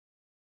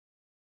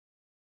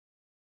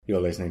You're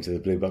listening to the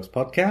Blue Box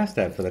Podcast,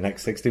 and for the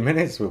next 60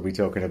 minutes we'll be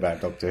talking about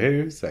Doctor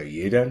Who, so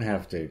you don't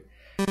have to.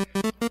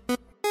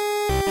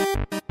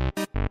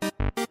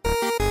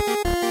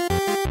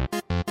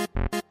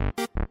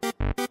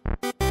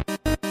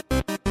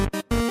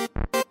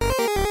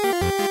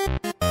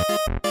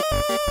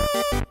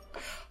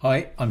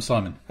 Hi, I'm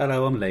Simon.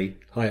 Hello, I'm Lee.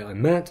 Hi,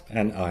 I'm Matt.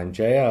 And I'm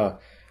JR.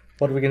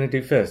 What are we going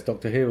to do first,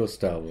 Doctor Who or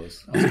Star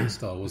Wars? Let's get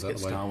Star Wars out of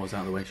the way. Star Wars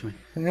out of the way, shall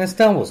we? Yeah,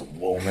 Star Wars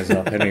warm us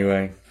up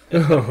anyway.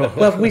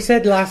 Well, we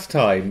said last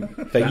time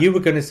that you were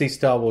going to see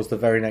Star Wars the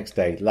very next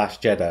day, Last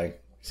Jedi.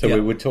 So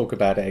we would talk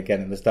about it again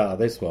at the start of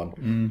this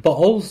one. But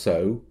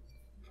also,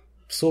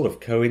 sort of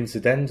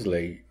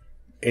coincidentally,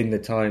 in the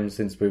time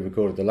since we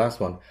recorded the last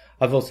one,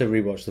 I've also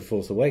rewatched The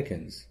Force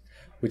Awakens,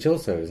 which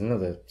also is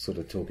another sort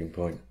of talking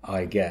point,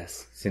 I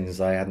guess, since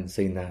I hadn't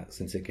seen that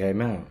since it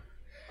came out.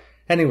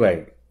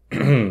 Anyway,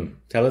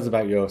 tell us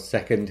about your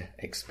second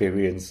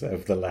experience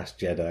of The Last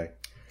Jedi.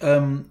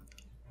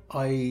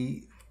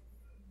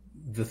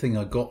 The thing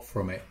I got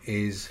from it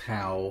is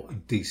how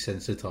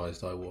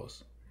desensitized I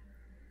was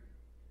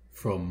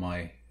from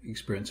my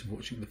experience of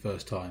watching it the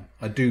first time.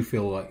 I do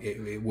feel like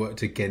it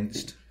worked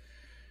against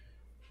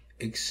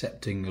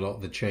accepting a lot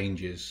of the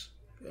changes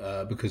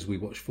because we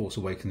watched Force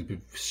Awakens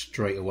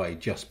straight away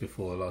just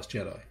before The Last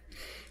Jedi.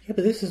 Yeah,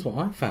 but this is what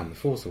I found, The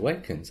Force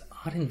Awakens.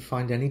 I didn't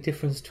find any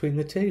difference between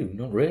the two,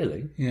 not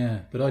really. Yeah,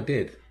 but I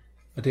did.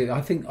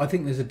 I think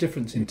there's a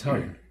difference in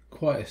tone.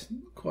 Quite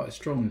a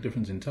strong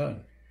difference in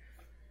tone.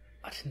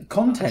 I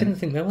didn't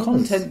think there was.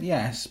 Content,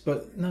 yes,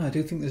 but no, I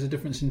do think there's a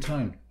difference in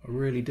tone. I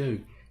really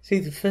do. See,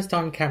 the first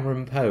time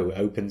Cameron Poe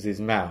opens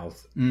his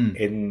mouth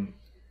in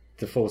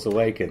The Force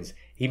Awakens,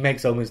 he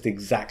makes almost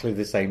exactly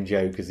the same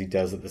joke as he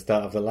does at the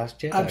start of The Last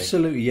Jedi.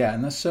 Absolutely, yeah,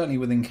 and that's certainly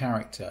within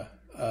character.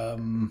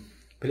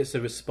 But it's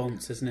a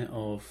response, isn't it,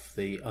 of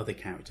the other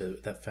character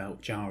that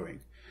felt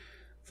jarring.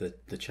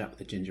 The chap with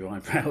the ginger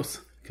eyebrows.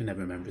 I can never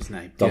remember his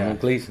name.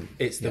 Donald Gleeson.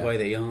 It's the way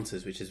that he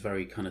answers, which is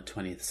very kind of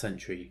 20th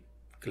century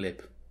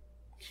glib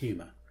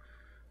humour,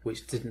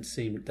 which didn't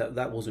seem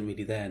that wasn't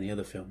really there in the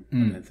other film. I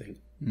don't think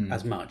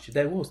as much.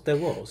 There was.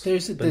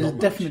 There's a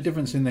definite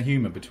difference in the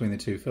humour between the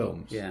two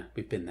films. Yeah,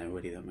 we've been there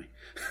already, haven't we?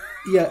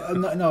 Yeah,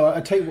 no.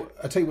 I take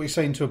what you're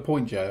saying to a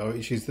point, Joe,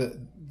 which is that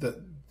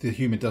the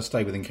humour does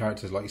stay within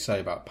characters, like you say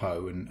about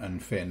Poe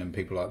and Finn and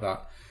people like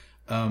that.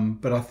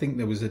 But I think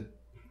there was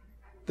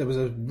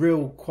a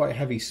real quite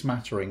heavy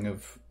smattering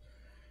of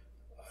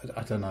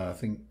I don't know. I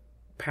think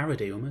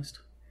parody almost.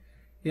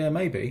 Yeah,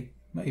 maybe.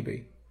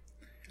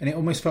 And it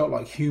almost felt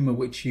like humour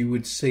which you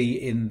would see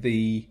in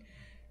the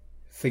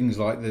things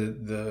like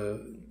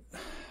the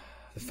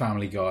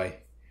Family Guy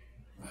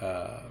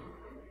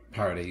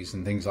parodies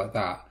and things like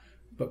that,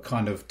 but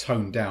kind of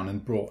toned down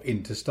and brought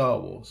into Star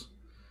Wars.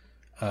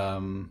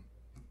 And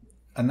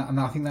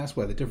I think that's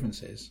where the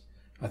difference is.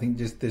 I think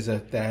just there's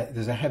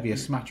a heavier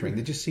smattering.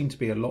 There just seemed to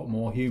be a lot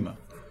more humour,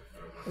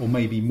 or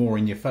maybe more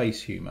in your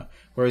face humour.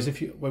 Whereas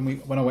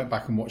when I went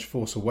back and watched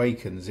Force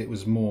Awakens, it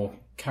was more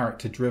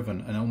character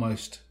driven and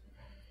almost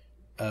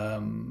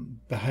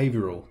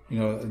behavioural. You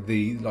know,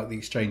 the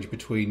exchange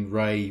between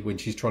Rey when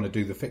she's trying to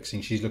do the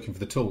fixing, she's looking for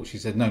the tool. She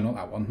said, "No, not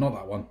that one, not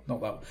that one,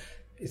 not that one."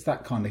 It's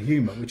that kind of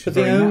humour, which is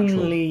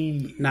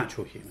very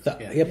natural humour. But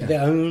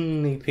the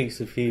only piece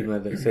of humour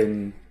that's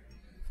in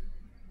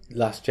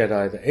Last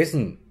Jedi that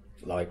isn't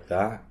like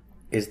that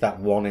is that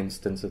one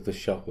instance of the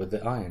shot with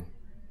the iron.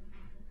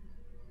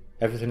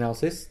 Everything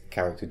else is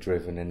character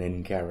driven and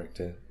in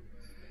character.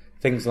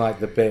 Things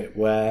like the bit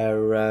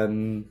where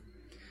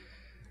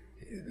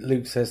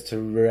Luke says to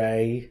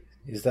Rey,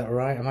 "Is that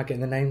right? Am I getting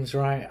the names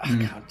right?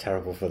 I'm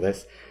terrible for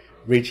this.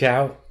 Reach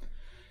out,"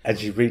 and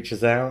she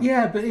reaches out.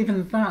 Yeah, but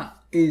even that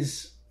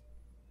is,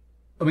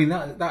 I mean,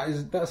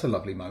 that's a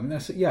lovely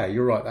moment.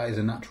 You're right. That is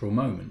a natural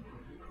moment.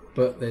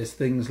 But there's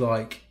things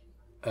like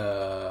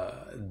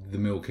the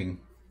milking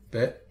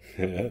bit,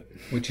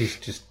 which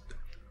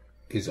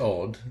is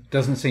odd.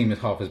 Doesn't seem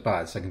half as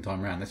bad second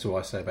time round. That's what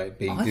I say about it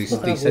being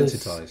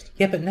desensitised.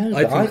 Yeah, but no,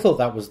 I thought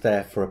that was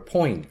there for a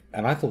point.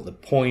 And I thought the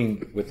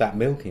point with that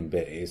milking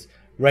bit is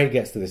Rey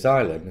gets to this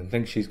island and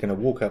thinks she's going to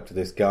walk up to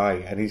this guy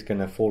and he's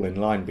going to fall in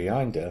line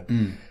behind her.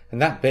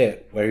 And that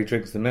bit where he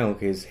drinks the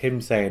milk is him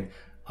saying,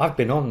 "I've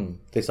been on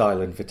this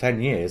island for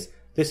 10 years.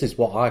 This is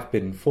what I've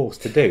been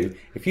forced to do.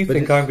 If you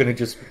think I'm going to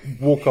just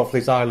walk off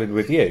this island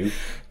with you,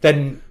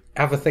 then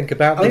have a think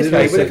about this."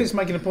 But if it's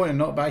making a point and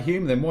not about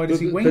humour, then why does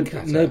he wink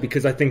at her? No,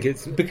 because I think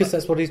it's... Because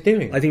that's what he's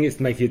doing. I think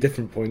it's making a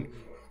different point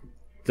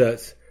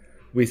that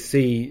we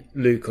see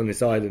Luke on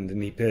this island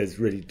and he appears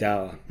really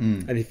dour.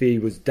 And if he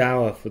was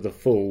dour for the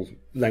full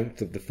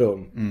length of the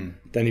film,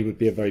 then he would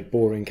be a very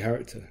boring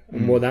character.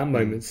 And what that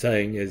moment's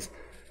saying is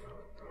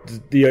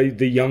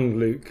the young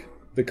Luke,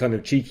 the kind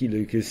of cheeky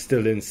Luke, is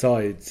still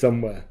inside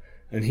somewhere,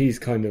 and he's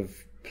kind of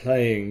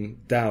playing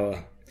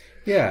dour.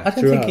 Yeah, I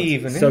don't think he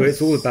even is. So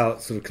it's all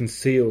about sort of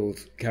concealed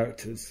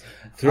characters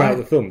throughout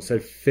the film. So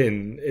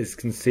Finn is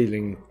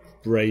concealing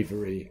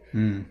bravery,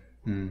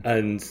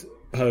 and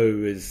Poe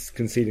is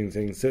concealing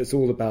things. So it's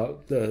all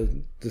about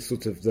the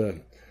sort of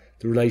the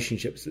the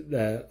relationships that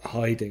they're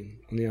hiding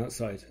on the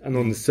outside. And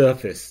on the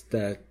surface,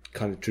 they're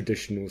kind of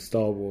traditional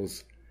Star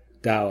Wars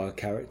dour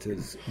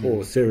characters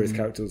or serious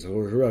characters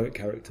or heroic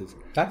characters.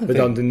 But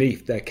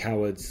underneath, they're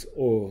cowards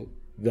or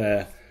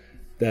they're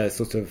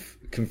sort of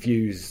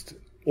confused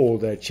or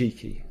they're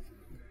cheeky.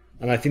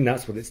 And I think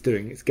that's what it's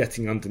doing. It's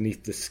getting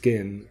underneath the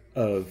skin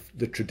of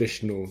the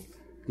traditional...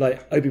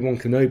 Like, Obi-Wan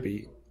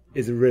Kenobi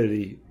is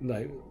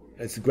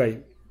it's a great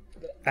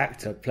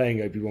actor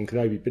playing Obi-Wan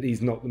Kenobi, but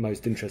he's not the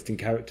most interesting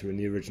character in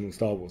the original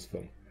Star Wars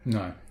film.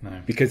 No.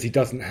 Because he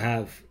doesn't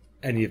have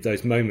any of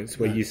those moments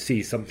where you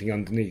see something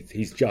underneath.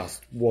 He's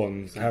just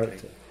one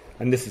character.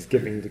 And this is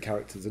giving the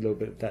characters a little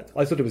bit of depth.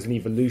 I thought it was an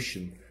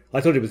evolution.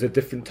 I thought it was a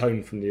different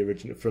tone from the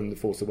original, from The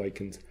Force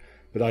Awakens.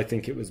 But I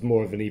think it was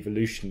more of an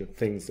evolution of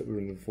things that were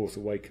in The Force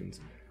Awakens.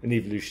 An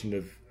evolution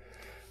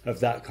of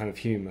that kind of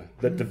humour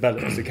that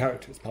develops the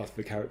character as part of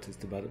the character's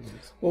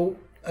development. Well,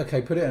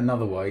 okay, put it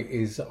another way,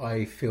 is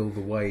I feel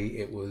the way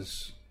it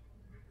was...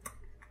 I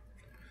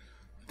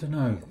don't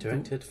know.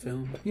 Directed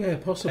film? Yeah,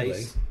 possibly.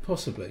 Taste.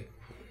 Possibly.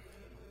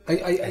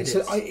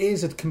 It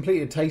is a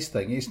completely taste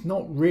thing. It's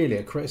not really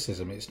a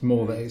criticism. It's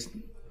more that it's...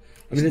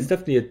 I mean, there's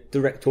definitely a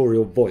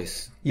directorial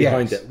voice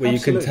behind it, where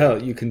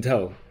absolutely. you can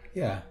tell.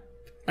 Yeah.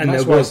 And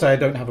that's why I say I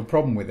don't have a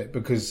problem with it,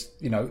 because,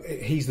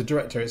 he's the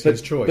director, it's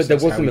his choice. But there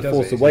wasn't The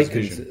Force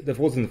Awakens. There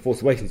wasn't The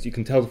Force Awakens. You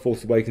can tell The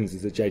Force Awakens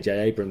is a J.J.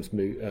 Abrams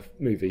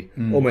movie,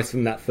 almost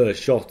from that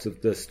first shot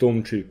of the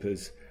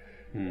stormtroopers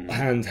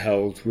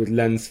handheld with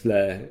lens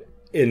flare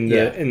in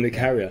the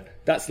carrier.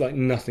 That's like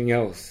nothing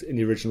else in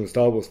the original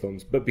Star Wars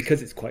films, but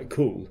because it's quite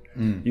cool,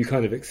 you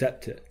kind of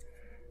accept it.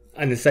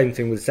 And the same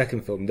thing with the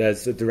second film.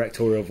 There's a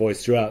directorial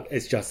voice throughout.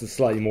 It's just a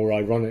slightly more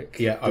ironic.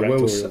 Yeah, I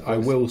will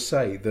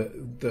say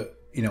that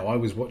I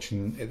was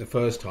watching it the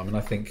first time, and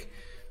I think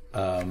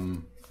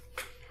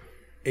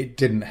it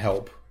didn't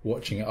help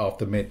watching it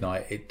after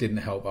midnight. It didn't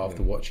help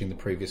after watching the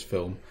previous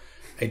film.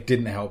 It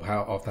didn't help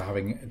after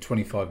having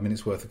 25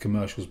 minutes worth of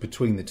commercials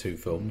between the two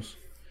films.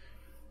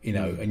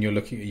 And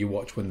you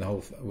watch when the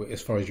whole,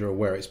 as far as you're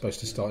aware, it's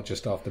supposed to start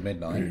just after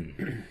midnight.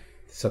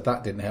 So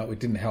that didn't help. It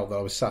didn't help that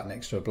I was sat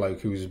next to a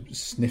bloke who was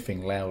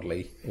sniffing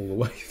loudly all the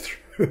way through.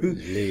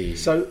 Lee.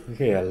 So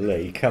yeah,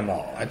 Lee, come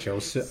on. Actually, I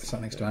was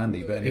sat next to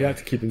Andy, but anyway, he had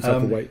to keep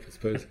himself awake, I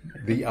suppose.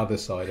 The other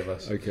side of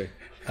us. Okay.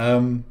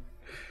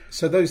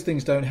 So those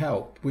things don't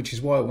help, which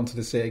is why I wanted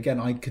to see it again.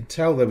 I could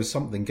tell there was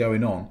something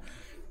going on,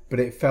 but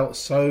it felt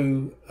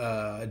so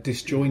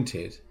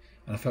disjointed,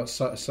 and I felt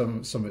some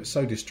of it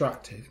so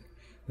distracted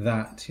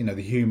that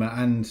the humour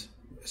and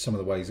some of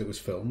the ways it was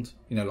filmed,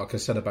 like I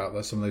said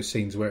about some of those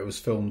scenes where it was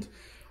filmed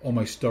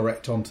almost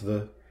direct onto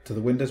the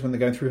windows when they're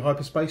going through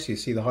hyperspace. You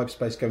see the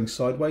hyperspace going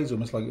sideways,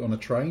 almost like on a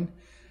train.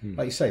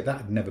 Like you say, that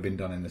had never been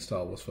done in the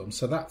Star Wars film,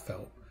 so that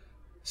felt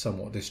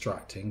somewhat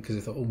distracting, because I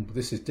thought, oh,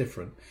 this is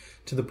different,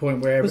 to the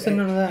point where was there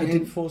none of that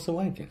in Force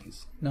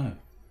Awakens? No,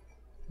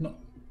 not.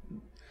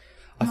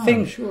 I think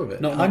I'm sure of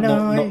it. Not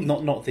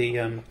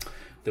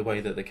the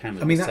way that the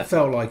camera. I mean, that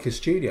felt like a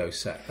studio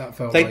set. That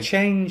felt they like...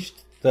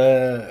 changed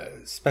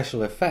the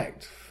special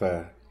effect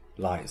for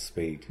light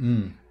speed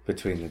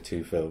between the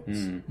two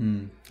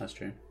films. That's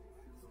true.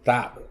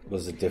 That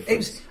was a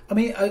difference.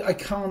 I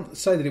can't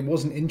say that it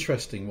wasn't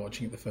interesting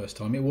watching it the first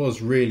time. It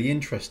was really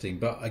interesting,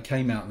 but I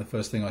came out and the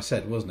first thing I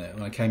said, wasn't it?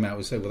 When I came out,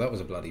 I said, well, that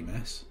was a bloody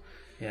mess.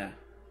 Yeah.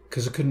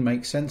 Because I couldn't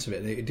make sense of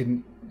it. It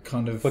didn't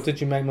kind of... But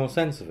did you make more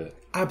sense of it?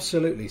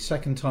 Absolutely.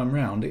 Second time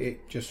round,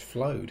 it just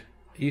flowed.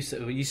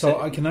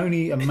 So I can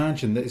only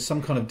imagine that it's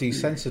some kind of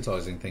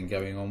desensitising thing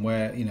going on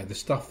where, the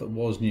stuff that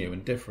was new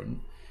and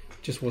different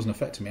just wasn't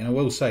affecting me. And I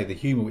will say the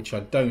humour, which I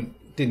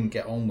didn't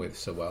get on with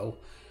so well,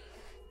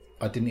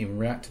 I didn't even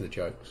react to the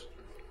jokes.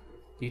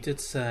 You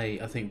did say,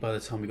 I think by the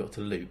time we got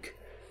to Luke,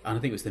 and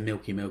I think it was the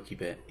Milky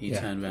bit, you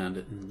turned around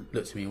and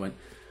looked at me and went,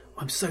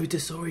 I'm so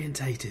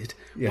disorientated.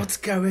 Yeah. What's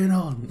going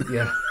on?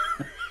 Yeah.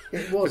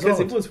 It was because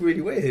odd. it was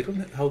really weird,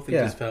 wasn't it? The whole thing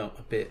just felt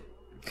a bit...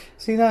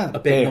 See that? A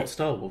bit not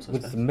Star Wars, I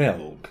with suppose. the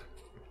milk.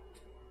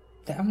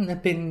 Haven't there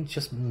been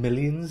just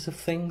millions of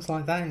things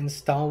like that in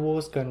Star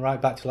Wars, going right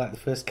back to like the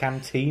first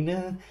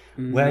cantina,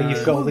 where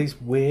you've got all these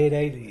weird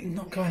aliens?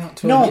 Not going up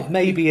to not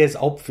maybe as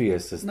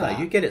obvious as that.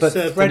 You get it but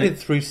served threaded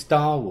through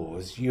Star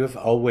Wars. You have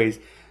always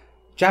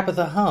Jabba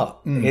the Hutt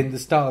in the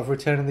start of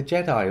Return of the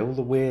Jedi. All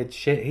the weird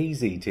shit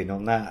he's eating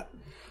on that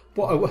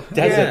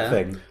desert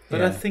thing.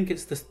 But I think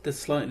it's the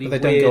slightly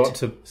weird don't go up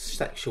to...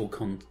 sexual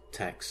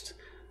context.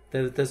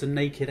 There's a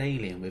naked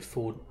alien with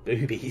 4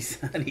 boobies,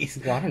 and he's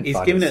giving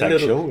it a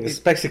little. It's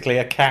basically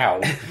a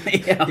cow.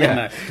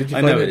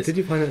 I know. Did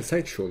you find that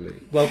sexually?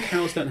 Well,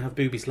 cows don't have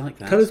boobies like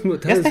that. Tell us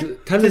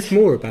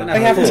more about. They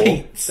have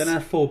teats. They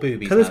have 4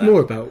 boobies. Tell us more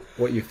about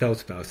what you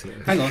felt about it.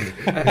 Hang on.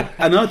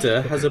 An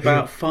udder has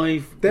about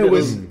 5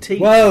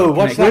 teeth. Whoa!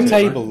 Watch that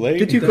table, Lee.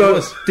 Did you grow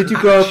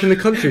up in the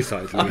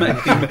countryside?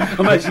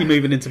 I'm actually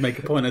moving in to make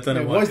a point. I don't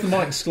know why. Why is the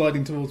mic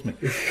sliding towards me?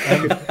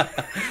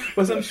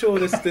 Well, I'm sure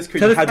this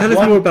creature had tell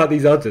us more about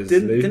these udders,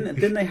 Lee.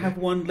 Didn't they have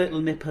one little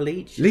nipple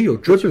each? Lee, you're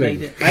dribbling.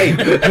 Hey,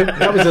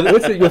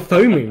 What's it? You're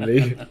foaming,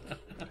 Lee.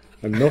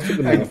 I'm not at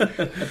the mouth.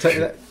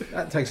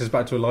 That takes us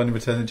back to a line in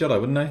Return of the Jedi,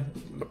 wouldn't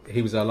it?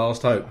 He was our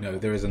last hope. No,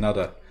 there is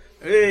another.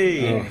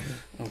 Hey.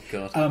 Oh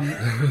God.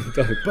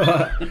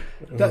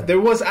 But there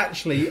was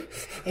actually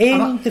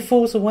in The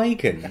Force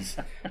Awakens,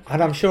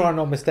 and I'm sure I'm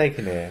not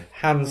mistaken here,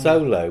 Han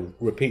Solo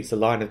repeats a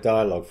line of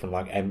dialogue from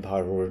like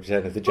Empire or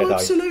Return of the Jedi,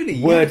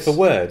 absolutely, word yes. for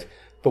word,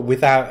 but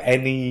without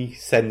any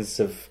sense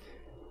of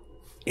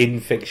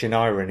in-fiction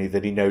irony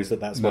that he knows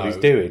that that's what he's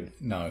doing.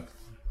 No.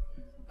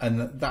 And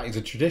that is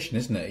a tradition,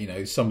 isn't it? You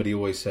know, somebody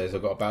always says,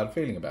 "I've got a bad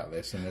feeling about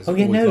this." And there's Oh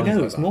yeah, always lines no,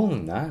 like it's that. more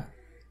than that.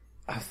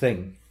 I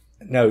think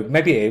no,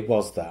 maybe it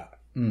was that.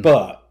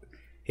 But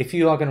if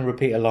you are going to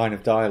repeat a line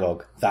of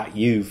dialogue that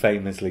you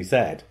famously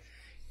said,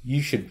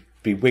 you should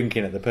be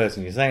winking at the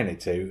person you're saying it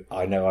to.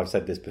 I know I've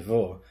said this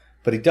before,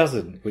 but he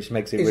doesn't, which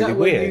makes it Is really that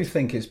what weird. you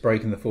think it's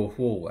breaking the fourth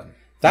wall then?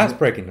 That's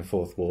breaking the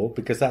fourth wall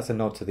because that's a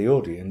nod to the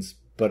audience,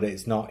 but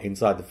it's not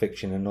inside the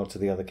fiction a nod to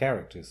the other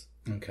characters.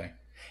 Okay.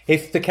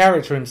 If the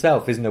character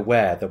himself isn't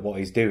aware that what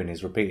he's doing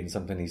is repeating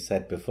something he's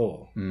said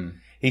before,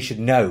 he should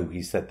know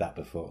he said that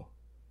before.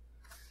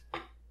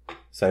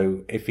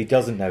 So if he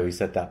doesn't know he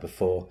said that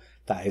before,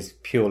 that is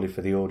purely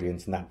for the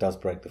audience, and that does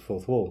break the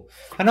fourth wall.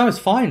 And I was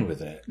fine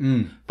with it.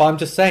 But I'm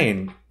just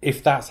saying,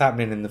 if that's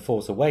happening in The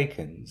Force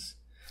Awakens,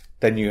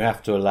 then you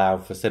have to allow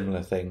for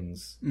similar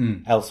things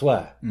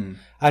elsewhere.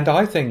 And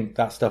I think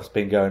that stuff's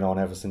been going on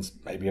ever since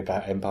maybe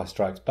about Empire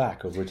Strikes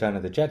Back or Return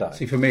of the Jedi.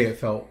 See, for me, it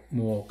felt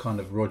more kind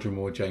of Roger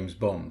Moore, James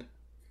Bond.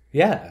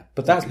 Yeah,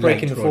 but that's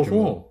breaking the fourth Roger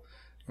Moore. wall.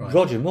 Right.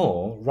 Roger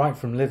Moore, right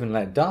from Live and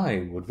Let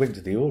Die, would wink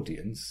to the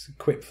audience,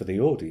 quip for the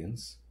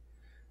audience,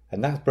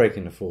 and that's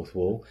breaking the fourth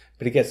wall,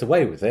 but he gets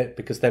away with it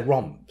because they're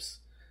romps,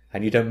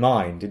 and you don't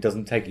mind, it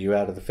doesn't take you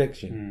out of the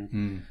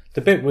fiction.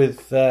 The bit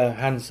with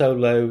Han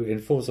Solo in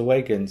Force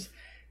Awakens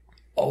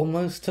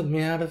almost took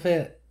me out of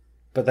it,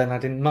 but then I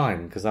didn't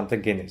mind, because I'm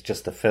thinking it's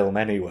just a film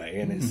anyway,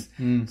 and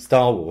it's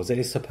Star Wars, it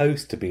is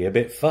supposed to be a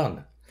bit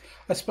fun.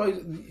 I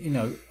suppose, you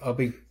know, I'll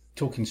be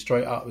talking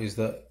straight up, is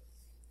that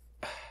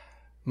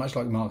much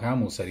like Mark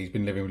Hamill said, he's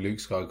been living with Luke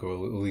Skywalker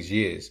all these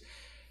years.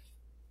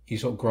 You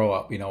sort of grow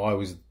up, you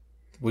know,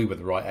 we were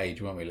the right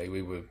age, weren't we, Lee?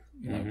 We were,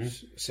 you know,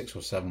 6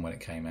 or 7 when it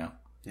came out,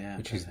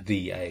 which is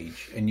the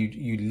age. And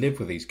you live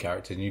with these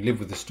characters and you live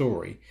with the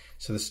story.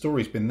 So the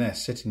story's been there,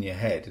 sit in your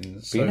head.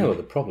 And so, but you know what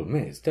the problem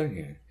is, don't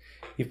you?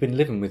 You've been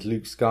living with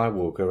Luke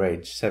Skywalker,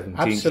 age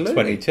 17 to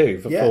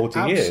 22, for 40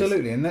 years.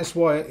 Absolutely, and that's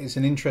why it's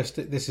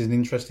this is an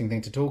interesting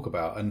thing to talk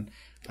about, and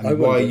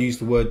why I use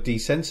the word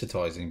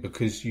desensitizing,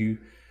 because you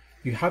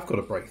have got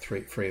to break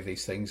free of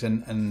these things,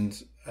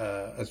 and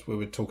as we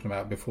were talking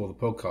about before the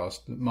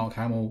podcast, Mark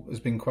Hamill has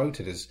been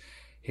quoted as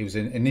he was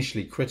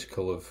initially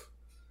critical of,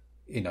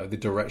 you know, the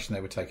direction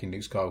they were taking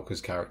Luke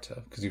Skywalker's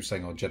character, because he was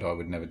saying, "Oh, Jedi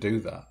would never do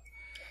that,"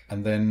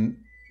 but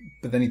then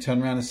he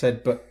turned around and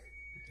said, "But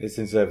it's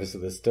in service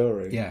of the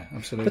story." Yeah,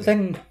 absolutely. But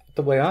then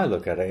the way I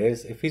look at it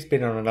is, if he's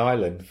been on an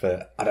island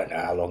for, I don't know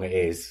how long it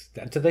is.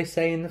 Do they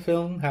say in the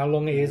film how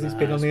long it is he's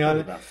been on the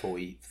island? About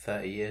 40,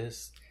 30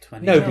 years,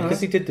 20 No, years.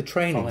 because he did the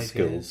training 5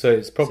 school, years, so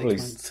it's probably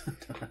 6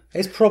 months.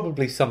 it's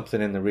probably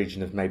something in the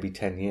region of maybe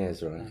 10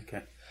 years, right?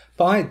 Okay.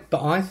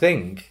 But I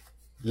think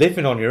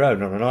living on your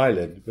own on an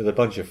island with a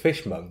bunch of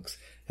fish monks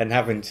and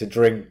having to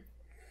drink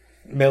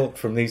milk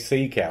from these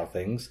sea cow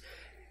things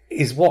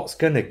is what's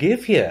going to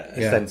give you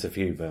a sense of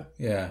humour.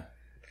 Yeah.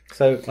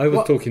 So I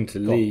was talking to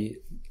Lee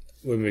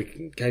when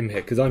we came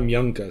here, because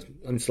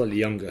I'm slightly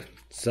younger,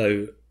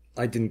 so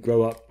I didn't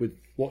grow up with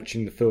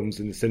watching the films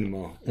in the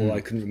cinema, or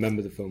I couldn't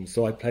remember the films,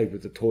 so I played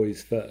with the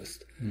toys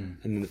first, and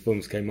then the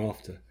films came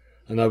after.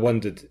 And I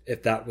wondered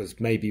if that was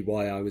maybe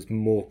why I was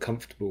more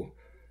comfortable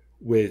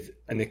with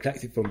an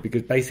eclectic film,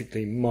 because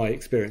basically my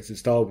experience of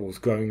Star Wars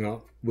growing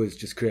up was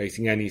just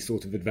creating any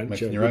sort of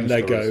adventure with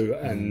Lego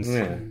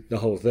and the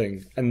whole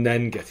thing, and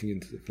then getting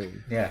into the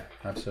film. Yeah,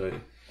 absolutely.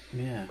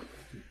 Yeah.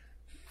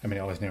 I mean,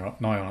 I was nigh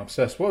on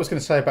obsessed. What I was going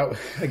to say about,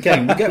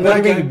 again, we get What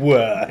back do you mean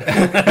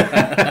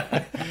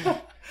were?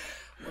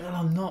 Well,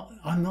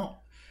 I'm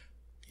not.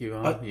 You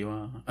are.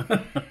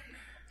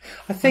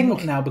 I think I'm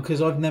not now,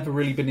 because I've never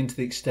really been into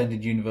the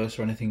extended universe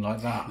or anything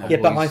like that.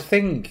 Yeah, but I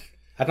think,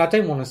 and I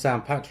don't want to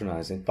sound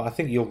patronising, but I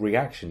think your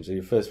reaction to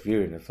your first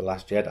viewing of The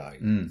Last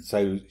Jedi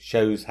so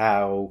shows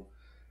how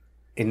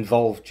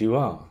involved you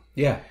are.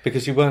 Yeah.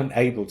 Because you weren't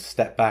able to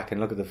step back and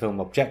look at the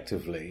film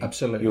objectively.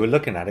 Absolutely. You were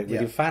looking at it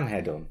with your fan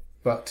head on.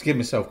 But to give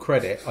myself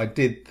credit, I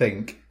did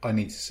think I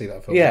need to see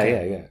that film Yeah,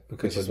 again. yeah.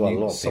 Because Which is I what a knew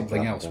lot of people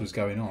something have else done. was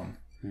going on.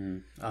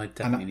 I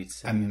definitely need to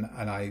see it.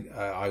 And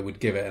I would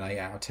give it an 8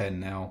 out of 10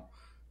 now.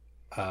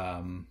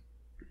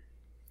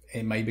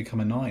 It may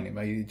become a 9. It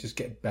may just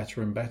get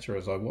better and better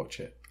as I watch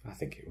it. I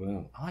think it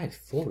will. I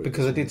thought it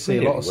Because was I did see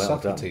a lot of really well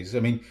subtleties.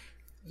 I mean,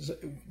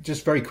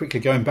 just very quickly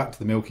going back to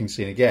the milking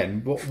scene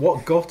again,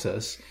 what got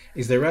us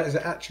is there is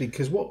actually,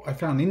 because what I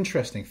found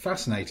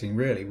fascinating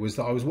really, was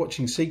that I was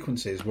watching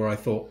sequences where I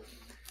thought,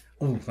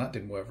 oh, that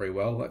didn't work very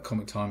well, that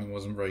comic timing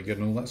wasn't very good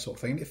and all that sort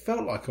of thing. And it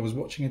felt like I was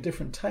watching a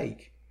different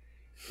take,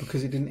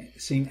 because it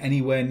didn't seem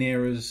anywhere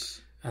near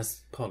as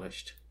As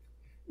polished.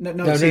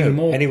 No, it's even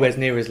more. Anywhere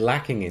near as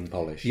lacking in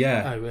polish.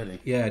 Yeah. Oh, really?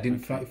 Yeah, it didn't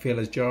feel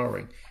as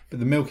jarring. But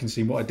the milking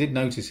scene, what I did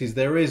notice is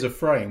there is a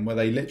frame where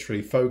they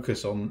literally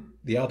focus on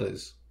the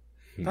udders.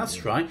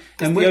 That's right.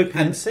 It's And the we-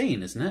 opening and-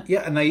 scene, isn't it?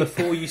 Yeah, and they...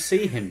 Before you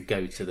see him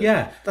go to the...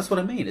 Yeah. That's what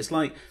I mean. It's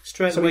like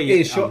straight So away...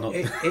 it is I'm shock,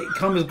 it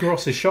comes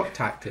across as shock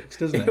tactics,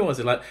 doesn't it? It was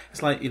like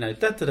it's like, you know,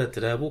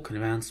 walking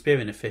around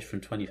spearing a fish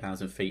from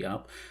 20,000 feet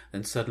up,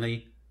 then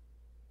suddenly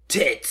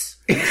tits.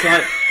 It's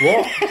like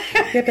what?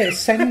 Yeah, but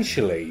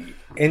essentially,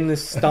 in the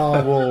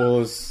Star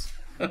Wars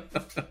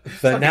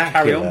vernacular,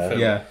 carry-on film.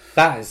 Yeah.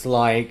 that's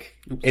like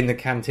in the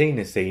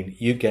cantina scene,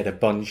 you get a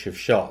bunch of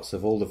shots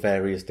of all the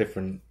various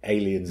different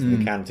aliens in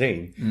the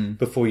canteen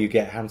before you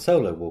get Han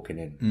Solo walking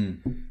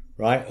in,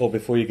 right? Or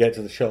before you get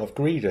to the shot of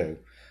Greedo.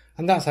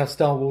 And that's how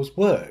Star Wars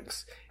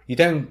works. You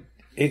don't...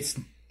 It's...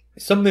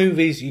 Some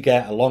movies, you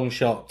get a long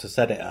shot to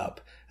set it up,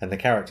 and the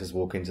characters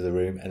walk into the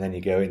room, and then you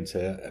go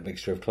into a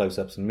mixture of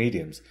close-ups and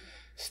mediums.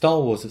 Star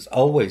Wars has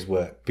always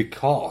worked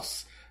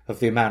because of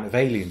the amount of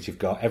aliens you've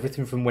got.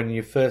 Everything from when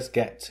you first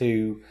get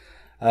to...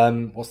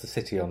 what's the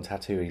city on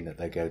Tatooine that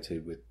they go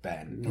to with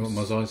Ben?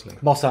 Mos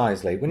Eisley. Mos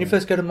Eisley. When you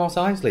first go to Mos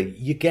Eisley,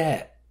 you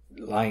get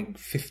like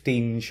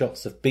 15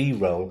 shots of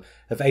B-roll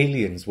of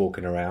aliens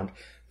walking around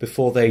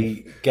before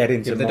they get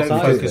into They Mos don't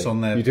Eisley. focus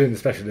on their... You're doing the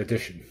special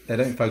edition. They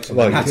don't focus on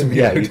Well, their you do,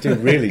 anatomy. yeah, you do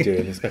really do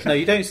it, especially. No,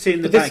 you don't see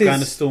in the But this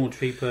background is- a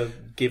stormtrooper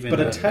giving.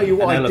 But I tell you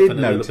what an I elephant did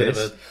a little bit of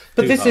notice. a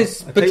But this doo-ha.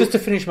 is, but just to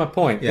finish my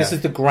point, this Yeah.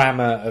 is the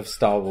grammar of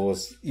Star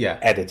Wars Yeah.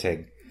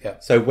 editing. Yeah.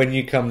 So when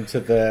you come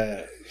to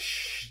the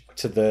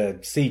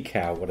sea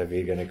cow, whatever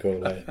you're going to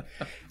call it,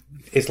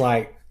 it's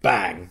like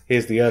bang,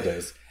 here's the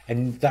others,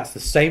 and that's the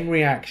same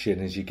reaction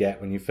as you get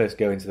when you first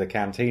go into the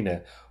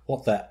cantina.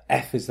 What the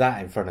F is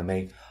that in front of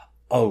me?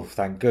 Oh,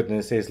 thank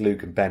goodness, here's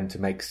Luke and Ben to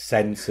make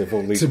sense of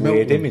all these To milk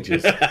weird them.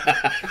 images.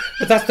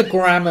 But that's the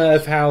grammar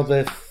of how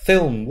the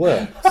film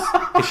works.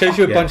 It shows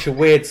you a bunch of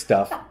weird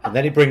stuff, and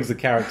then it brings the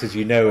characters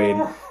you know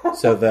in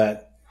so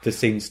that the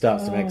scene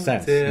starts to make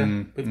sense.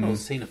 We've not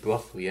seen a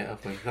brothel yet,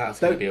 have we? That's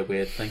going to be a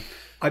weird thing.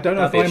 I don't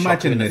know That'd if be I a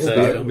imagine shocker in this, the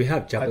though. third. We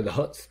have Jabba the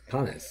Hutt's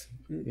planets.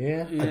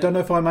 Yeah. I don't know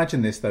if I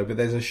imagine this, though, but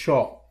there's a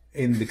shot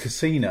in the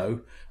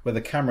casino where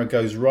the camera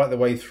goes right the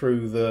way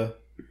through the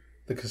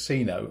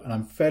casino, and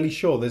I'm fairly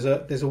sure there's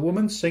a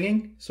woman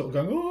singing, sort of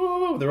going,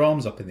 oh, with her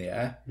arms up in the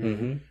air,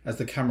 as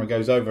the camera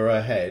goes over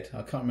her head.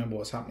 I can't remember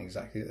what's happening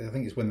exactly. I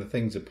think it's when the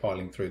things are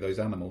piling through those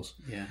animals.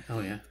 Yeah.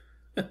 Oh, yeah.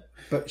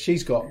 But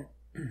she's got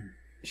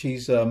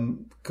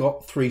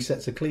 3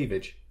 sets of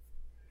cleavage.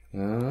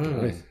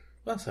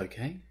 That's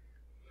okay.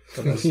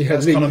 So that's Yeah,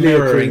 that's Lee- kind of Lee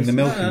mirroring approves. the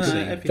milking No, scene.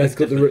 everything's That's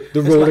got different.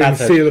 the Rawlings not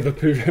seal of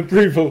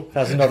approval.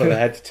 That's not of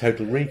ahead to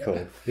Total Recall.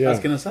 I was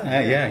going to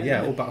say.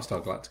 Yeah, or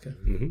Battlestar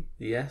Galactica.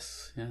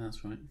 Yes. Yeah,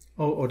 that's right.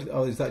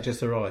 Or is that just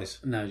her eyes?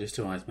 No, just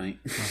 2 eyes, mate.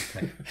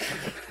 Okay.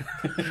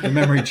 The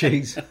memory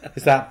cheese.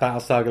 Is that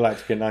Battlestar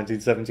Galactica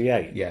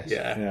 1978? Yes.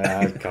 Yeah. Yeah,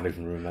 I can't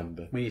even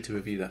remember. We need to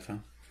review that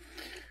film.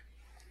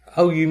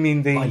 Oh, you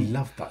mean the... I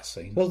love that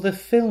scene. Well, the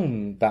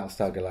film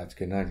Battlestar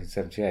Galactica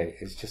 1978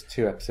 is just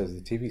 2 episodes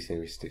of the TV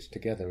series stitched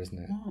together, isn't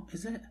it? What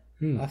is it?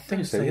 I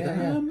think so, say yeah.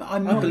 that. I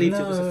believed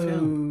it was a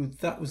film.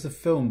 That was the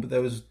film, but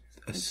there was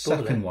a spoil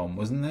second it. one,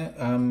 wasn't there?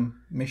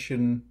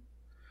 Mission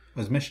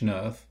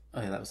Earth.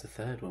 Oh, yeah, that was the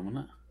third one,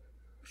 wasn't it?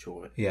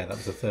 Sure. Yeah, that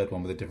was the third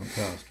one with a different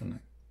cast, wasn't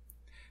it?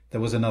 There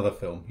was another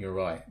film. You're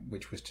right,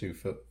 which was 2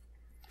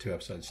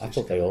 episodes. I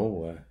thought they all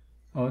were.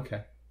 Oh,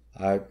 okay.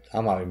 I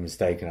might be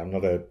mistaken. I'm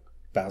not a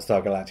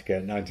Battlestar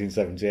Galactica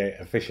 1978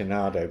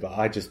 aficionado, but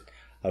I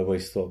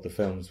always thought the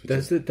films were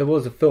just... There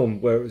was a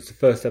film where it was the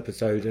first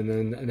episode, and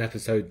then an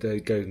episode they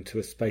go into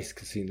a space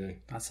casino.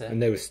 That's it.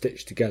 And they were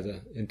stitched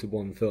together into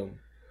one film.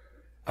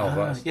 Oh,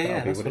 That's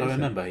what I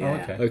remember. Yeah,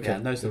 okay. yeah. Okay. Yeah,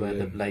 and those are where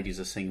the Yeah. ladies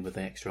are singing with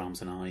the extra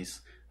arms and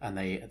eyes, and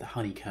the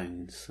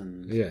honeycombs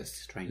and Yes,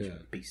 strange yeah.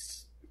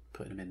 beasts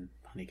putting them in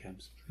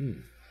honeycombs.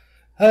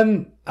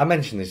 I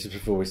mentioned this just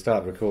before we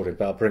started recording,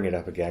 but I'll bring it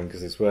up again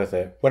because it's worth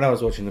it. When I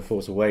was watching The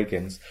Force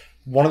Awakens,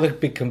 one of the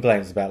big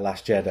complaints about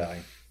Last Jedi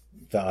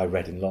that I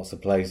read in lots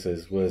of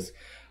places was,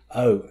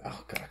 oh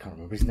God, I can't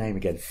remember his name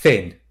again.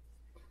 Finn.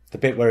 The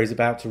bit where he's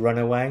about to run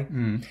away.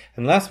 And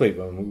last week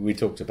when we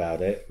talked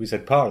about it, we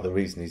said part of the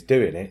reason he's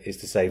doing it is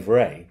to save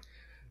Rey.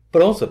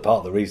 But also part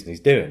of the reason he's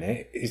doing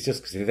it is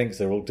just because he thinks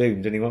they're all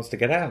doomed and he wants to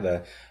get out of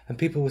there. And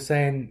people were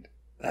saying,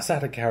 that's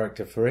out of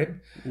character for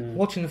him.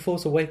 Watching The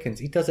Force Awakens,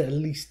 he does it at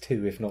least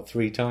 2, if not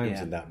 3 times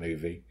Yeah. in that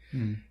movie.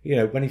 You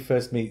know, when he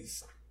first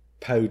meets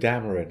Poe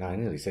Dameron, I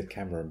nearly said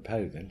Cameron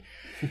Poe then,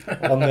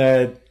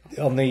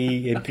 on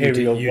the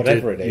Imperial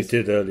whatever it is.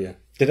 You did earlier.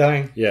 Did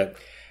I? Yeah.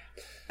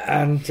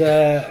 And,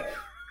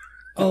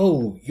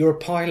 oh, you're a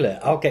pilot.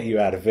 I'll get you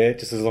out of here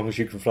just as long as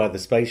you can fly the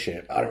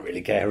spaceship. I don't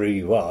really care who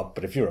you are,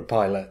 but if you're a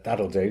pilot,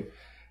 that'll do.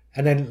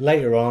 And then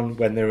later on,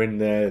 when they're in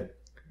the,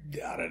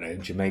 I don't know,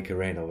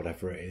 Jamaica Inn or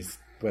whatever it is,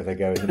 where they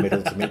go in the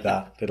middle to meet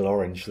that little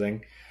orange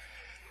thing,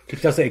 he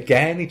does it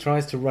again. He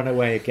tries to run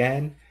away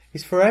again.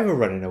 He's forever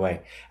running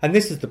away. And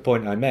this is the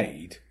point I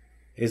made,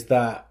 is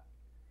that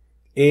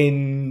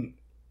in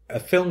a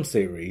film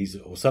series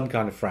or some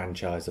kind of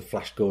franchise, a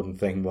Flash Gordon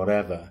thing,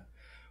 whatever,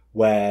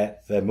 where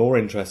they're more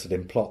interested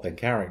in plot than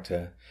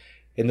character.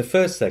 In the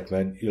first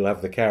segment, you'll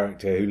have the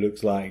character who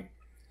looks like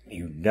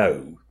you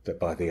know that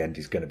by the end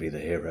he's going to be the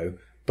hero,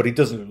 but he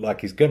doesn't look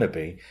like he's going to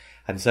be.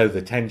 And so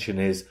the tension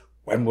is,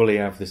 when will he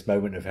have this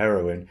moment of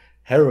heroin,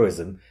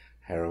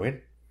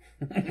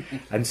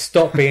 and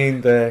stop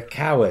being the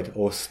coward,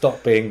 or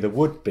stop being the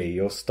would-be,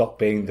 or stop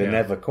being the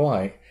never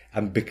quite,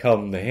 and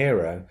become the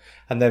hero.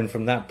 And then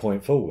from that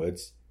point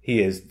forwards,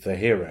 he is the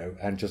hero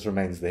and just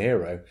remains the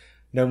hero.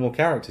 No more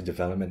character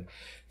development.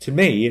 To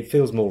me, it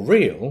feels more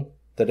real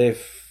that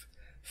if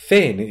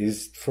Finn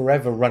is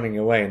forever running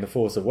away in The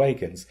Force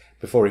Awakens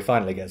before he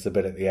finally gets a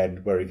bit at the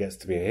end where he gets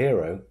to be a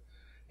hero,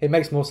 it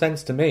makes more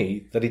sense to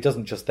me that he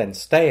doesn't just then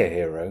stay a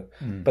hero,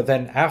 but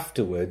then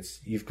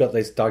afterwards you've got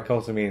this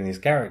dichotomy in his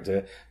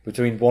character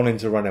between wanting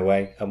to run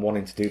away and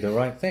wanting to do the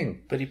right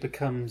thing. But he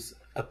becomes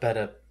a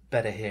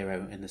better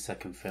hero in the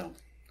second film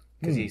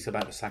because he's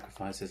about to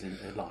sacrifice his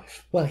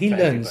life. Well, he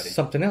learns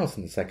something else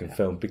in the second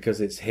film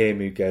because it's him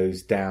who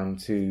goes down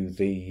to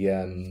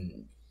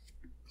the...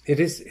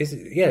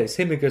 It's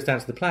him who goes down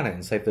to the planet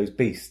and save those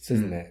beasts,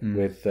 isn't it?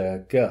 With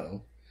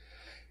Girl.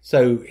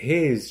 So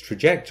his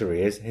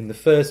trajectory is, in the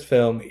first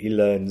film, he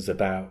learns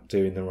about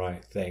doing the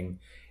right thing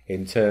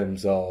in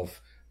terms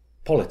of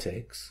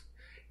politics.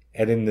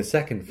 And in the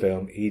second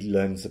film, he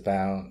learns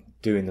about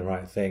doing the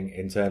right thing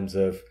in terms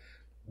of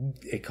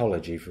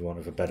ecology, for want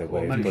of a better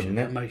way of putting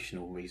it.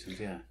 Emotional reasons,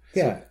 yeah.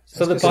 Yeah.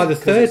 So that by the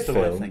third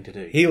film, thing to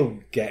do. He'll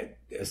get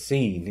a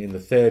scene in the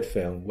third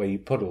film where you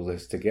put all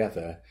this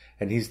together,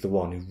 and he's the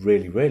one who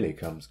really, really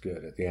comes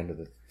good at the end of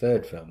the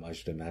third film, I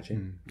should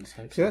imagine.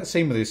 See, that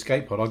scene with the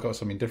escape pod, I got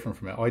something different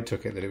from it. I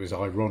took it that it was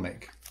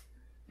ironic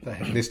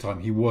that this time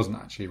he wasn't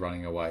actually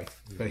running away,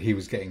 but he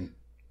was getting...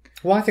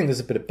 Well, I think there's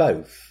a bit of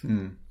both.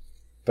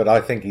 But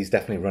I think he's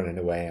definitely running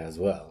away as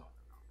well.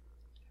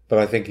 But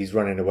I think he's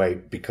running away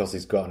because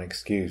he's got an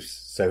excuse,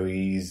 so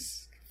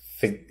he's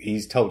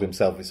told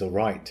himself it's all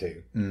right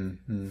to.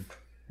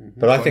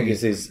 But I think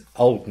it's his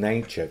old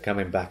nature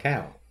coming back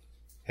out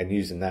and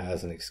using that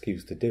as an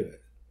excuse to do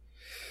it.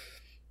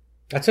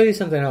 I'll tell you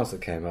something else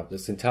that came up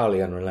that's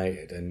entirely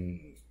unrelated,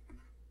 and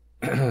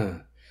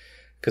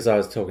because I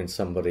was talking to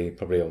somebody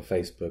probably on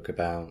Facebook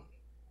about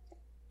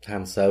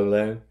Han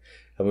Solo,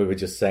 and we were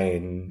just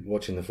saying,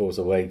 watching The Force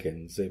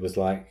Awakens, it was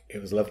lovely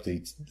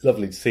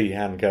to see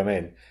Han come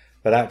in.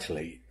 But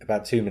actually,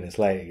 about 2 minutes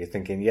later, you're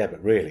thinking, yeah,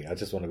 but really, I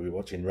just want to be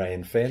watching Rey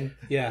and Finn.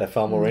 Yeah. They're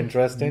far more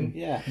interesting.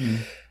 Yeah.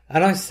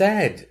 And I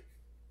said,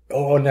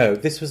 oh no,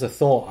 this was a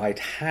thought I'd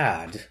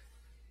had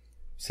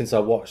since I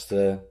watched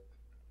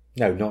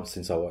not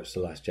since I watched The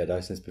Last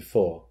Jedi, since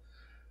before.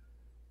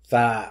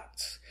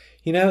 That,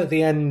 at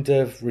the end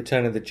of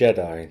Return of the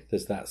Jedi,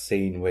 there's that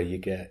scene where you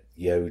get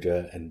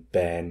Yoda and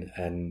Ben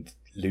and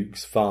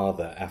Luke's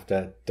father,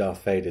 after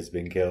Darth Vader's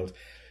been killed,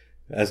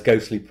 as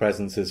ghostly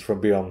presences from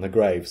beyond the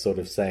grave, sort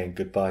of saying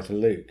goodbye to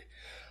Luke.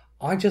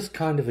 I just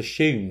kind of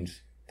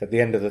assumed that at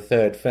the end of the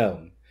third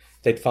film,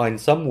 they'd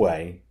find some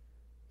way,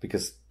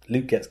 because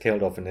Luke gets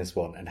killed off in this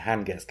one and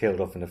Han gets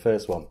killed off in the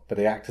first one, but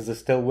the actors are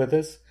still with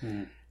us.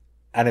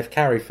 And if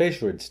Carrie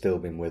Fisher had still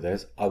been with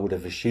us, I would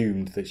have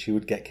assumed that she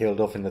would get killed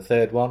off in the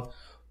third one.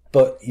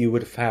 But you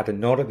would have had a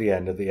nod at the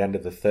end of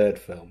the third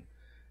film,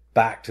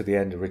 back to the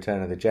end of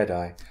Return of the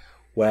Jedi,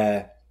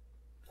 where,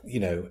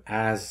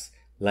 as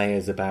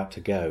Leia's about to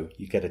go,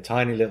 you get a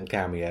tiny little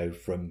cameo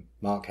from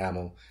Mark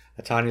Hamill,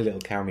 a tiny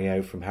little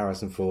cameo from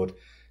Harrison Ford,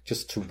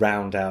 just to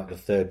round out the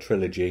third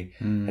trilogy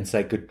and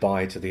say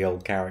goodbye to the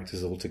old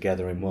characters all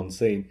together in one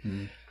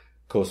scene.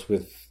 Of course,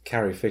 with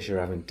Carrie Fisher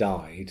having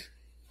died,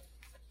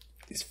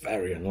 it's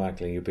very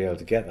unlikely you'll be able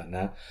to get that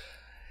now.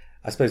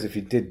 I suppose if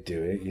you did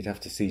do it, you'd have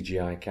to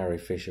CGI Carrie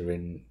Fisher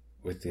in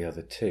with the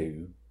other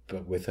two,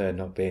 but with her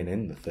not being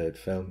in the third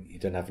film, you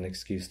don't have an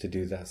excuse to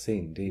do that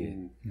scene, do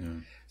you?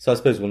 No. So I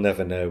suppose we'll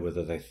never know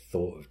whether they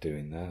thought of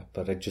doing that,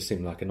 but it just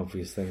seemed like an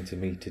obvious thing to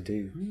me to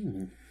do.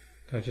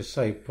 Can I just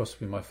say,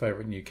 possibly my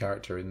favourite new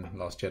character in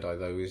Last Jedi,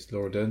 though, is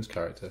Laura Dern's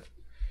character,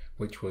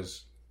 which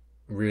was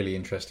really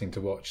interesting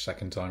to watch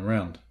second time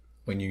round,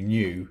 when you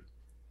knew,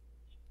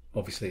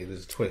 obviously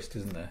there's a twist,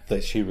 isn't there?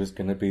 That she was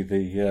going to be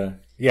the...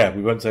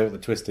 we won't say what the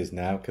twist is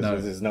now,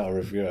 because this is not a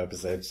review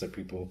episode, so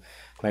people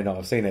may not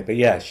have seen it. But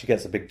yeah, she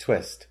gets a big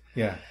twist.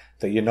 Yeah.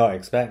 That you're not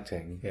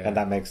expecting, and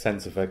that makes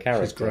sense of her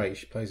character. She's great,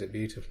 she plays it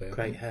beautifully.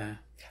 Great hair.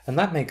 And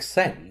that makes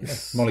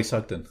sense. Molly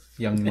Sugden.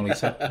 Young Molly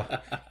Sugden.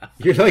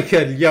 You're like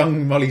a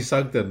young Molly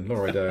Sugden,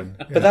 Laura Dern.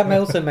 Yeah. But that may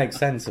also make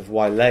sense of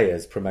why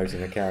Leia's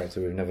promoting a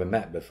character we've never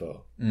met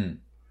before.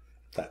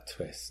 That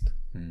twist,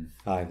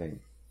 I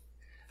think.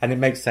 And it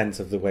makes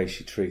sense of the way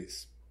she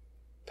treats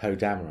Poe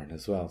Dameron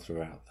as well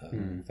throughout the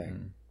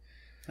thing.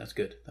 That's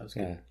good. That was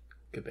good. Yeah.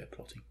 Good bit of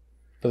plotting.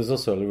 But there's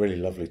also a really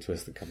lovely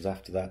twist that comes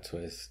after that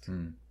twist.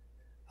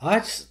 I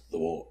just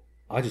thought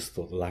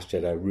The Last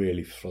Jedi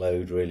really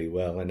flowed really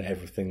well, and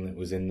everything that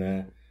was in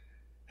there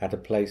had a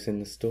place in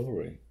the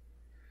story.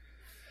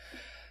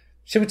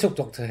 Shall we talk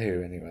Doctor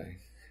Who anyway?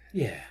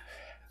 Yeah.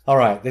 All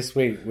right, this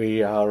week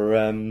we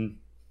are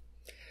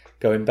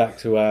going back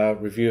to our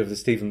review of the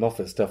Stephen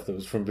Moffat stuff that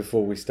was from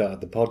before we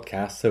started the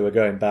podcast. So we're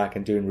going back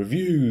and doing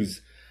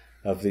reviews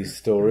of these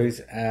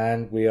stories,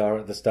 and we are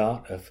at the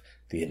start of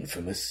the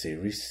infamous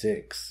Series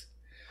 6.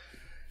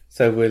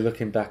 So we're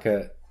looking back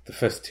at the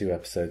first 2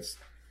 episodes,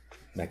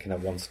 making up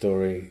one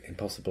story,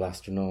 Impossible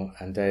Astronaut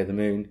and Day of the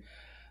Moon.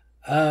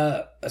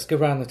 Let's go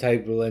around the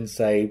table and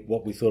say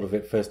what we thought of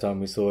it first time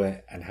we saw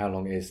it and how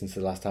long it is since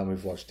the last time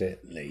we've watched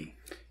it. Lee?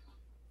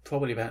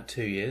 Probably about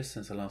 2 years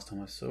since the last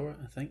time I saw it,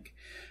 I think.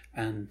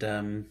 And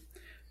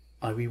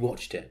I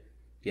rewatched it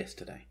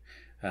yesterday.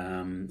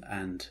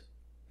 And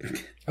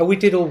oh, we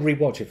did all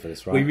rewatch it for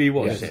this, right? we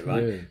rewatched it,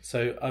 right? Yeah.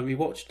 So I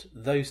rewatched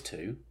those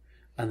 2,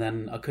 and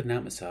then I couldn't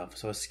help myself,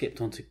 so I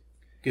skipped on to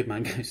Good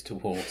Man Goes to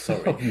War.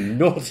 Sorry.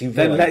 Naughty boy.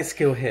 Then Let's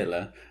Kill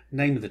Hitler,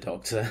 Name of the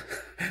Doctor,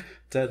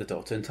 Dare the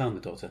Doctor, and Time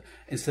of the Doctor.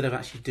 Instead of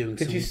actually doing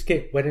Did you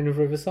skip Wedding of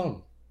River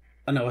Song?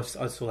 Oh, no, I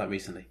saw that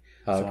recently.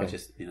 Oh, so okay. I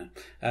just,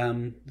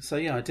 so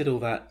yeah, I did all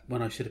that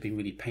when I should have been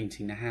really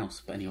painting the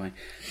house. But anyway,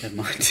 never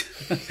mind.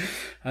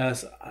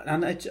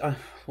 Wow.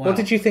 What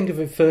did you think of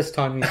it first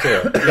time you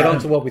saw it? Get on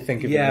to what we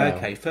think of it now. Yeah,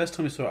 okay. First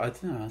time I saw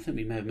it, I think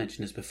we may have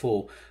mentioned this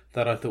before,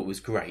 that I thought was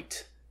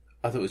great.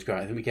 I think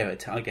we gave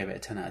it I gave it a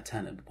 10 out of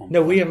 10 at one point.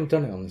 No, we haven't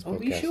done it on this Oh,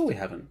 podcast. are you sure we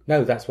haven't?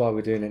 No, that's why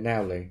we're doing it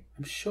now, Lee.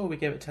 I'm sure we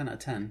gave it 10 out of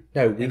 10.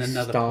 No, we in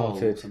another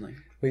poll or something.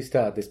 We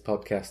started this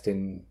podcast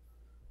in...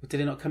 Did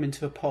it not come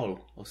into a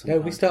poll or something? No,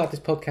 we started this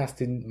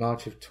podcast in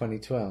March of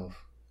 2012.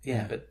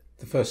 Yeah, but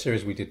The first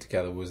series we did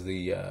together was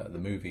the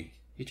movie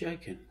you're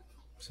joking.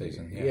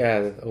 season.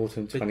 Yeah,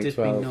 autumn But did we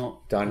 2012.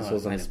 not-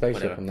 Dinosaurs on a anyway,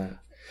 spaceship whatever. and that.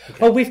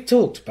 Oh, we've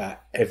talked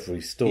about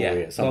every story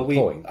at some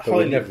well, point, but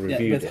we've never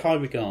reviewed with it. high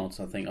regards,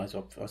 I think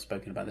I've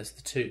spoken about this.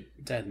 The 2,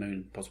 Day of the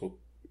Moon, possible,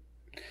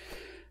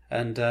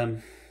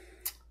 and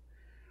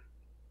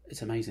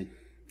it's amazing.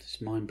 It's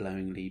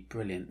mind-blowingly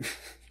brilliant.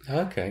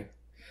 Okay.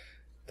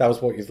 That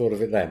was what you thought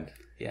of it then?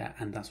 Yeah,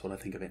 and that's what I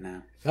think of it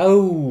now.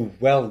 Oh,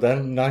 well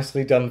done.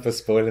 Nicely done for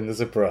spoiling the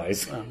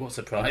surprise. What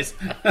surprise!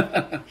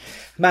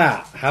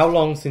 Matt, how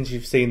long since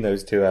you've seen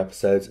those 2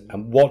 episodes,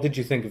 and what did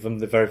you think of them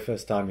the very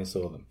first time you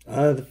saw them?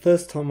 The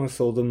first time I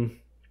saw them...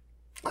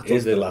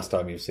 Is the last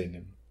time you've seen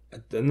them?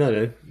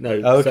 No.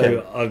 Oh, okay.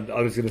 So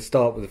I was going to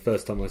start with the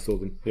first time I saw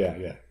them.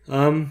 Yeah.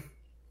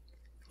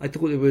 I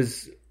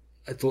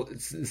thought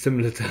it's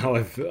similar to how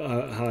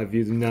I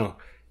view them now.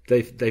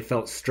 They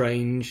felt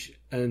strange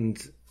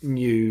and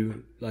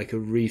new, like a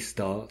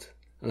restart,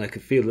 and I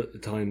could feel at the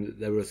time that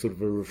they were sort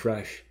of a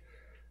refresh,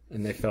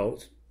 and they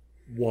felt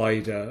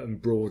wider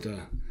and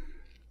broader.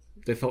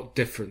 They felt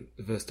different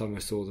the first time I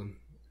saw them.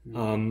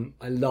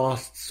 I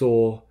last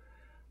saw,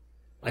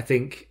 I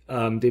think,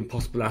 The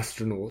Impossible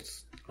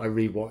Astronauts. I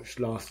rewatched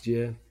last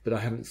year, but I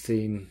haven't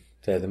seen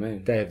Day of the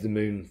Moon. Day of the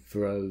Moon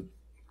for a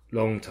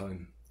long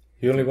time.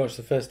 You only watched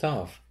the first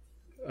half?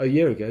 A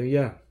year ago,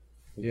 yeah.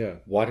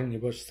 Why didn't you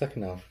watch the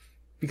second half?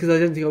 Because I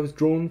don't think I was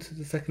drawn to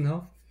the second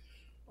half.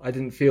 I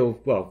didn't feel,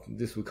 well,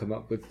 this will come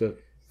up with the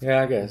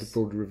Yeah, I guess.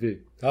 broader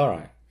review. All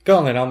right. Go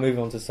on then, I'll move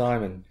on to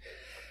Simon.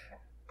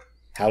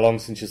 How long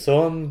since you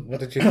saw him? What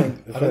did you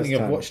think the I don't first think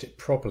time? I've watched it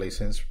properly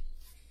since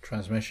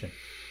transmission.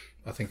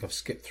 I think I've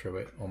skipped through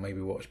it, or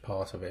maybe watched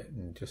part of it,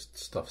 and just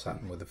stuff's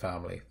happened with the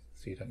family,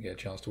 so you don't get a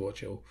chance to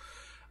watch it all.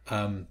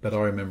 But I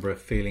remember a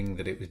feeling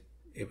that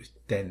it was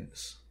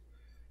dense.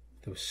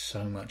 There was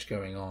so much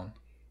going on,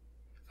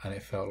 and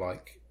it felt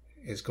like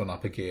it's gone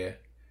up a gear,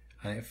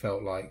 and it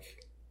felt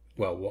like,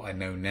 well, what I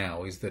know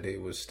now is that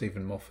it was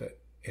Stephen Moffat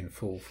in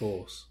full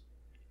force.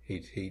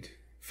 He'd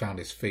found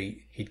his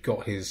feet. He'd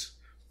got his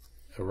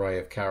array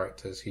of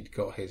characters. He'd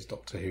got his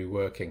Doctor Who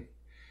working,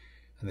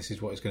 and this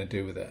is what he's going to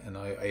do with it. And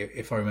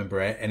if I remember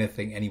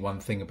any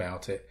one thing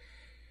about it,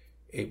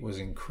 it was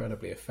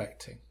incredibly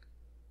affecting.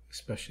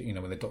 Especially,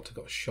 when the Doctor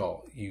got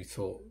shot, you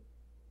thought,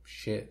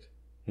 shit,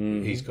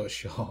 he's got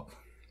shot.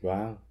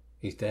 Wow.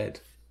 he's dead.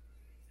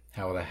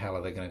 How the hell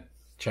are they going to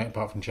change?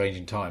 Apart from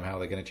changing time, how are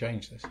they going to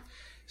change this?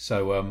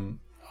 So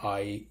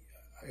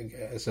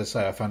as I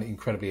say, I found it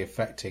incredibly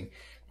affecting.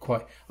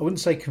 Quite, I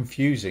wouldn't say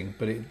confusing,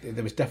 but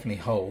there was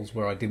definitely holes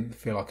where I didn't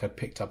feel like I'd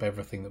picked up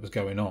everything that was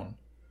going on.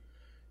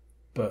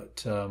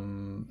 But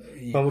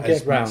we'll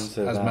get round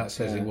to as that, Matt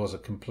says, yeah. it was a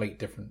complete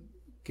different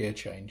gear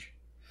change.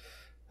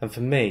 And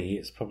for me,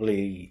 it's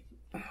probably,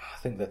 I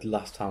think the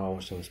last time I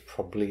watched him was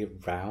probably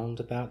around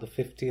about the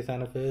 50th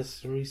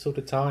anniversary sort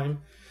of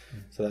time.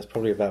 So that's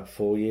probably about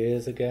 4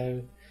 years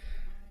ago.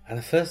 And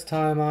the first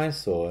time I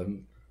saw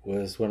him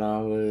was when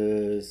I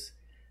was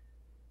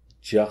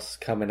just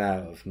coming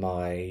out of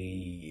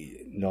my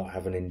not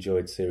having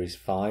enjoyed Series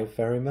 5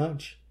 very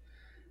much.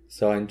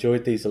 So I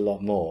enjoyed these a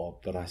lot more,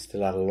 but I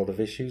still had a lot of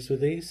issues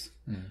with these.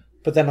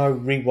 But then I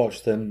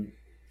rewatched them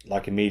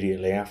like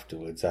immediately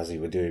afterwards, as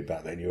you were doing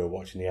back then. You were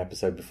watching the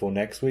episode before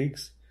next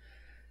week's.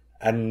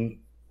 And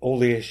all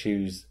the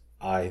issues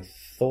I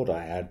thought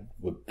I had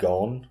were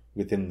gone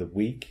within the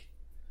week.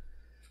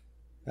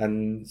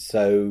 And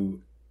so,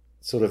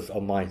 sort of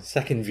on my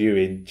second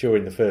viewing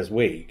during the first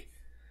week,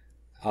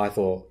 I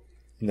thought,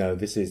 no,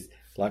 this is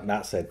like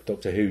Matt said,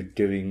 Doctor Who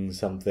doing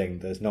something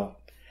that's not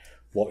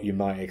what you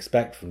might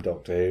expect from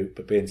Doctor Who,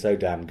 but being so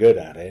damn good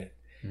at it,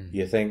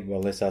 you think,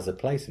 well, this has a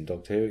place in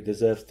Doctor Who. It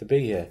deserves to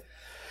be here.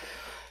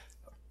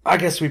 I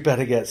guess we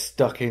better get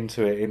stuck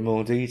into it in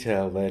more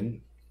detail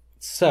then.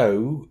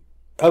 So,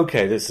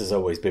 okay, this has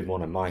always been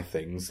one of my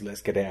things.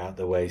 Let's get it out of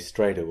the way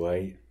straight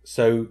away.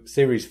 So,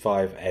 Series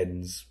 5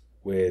 ends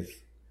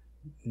with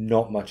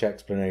not much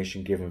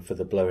explanation given for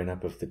the blowing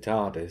up of the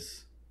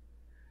TARDIS.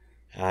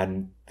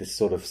 And this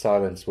sort of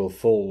silence will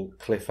fall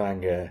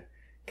cliffhanger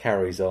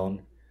carries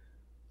on.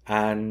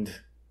 And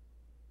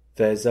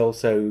there's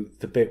also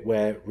the bit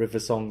where River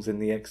Song's in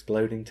the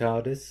exploding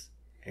TARDIS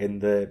in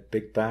the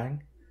Big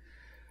Bang.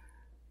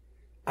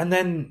 And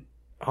then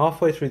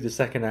halfway through the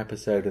second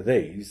episode of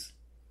these,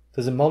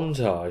 there's a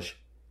montage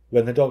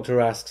when the Doctor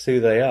asks who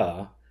they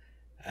are,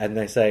 and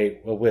they say,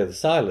 well, we're the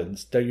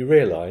Silence, don't you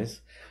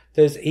realise?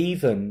 There's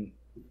even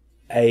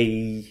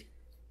a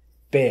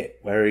bit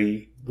where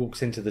he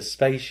walks into the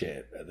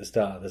spaceship at the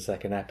start of the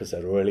second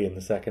episode, or early in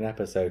the second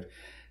episode,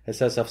 and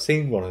says, I've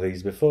seen one of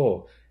these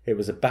before. It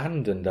was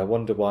abandoned. I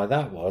wonder why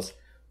that was.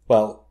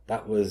 Well,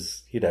 that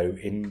was,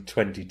 in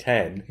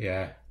 2010.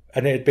 Yeah.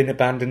 And it had been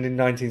abandoned in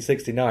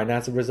 1969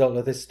 as a result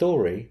of this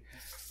story.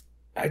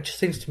 It just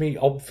seems to me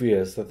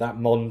obvious that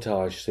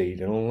montage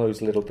scene and all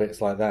those little bits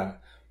like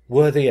that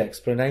were the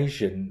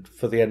explanation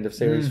for the end of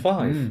Series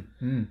 5.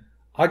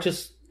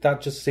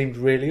 That just seemed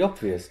really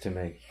obvious to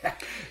me.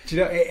 Do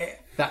you know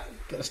that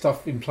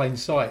stuff in plain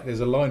sight? There's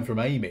a line from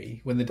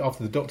Amy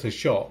after the Doctor's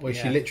shot where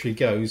she literally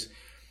goes,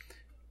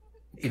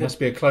 "It must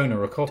be a clone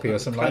or a copy or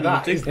something like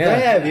that." It's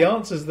there. The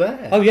answer's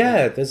there. Oh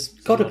yeah, there's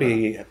got to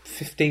be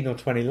 15 or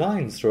 20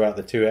 lines throughout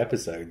the 2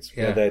 episodes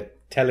where they're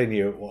telling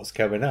you what's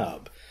coming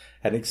up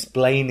and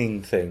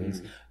explaining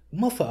things.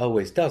 Moffat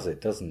always does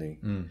it, doesn't he?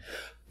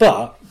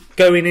 But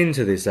going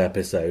into this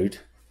episode,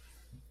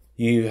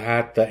 you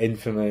had the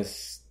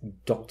infamous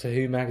Doctor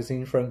Who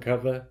magazine front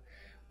cover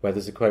where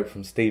there's a quote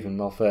from Stephen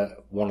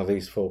Moffat, one of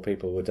these 4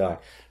 people will die.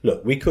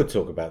 Look, we could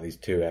talk about these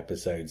 2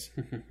 episodes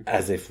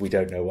as if we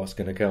don't know what's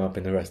going to come up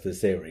in the rest of the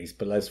series,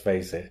 but let's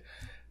face it,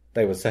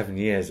 they were 7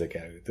 years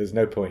ago. There's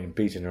no point in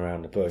beating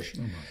around the bush.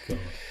 Oh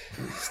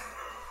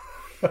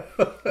my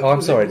God. Oh,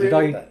 I'm sorry,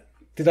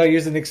 did I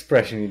use an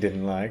expression you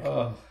didn't like?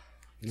 Oh,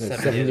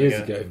 7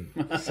 years ago.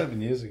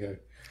 7 years ago.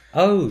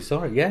 Oh,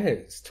 sorry, yeah,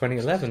 it's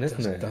 2011,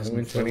 isn't it? Doesn't We're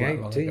in feel that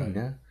long 2018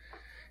 ago. now.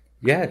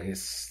 Yeah,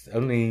 it's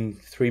only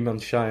 3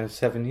 months shy of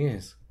 7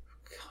 years.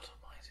 God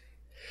almighty.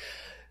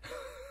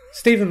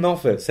 Stephen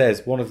Moffat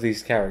says one of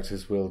these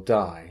characters will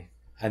die,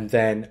 and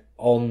then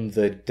on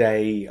the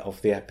day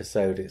of the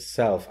episode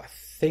itself, I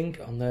think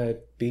on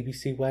the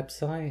BBC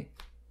website,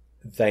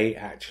 they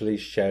actually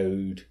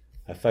showed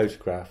a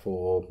photograph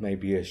or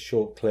maybe a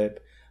short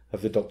clip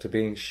of the Doctor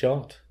being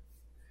shot.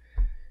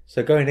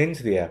 So going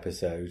into the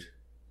episode,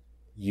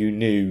 you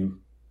knew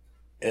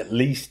at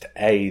least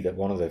that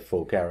one of the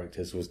 4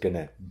 characters was going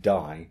to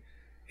die,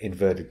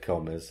 inverted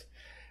commas.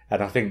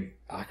 And I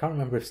can't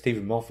remember if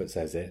Stephen Moffat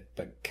says it,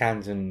 but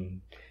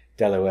Canton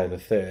Delaware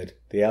III,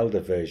 the elder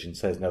version,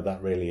 says, no,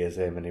 that really is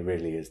him and he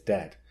really is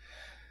dead.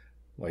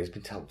 Well, he's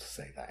been told to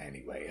say that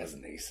anyway,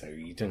 hasn't he? So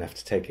you don't have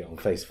to take it on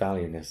face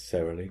value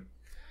necessarily.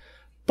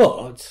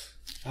 But,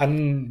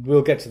 and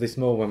we'll get to this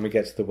more when we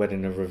get to the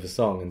Wedding of River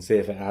Song and see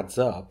if it adds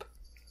up,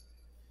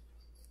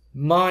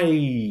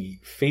 my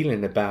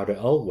feeling about it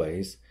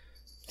always,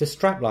 the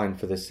strapline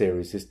for the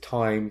series is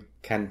time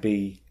can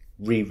be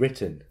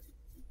rewritten.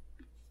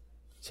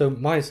 So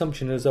my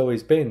assumption has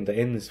always been that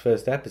in this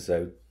first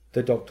episode,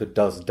 the Doctor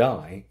does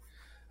die,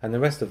 and the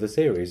rest of the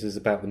series is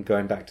about them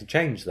going back to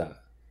change that.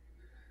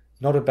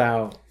 Not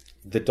about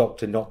the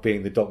Doctor not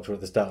being the Doctor at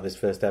the start of this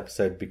first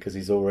episode because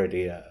he's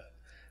already a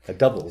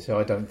double. So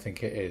I don't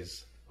think it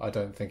is. I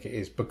don't think it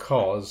is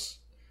because,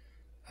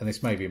 and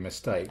this may be a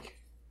mistake,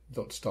 the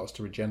Doctor starts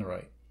to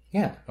regenerate.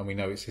 Yeah. And we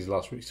know it's his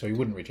last week, so he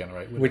wouldn't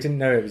regenerate, would We he? didn't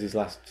know it was his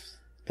last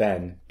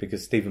then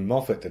because Stephen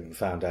Moffat didn't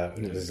find out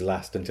it was his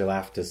last until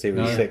after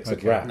Series 6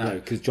 had wrapped. No,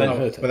 because John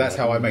Hurt. But that's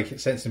how I make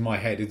it sense in my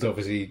head. It's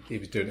obviously he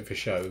was doing it for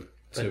show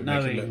to But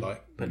make it look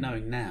like. But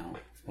knowing now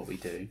what we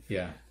do,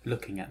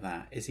 looking at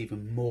that is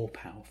even more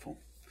powerful.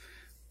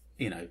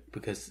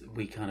 Because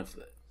we kind of,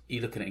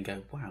 you look at it and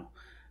go, wow,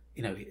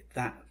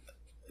 that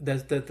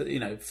there's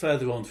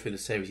further on through the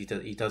series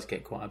he does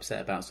get quite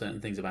upset about certain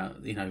things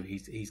about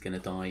he's going to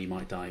die, he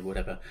might die,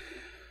 whatever,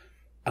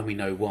 and we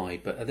know why.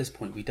 But at this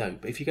point we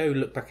don't. But if you go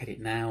look back at it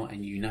now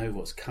and you know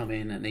what's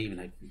coming, and even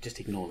though, just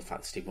ignore the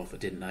fact that Steve Moffat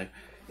didn't know,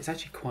 it's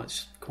actually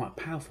quite a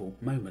powerful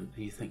moment.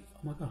 And you think, oh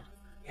my God,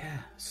 yeah,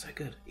 so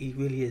good. He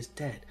really is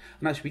dead.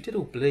 And actually, we did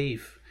all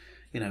believe,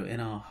 in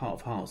our heart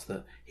of hearts,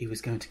 that he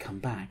was going to come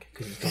back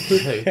because he's Doctor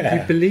Who.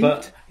 We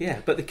believed.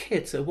 But the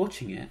kids are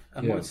watching it,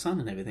 and my son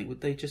and everything.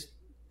 They just,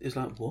 it was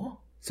like, what?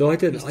 So I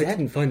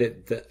didn't find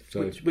it that.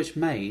 Which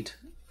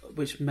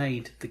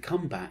made the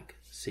comeback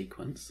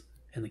sequence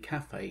in the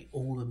cafe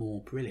all the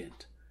more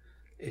brilliant.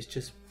 It's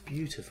just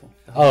beautiful.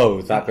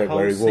 That bit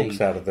where he walks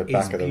out of the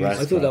back of the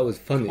restaurant. I thought that was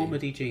funny.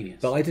 Comedy genius.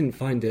 But I didn't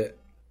find it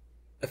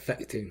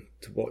affecting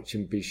to watch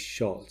him be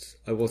shot.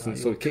 I wasn't Oh,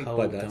 sort of kicked you're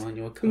by cold, that. Don,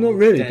 you're a Well, not cold,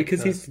 really, dead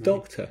because he's the person,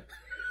 Doctor.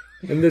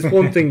 And there's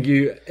one thing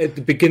at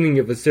the beginning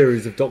of a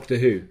series of Doctor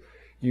Who,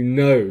 you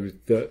know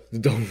that the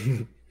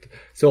Doctor...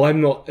 So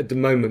I'm not, at the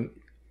moment,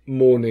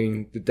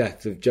 mourning the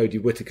death of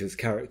Jodie Whittaker's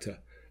character,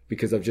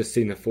 because I've just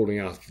seen her falling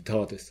out of the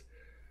TARDIS.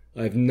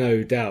 I have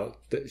no doubt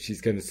that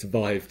she's going to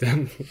survive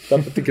that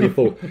particular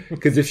fall.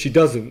 Because if she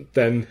doesn't,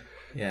 then...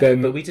 Yeah,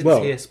 then, but we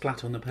didn't see her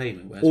splat on the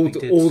pavement. whereas All, we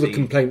did all the see-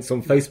 complaints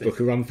on Facebook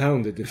are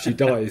unfounded if she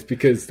dies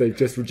because they've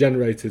just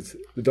regenerated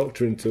the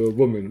Doctor into a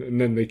woman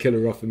and then they kill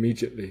her off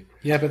immediately.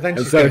 Yeah, but then And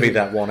she's so- going to be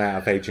that one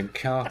out of Agent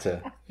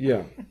Carter.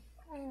 Yeah.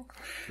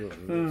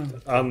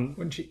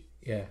 When she,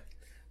 yeah.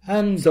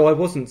 So I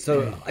wasn't.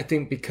 So I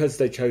think because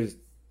they chose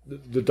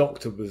the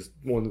Doctor was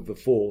one of the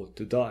 4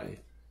 to die,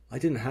 I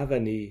didn't have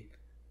any.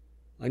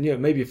 I knew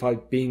maybe if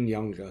I'd been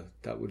younger,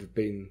 that would have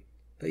been.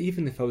 But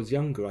even if I was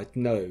younger, I'd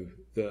know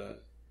that.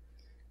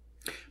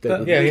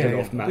 But,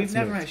 we've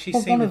never actually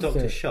Well, seen the one of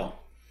Doctor the- shot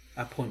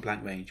at point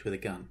blank range with a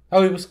gun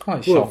Oh, it was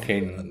quite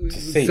shocking to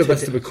see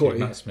Sylvester Matt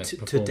McCoy, Smith's to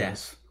performance.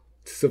 death.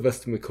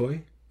 Sylvester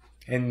McCoy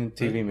in the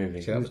TV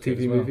movie. See, that in was the good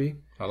TV as well. movie.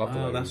 I love the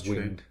way Oh, he that's true.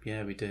 winged.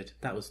 Yeah, we did.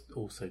 That was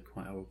also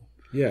quite horrible.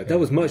 Yeah, that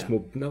was much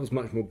more. That was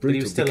much more he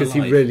brutal was still because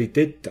alive. he really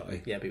did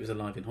die. Yeah, but he was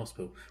alive in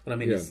hospital. Well, I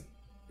mean, Yeah.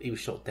 he was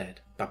shot dead.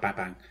 Bang, bang,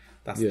 bang.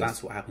 That's Yes.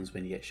 that's what happens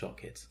when you get shot,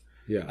 kids.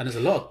 Yeah, And there's a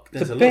lot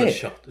The of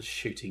bit-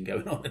 shooting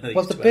going on in these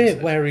Well, the two bit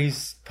episodes. where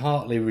he's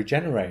partly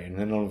regenerating and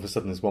then all of a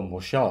sudden there's one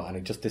more shot and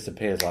it just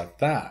disappears like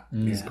that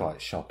is quite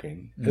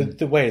shocking.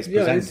 The way it's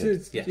yeah,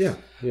 presented. Yes.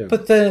 yeah.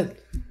 But the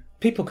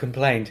people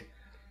complained,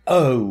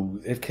 oh,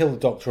 they've killed the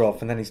Doctor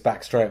off and then he's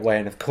back straight away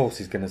and of course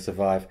he's going to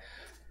survive.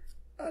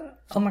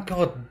 Oh my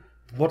God,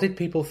 what did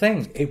people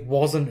think? It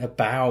wasn't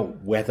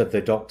about whether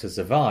the Doctor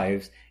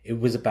survives, it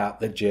was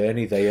about the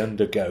journey they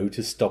undergo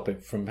to stop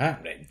it from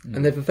happening.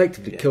 And they've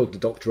effectively killed the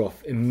Doctor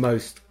off in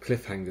most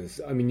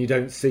cliffhangers. I mean, you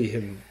don't see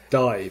him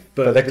die,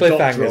 But the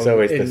cliffhanger is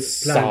always the in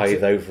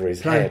scythe over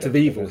his Planet head. of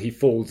Evil, he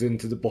falls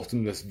into the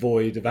bottomless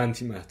void of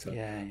antimatter.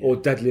 Yeah. Or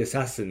Deadly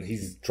Assassin,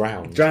 he's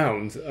drowned.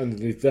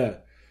 underneath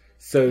there.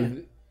 So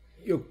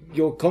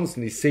you're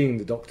constantly seeing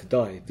the Doctor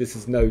die. This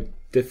is no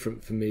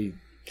different for me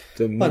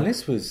than Well, that.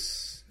 this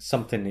was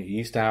something that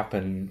used to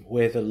happen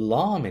with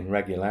alarming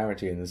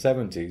regularity in the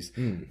 70s.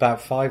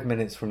 About 5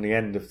 minutes from the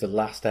end of the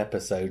last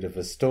episode of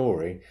a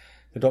story,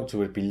 the Doctor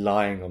would be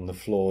lying on the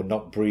floor,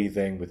 not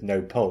breathing, with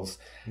no pulse.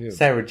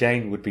 Sarah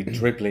Jane would be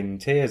dribbling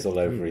tears all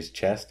over his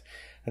chest,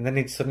 and then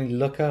he'd suddenly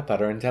look up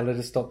at her and tell her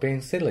to stop being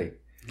silly.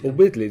 Well,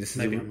 weirdly, this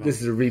Maybe I'm wrong.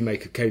 is a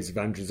remake of Caves of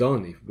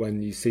Androzani,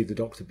 when you see the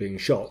Doctor being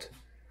shot,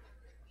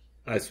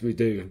 as we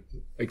do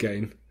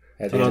again,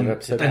 At the end of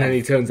episode and then one.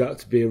 he turns out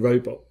to be a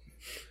robot.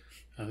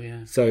 Oh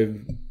yeah. So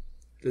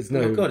there's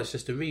no, Oh my God, it's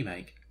just a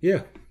remake.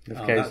 yeah,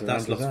 Oh, Caves of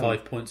that's lost Androzani.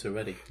 5 points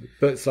already.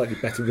 but slightly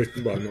better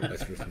written. Well, not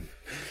better written.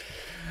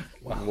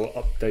 More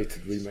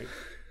updated remake.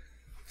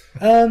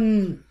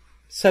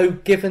 So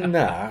given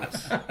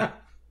that,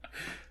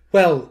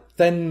 well,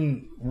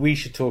 then we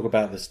should talk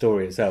about the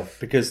story itself,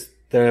 because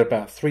there are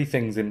about 3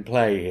 things in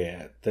play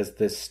here. There's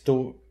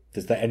the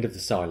end of the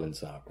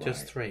Silence arc, right?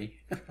 Just 3.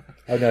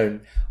 Oh no!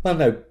 Well,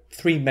 no,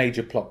 3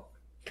 major plot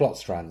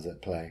strands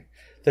at play.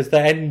 There's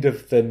the end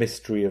of the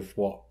mystery of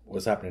what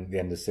was happening at the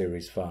end of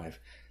Series 5.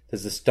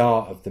 There's the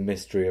start of the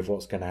mystery of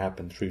what's going to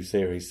happen through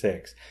Series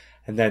 6.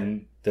 And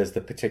then there's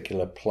the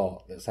particular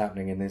plot that's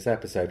happening in this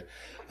episode.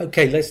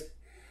 Okay, let's,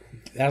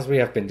 as we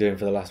have been doing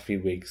for the last few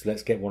weeks,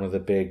 let's get one of the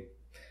big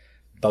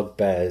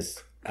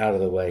bugbears out of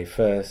the way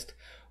first.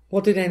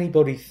 What did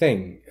anybody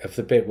think of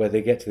the bit where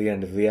they get to the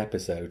end of the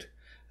episode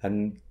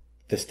and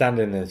they're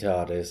standing in the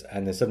TARDIS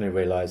and they suddenly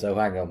realise, oh,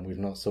 hang on, we've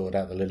not sorted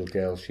out the little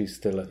girl. She's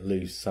still at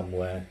loose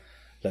somewhere.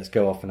 Let's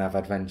go off and have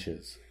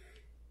adventures.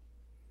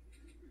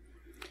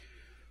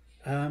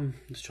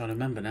 Just trying to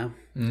remember now.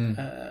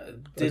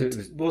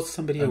 it Was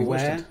somebody Only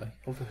watched it aware today.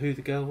 of who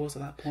the girl was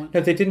at that point?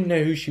 No, they didn't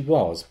know who she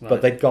was, but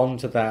Right. they'd gone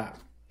to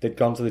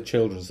the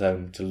children's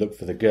home to look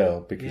for the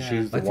girl because Yeah. she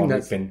was the I think one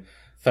that's- who'd been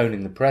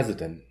phoning the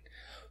president.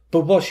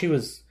 But what she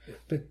was,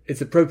 But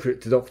it's appropriate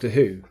to Doctor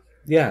Who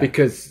yeah,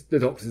 because the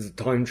Doctor's a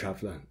time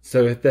traveller.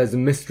 So if there's a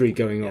mystery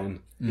going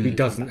on, he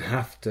doesn't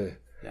have to.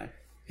 Yeah.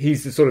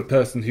 He's the sort of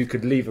person who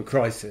could leave a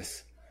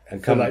crisis and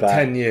for come like back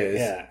 10 years,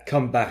 yeah,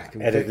 come back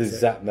and at the fix it.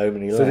 exact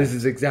moment he So left. this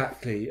is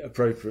exactly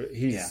appropriate.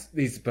 He's Yeah.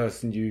 the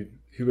person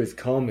who is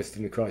calmest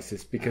in the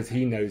crisis because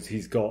he knows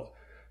he's got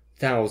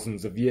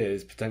thousands of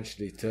years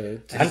potentially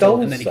to And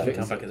solve And then he also- can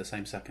come back at the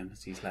same second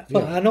as he's left.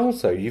 Well, and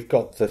also you've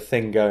got the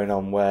thing going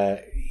on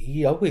where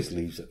he always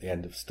leaves at the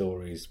end of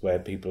stories where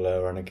people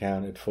are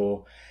unaccounted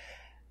for.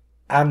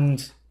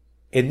 And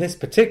in this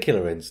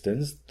particular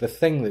instance, the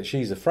thing that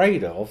she's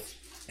afraid of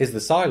is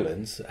the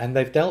silence, and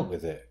they've dealt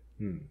with it.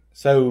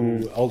 So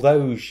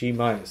although she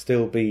might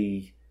still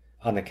be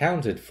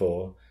unaccounted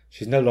for,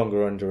 she's no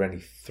longer under any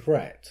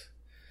threat.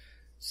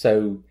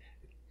 So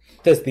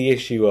there's the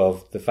issue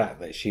of the fact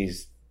that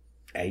she's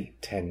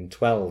 8, 10,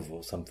 12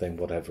 or something,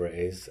 whatever it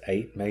is,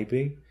 8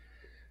 maybe,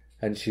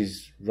 and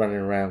she's running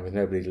around with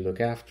nobody to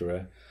look after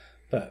her.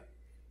 But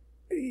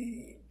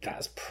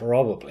That's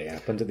probably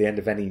happened at the end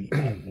of any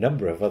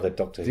number of other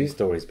Doctor Who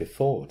stories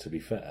before, to be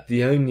fair.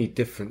 The only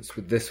difference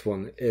with this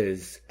one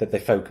is that they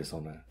focus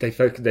on her. They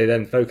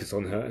then focus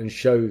on her and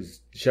showed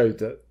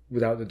that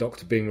without the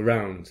Doctor being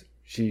around,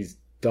 she's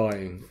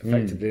dying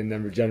effectively and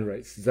then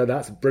regenerates. So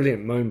that's a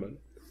brilliant moment.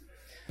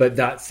 But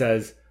that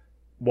says,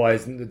 why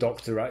isn't the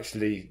Doctor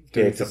actually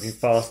doing something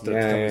faster to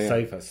come and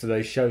save her? So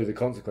they show the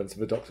consequence of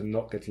the Doctor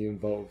not getting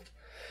involved.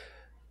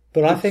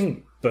 But I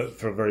think... But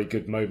for a very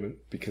good moment,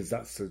 because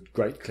that's a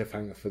great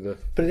cliffhanger for the...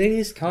 But it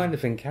is kind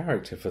of in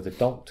character for the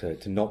Doctor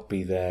to not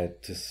be there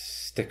to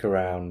stick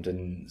around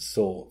and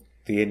sort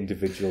the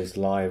individuals'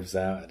 lives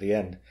out at the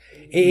end.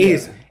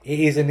 It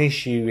is an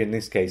issue in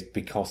this case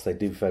because they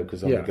do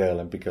focus on the girl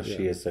and because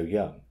she is so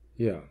young.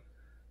 Yeah.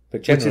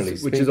 But generally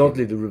which is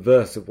oddly the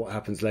reverse of what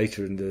happens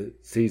later in the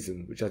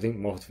season, which I think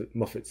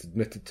Moffat's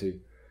admitted to,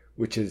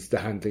 which is the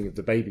handling of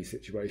the baby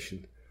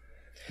situation.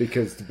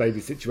 Because the baby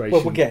situation...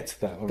 Well, we'll get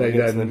to that when we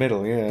get to the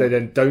middle, They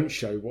then don't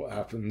show what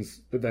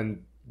happens, but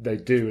then they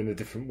do in a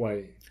different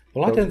way.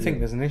 Well, I don't think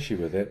there's an issue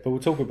with it, but we'll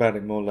talk about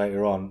it more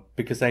later on,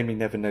 because Amy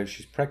never knows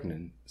she's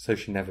pregnant, so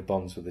she never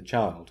bonds with the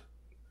child.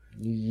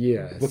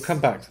 Yes. We'll come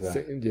back to that.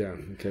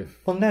 Okay.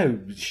 Well, no,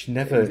 she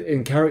never...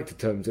 In character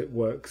terms, it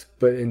works,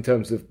 but in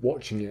terms of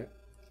watching it,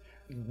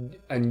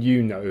 and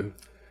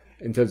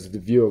in terms of the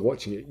viewer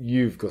watching it,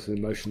 you've got an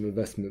emotional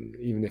investment,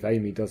 even if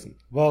Amy doesn't.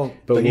 Well,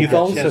 but you've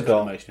also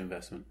got emotional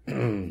investment.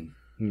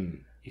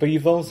 But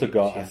you've also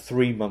got a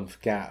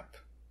 3-month gap,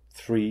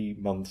 3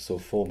 months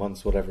or 4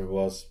 months, whatever it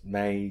was,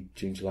 May,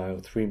 June, July, or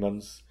 3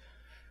 months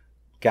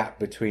gap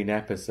between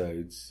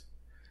episodes,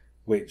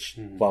 which,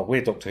 well,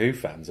 we're Doctor Who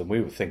fans, and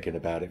we were thinking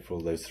about it for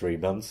all those 3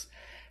 months.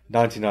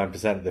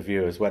 99% of the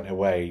viewers went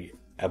away,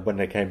 and when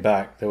they came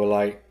back, they were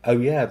like, oh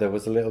yeah, there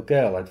was a little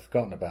girl, I'd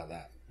forgotten about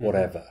that.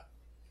 Whatever.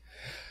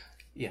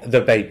 Yeah.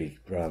 The baby,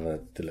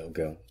 rather, the little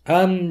girl.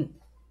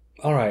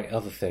 All right,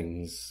 other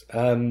things.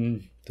 There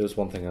was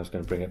one thing I was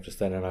going to bring up just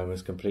then and I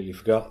almost completely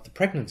forgot. The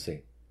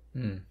pregnancy.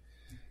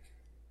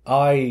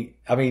 I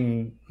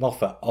mean,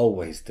 Moffat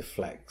always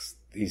deflects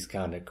these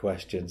kind of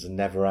questions and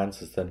never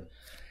answers them.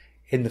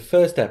 In the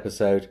first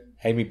episode,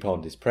 Amy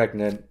Pond is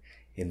pregnant.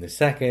 In the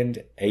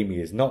second, Amy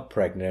is not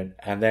pregnant.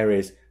 And there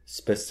is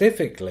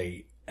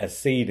specifically a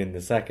scene in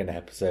the second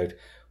episode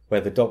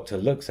where the Doctor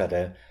looks at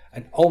her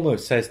and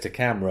almost says to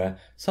camera,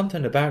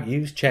 something about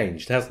you's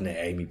changed, hasn't it,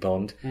 Amy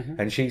Pond?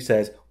 And she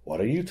says,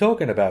 what are you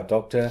talking about,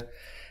 Doctor?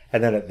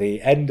 And then at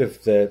the end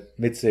of the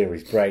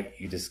mid-series break,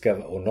 you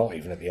discover, or not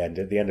even at the end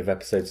of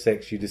episode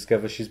 6, you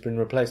discover she's been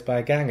replaced by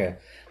a ganger.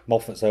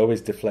 Moffat's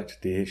always deflected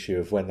the issue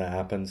of when that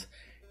happens.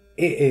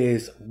 It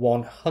is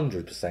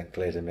 100%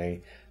 clear to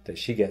me that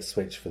she gets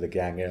switched for the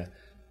ganger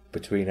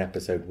between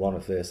episode 1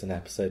 of this and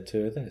episode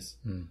 2 of this.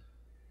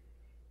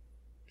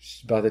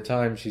 By the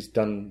time she's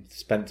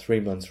spent 3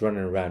 months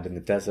running around in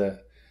the desert,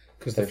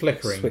 because the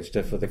flickering switched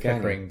her for the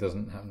ganger. Flickering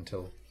doesn't happen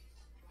until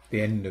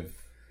the end of.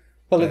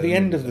 Well, at the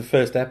end of the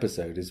first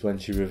episode is when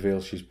she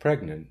reveals she's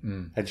pregnant,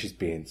 and she's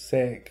being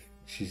sick.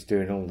 She's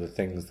doing all the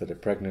things that a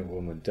pregnant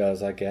woman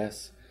does, I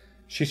guess.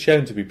 She's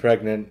shown to be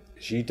pregnant.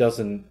 She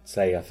doesn't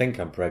say, I think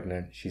I'm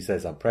pregnant. She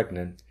says, I'm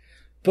pregnant.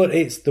 But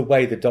it's the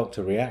way the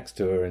Doctor reacts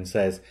to her and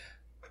says,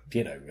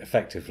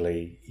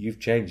 effectively, you've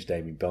changed,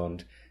 Amy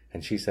Bond.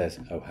 And she says,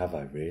 oh, have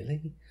I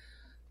really?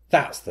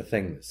 That's the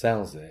thing that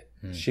sells it.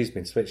 She's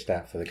been switched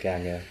out for the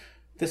ganger.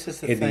 This is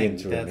the thing.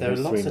 There are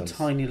lots of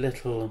tiny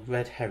little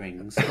red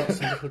herrings, lots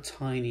of little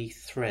tiny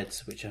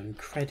threads which are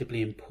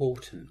incredibly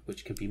important,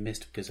 which can be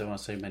missed because there are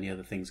so many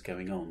other things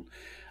going on.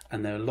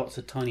 And there are lots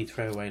of tiny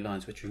throwaway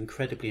lines which are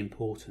incredibly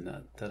important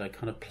that are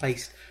kind of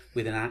placed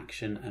within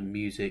action and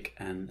music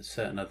and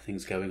certain other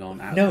things going on.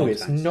 No,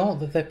 it's not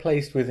that they're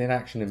placed within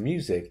action and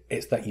music.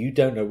 It's that you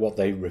don't know what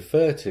they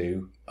refer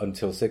to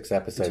until 6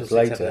 episodes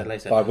later,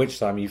 by which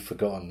time you've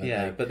forgotten that.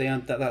 Yeah, but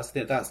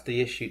that's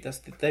the issue.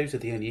 Those are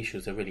the only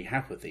issues I really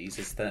have with these,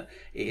 is that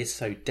it is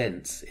so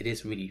dense. It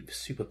is really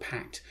super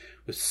packed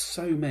with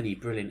so many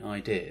brilliant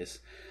ideas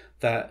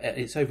that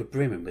it's over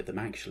brimming with them,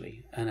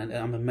 actually. And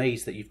I'm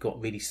amazed that you've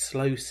got really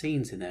slow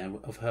scenes in there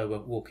of her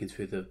walking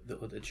through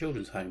the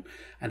children's home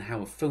and how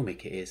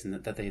filmic it is, and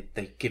that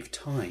they give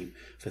time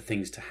for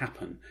things to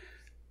happen,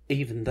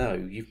 even though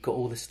you've got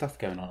all this stuff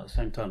going on at the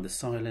same time. The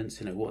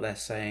silence, what they're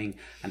saying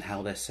and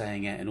how they're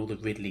saying it, and all the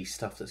Ridley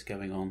stuff that's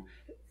going on.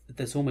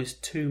 There's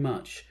almost too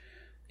much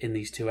in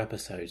these 2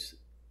 episodes.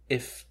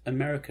 If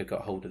America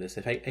got hold of this,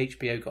 if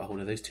HBO got hold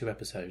of those 2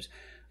 episodes,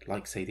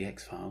 like, say, The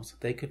X-Files,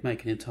 they could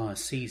make an entire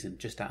season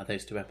just out of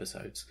those 2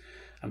 episodes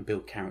and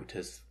build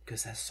characters,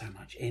 because there's so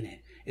much in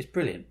it. It's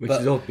brilliant. Which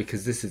is odd,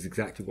 because this is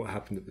exactly what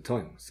happened at the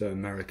time. So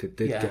America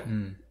did get...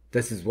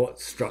 This is what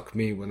struck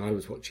me when I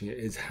was watching it,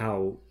 is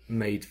how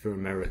made for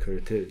America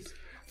it is.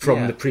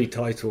 From the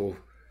pre-title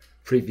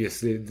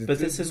previously... But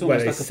this is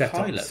almost like a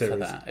pilot for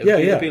that. It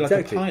would be like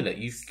exactly. A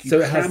pilot.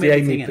 So it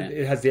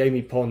has the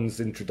Amy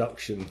Pond's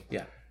introduction.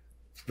 Yeah.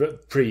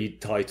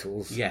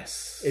 Pre-titles.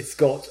 Yes. It's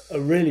got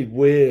a really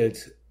weird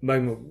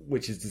moment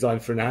which is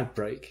designed for an ad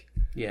break.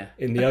 Yeah.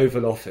 In the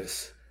Oval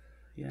Office,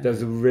 there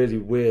was a really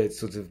weird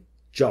sort of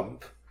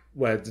jump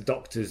where the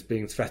Doctor's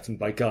being threatened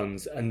by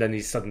guns, and then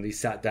he suddenly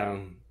sat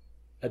down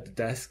at the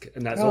desk,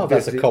 and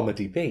that's a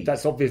comedy beat.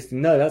 That's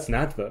an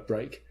advert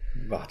break.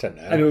 I don't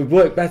know, and it would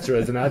work better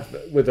as an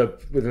advert with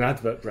an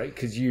advert break,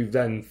 because you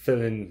then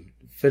fill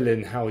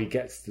in how he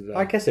gets to that.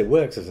 I guess it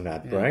works as an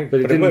ad break, but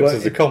it works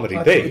as a comedy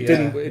beat.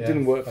 It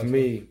didn't work for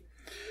me.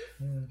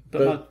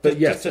 But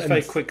just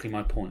very quickly,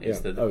 my point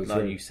is that,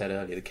 like you said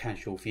earlier, the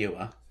casual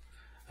viewer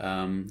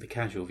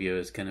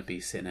is going to be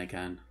sitting there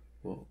going,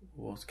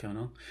 what's going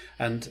on?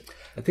 And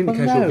I think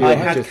I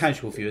had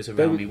casual viewers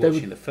around me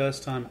watching the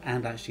first time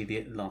and actually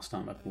the last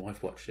time. My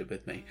wife watched it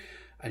with me,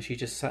 and she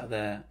just sat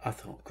there. I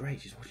thought,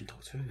 great, she's watching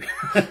Doctor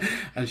Who.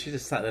 And she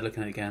just sat there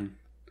looking at it again.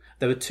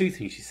 There were two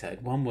things she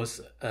said. One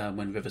was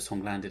when River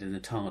Song landed in the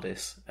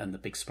TARDIS and the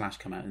big splash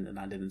came out and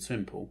landed in the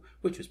swimming pool,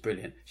 which was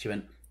brilliant. She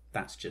went,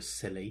 that's just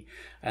silly.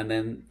 And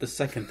then the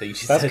second thing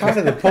she said... That's kind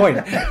of the point.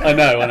 I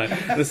know.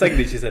 The second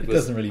thing she said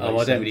was, I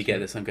don't really get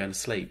this, I'm going to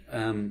sleep.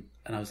 And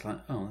I was like,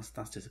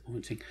 that's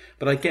disappointing.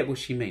 But I get what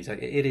she means.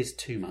 Like, it is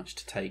too much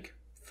to take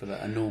for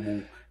a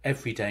normal,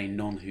 everyday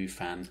non-Who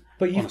fan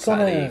on a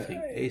Saturday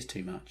evening. It is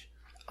too much.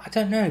 I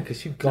don't know,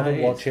 because you've got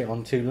to watch it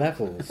on two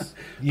levels.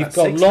 You've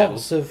got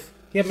lots of...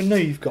 Yeah, but no,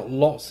 you've got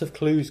lots of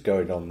clues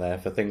going on there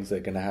for things that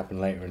are going to happen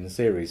later in the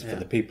series for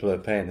the people who are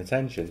paying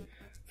attention.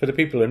 For the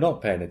people who are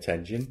not paying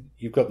attention,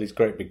 you've got these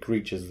great big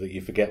creatures that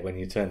you forget when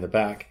you turn the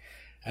back,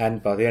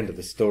 and by the end of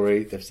the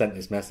story, they've sent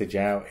this message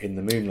out in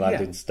the moon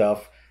landing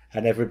stuff,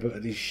 and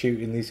everybody's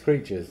shooting these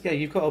creatures. Yeah,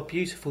 you've got a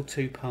beautiful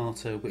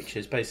two-parter, which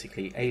is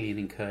basically alien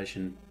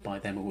incursion by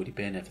them already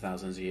being there for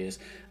thousands of years,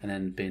 and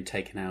then being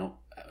taken out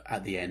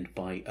at the end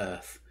by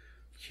Earth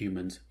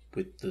humans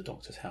with the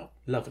Doctor's help.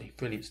 Lovely,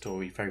 brilliant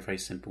story, very, very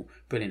simple,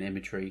 brilliant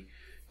imagery,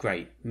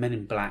 great. Men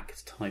in Black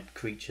type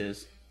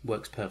creatures,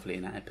 works perfectly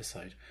in that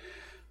episode.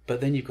 But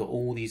then you've got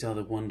all these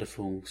other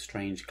wonderful,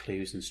 strange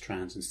clues and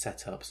strands and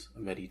setups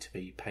ready to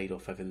be paid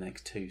off over the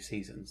next 2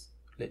 seasons,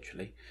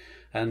 literally.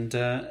 And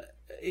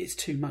it's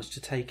too much to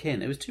take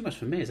in. It was too much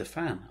for me as a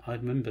fan. I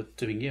remember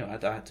doing I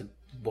had to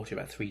watch it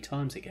about 3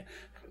 times again.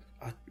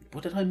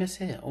 What did I miss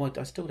here?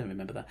 I still don't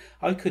remember that.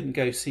 I couldn't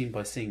go scene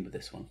by scene with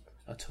this one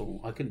at all.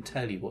 I couldn't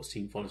tell you what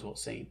scene follows what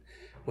scene,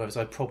 whereas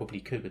I probably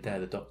could with Dare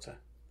the Doctor.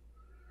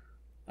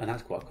 And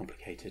that's quite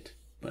complicated.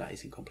 Well, that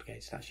isn't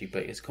complicated actually,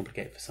 but it's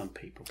complicated for some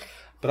people.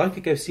 But I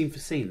could go scene for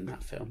scene in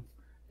that film,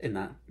 in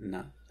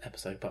that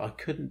episode, but I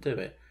couldn't do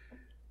it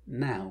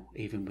now,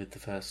 even with the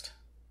first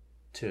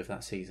 2 of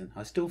that season.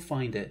 I still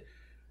find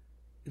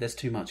there's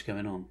too much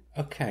going on.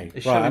 Okay,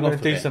 right, I'm going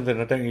to do something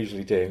I don't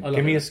usually do.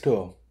 Give me a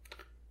score.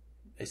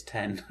 It's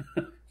 10.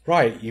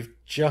 Right, you've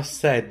just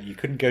said you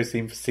couldn't go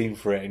scene for scene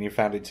for it and you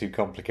found it too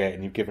complicated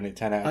and you've given it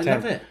 10 out of 10. I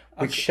love it.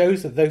 Which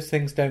shows that those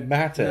things don't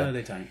matter. No,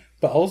 they don't.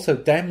 But also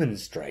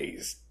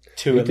demonstrates,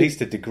 to at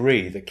least a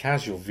degree, that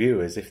casual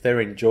viewers, if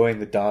they're enjoying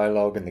the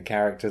dialogue and the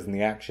characters and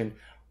the action,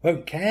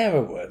 won't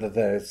care whether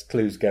there's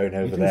clues going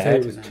over their head.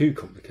 You didn't say it was too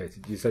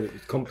complicated. You said it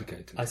was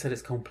complicated. I said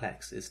it's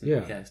complex, isn't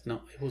it? Yeah, it's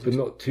not. It But wasn't.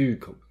 not too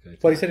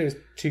complicated. Well, he said it was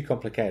too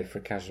complicated for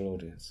a casual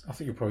audience. I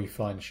think you'll probably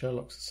find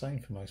Sherlock's the same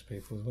for most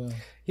people as well.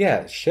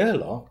 Yeah,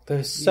 Sherlock.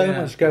 There's so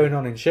much going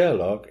on in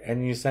Sherlock,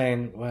 and you're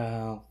saying,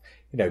 well,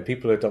 you know,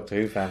 people who are Doctor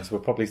Who fans will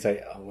probably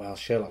say, oh, well,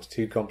 Sherlock's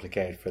too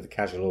complicated for the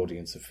casual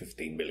audience of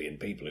 15 million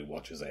people who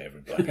watch us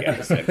every bloody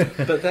episode.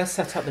 But they're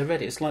set up, they're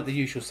ready. It's like The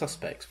Usual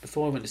Suspects.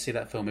 Before I went to see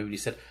that film, everybody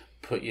said,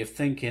 put your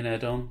thinking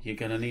head on, you're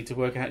going to need to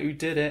work out who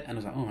did it. And I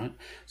was like, all right.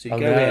 So you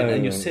go in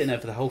and you're sitting there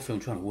for the whole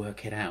film trying to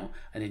work it out,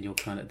 and then you're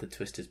kind of, the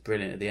twist is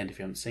brilliant at the end if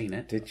you haven't seen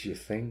it. Did you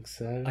think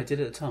so? I did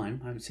at the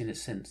time. I haven't seen it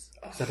since.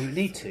 So I don't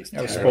need to. It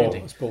was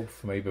spoiled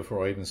for me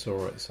before I even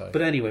saw it. So.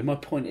 But anyway, my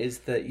point is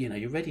that, you know,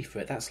 you're ready for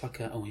it. That's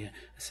like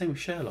same with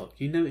Sherlock.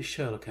 You know it's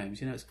Sherlock Holmes.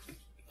 You know it's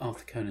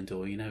Arthur Conan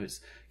Doyle. You know it's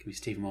going to be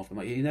Stephen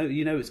Moffat. You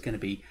know it's going to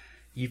be,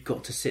 you've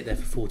got to sit there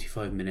for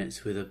 45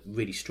 minutes with a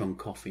really strong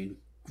coffee and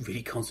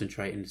really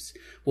concentrate and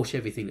watch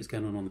everything that's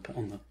going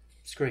on the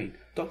screen.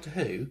 Doctor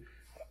Who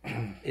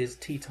is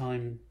tea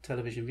time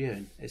television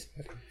viewing.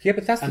 Yeah,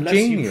 but that's the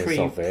genius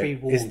of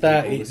it, is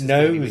that it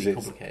knows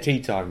it's tea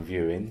time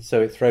viewing,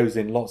 so it throws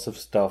in lots of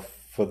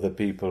stuff for the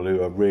people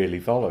who are really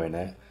following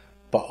it,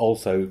 but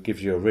also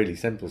gives you a really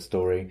simple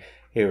story.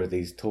 Here are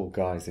these tall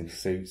guys in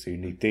suits who you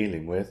need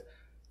dealing with.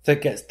 So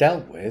it gets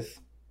dealt with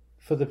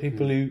for the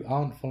people who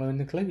aren't following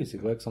the clues.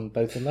 It works on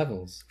both the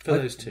levels. For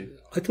those two.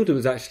 I thought it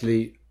was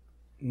actually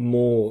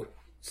more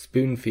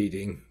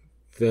spoon-feeding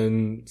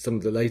than some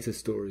of the later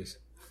stories.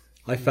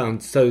 I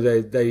found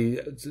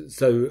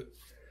so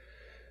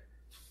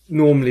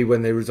normally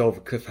when they resolve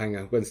a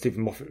cliffhanger, when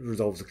Stephen Moffat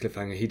resolves a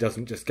cliffhanger, he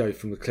doesn't just go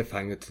from the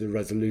cliffhanger to the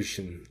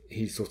resolution.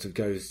 He sort of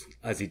goes,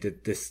 as he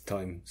did this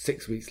time,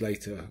 6 weeks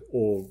later,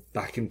 or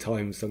back in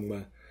time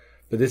somewhere.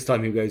 But this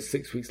time he goes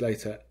 6 weeks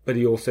later, but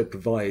he also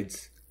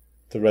provides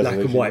the black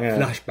and white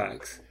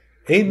flashbacks,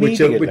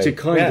 which are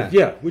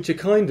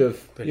kind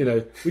of you know,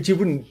 which he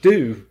wouldn't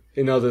do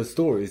in other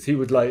stories. He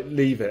would like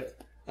leave it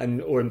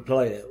or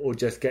imply it, or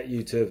just get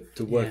you to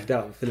work it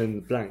out and fill in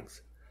the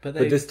blanks. But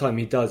this time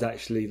he does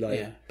actually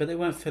but they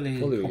weren't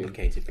filling in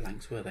complicated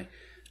blanks, were they?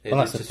 Well,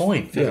 that's the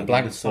point. Filling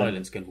blank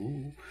silence, going,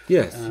 ooh.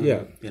 Yes,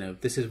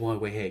 this is why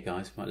we're here,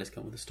 guys. Right, let's get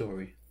on with the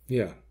story.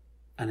 Yeah.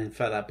 And in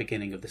fact, that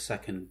beginning of the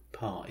second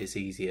part is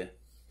easier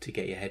to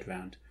get your head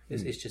round.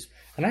 It's just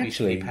and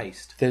actually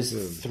paced.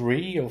 There's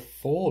 3 or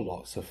 4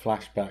 lots of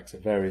flashbacks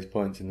at various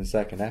points in the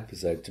second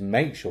episode to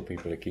make sure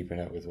people are keeping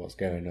up with what's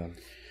going on.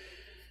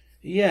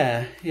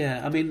 Yeah.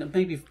 I mean,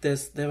 maybe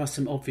there are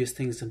some obvious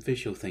things, some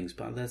visual things,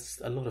 but there's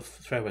a lot of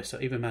throwaways. So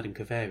even Madame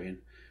Kavarian,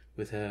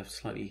 with her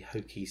slightly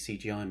hokey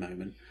CGI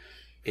moment,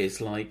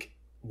 is like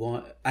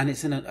what? And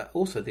it's in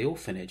also the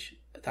orphanage.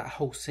 That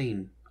whole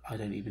scene, I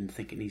don't even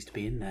think it needs to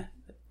be in there.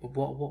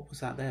 What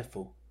was that there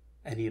for?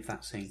 Any of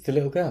that scene? The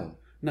little girl.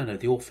 No,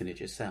 the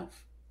orphanage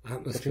itself.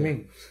 What do you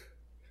mean?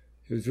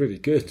 It was really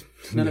good.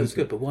 No, it was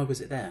good, but why was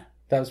it there?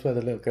 That was where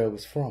the little girl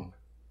was from.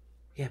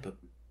 Yeah, but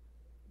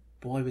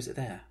why was it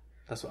there?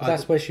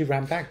 That's where she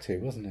ran back to,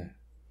 wasn't it?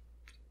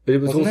 But it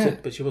was wasn't also...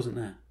 it? But she wasn't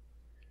there.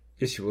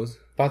 Yes, she was.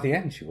 By the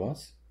end, she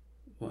was.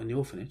 What, in the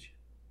orphanage?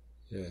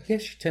 Yeah.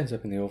 Yes, she turns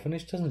up in the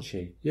orphanage, doesn't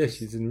she? Yeah,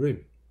 she's in the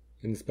room.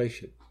 In the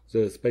spaceship.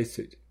 The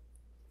spacesuit.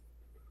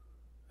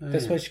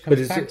 That's where she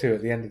comes back to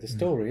at the end of the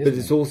story, isn't it? But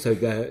it's also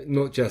there,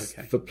 not just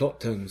for plot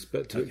terms,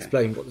 but to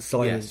explain what the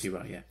silence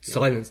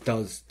silence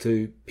does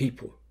to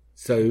people.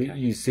 So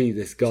you see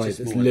this guy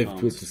that's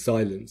lived with the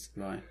silence.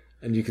 Right.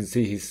 And you can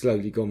see he's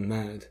slowly gone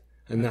mad.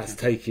 And that's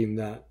taking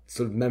that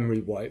sort of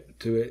memory wipe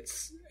to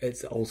its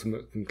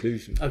ultimate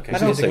conclusion. Okay,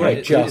 and also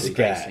you just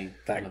get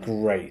that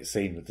great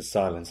scene with the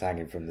silence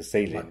hanging from the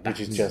ceiling, which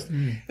is just,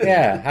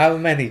 how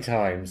many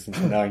times since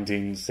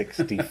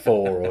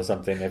 1964 or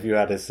something have you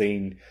had a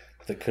scene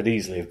that could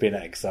easily have been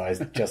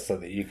excised just so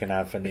that you can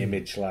have an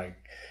image like,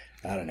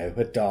 I don't know,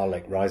 a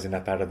Dalek rising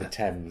up out of the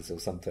Thames or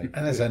something.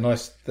 And there's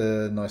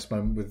the nice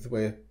moment with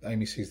where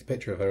Amy sees the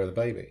picture of her as a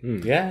baby.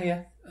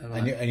 Yeah.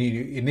 And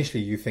you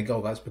initially you think,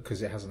 oh, that's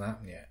because it hasn't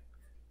happened yet.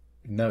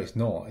 No, it's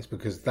not. It's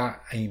because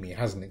that Amy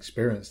hasn't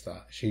experienced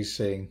that. She's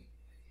seeing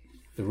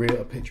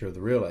a picture of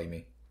the real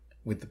Amy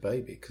with the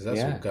baby, because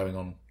that's all going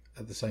on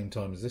at the same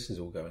time as this is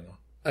all going on.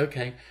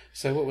 Okay,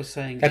 so what we're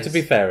saying is... To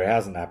be fair, it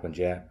hasn't happened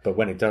yet, but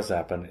when it does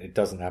happen, it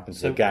doesn't happen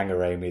to the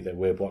Ganger Amy that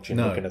we're watching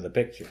looking at the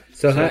picture.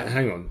 So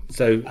hang on.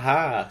 So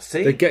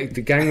see? The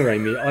Ganger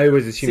Amy, I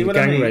always assumed the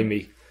Ganger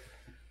Amy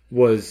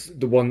was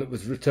the one that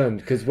was returned,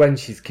 because when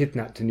she's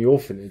kidnapped in the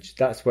orphanage,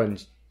 that's when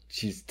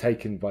she's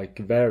taken by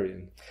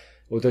Kavarian.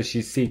 Or does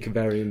she see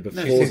Kavarian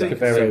before that? No, she sees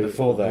Kavarian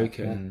before that.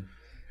 Okay.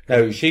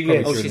 No, she's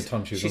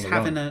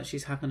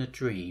having a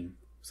dream,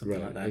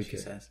 something like that, she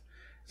says.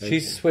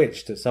 She's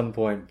switched at some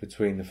point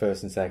between the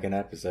first and second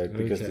episode,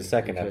 because the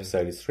second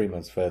episode is 3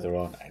 months further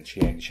on and she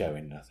ain't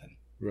showing nothing.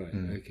 Right,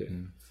 okay.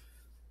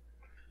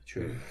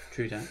 True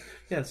that.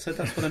 Yeah, so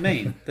that's what I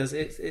mean. There's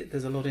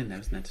a lot in there,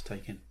 isn't there, to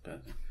take in?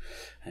 But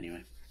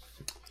anyway.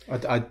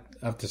 I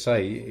have to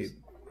say,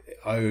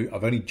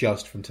 I've only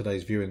just from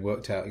today's viewing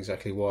worked out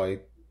exactly why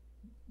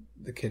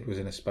the kid was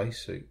in a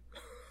spacesuit.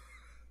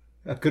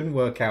 I couldn't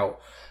work out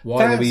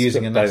why they were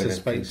using a NASA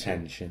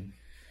spacesuit.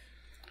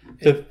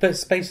 The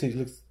spacesuit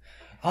looks...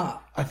 I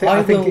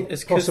think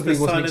it possibly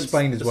wasn't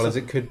explained as well as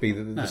it could be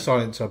that the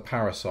silence are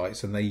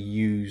parasites, and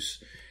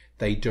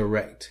they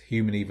direct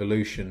human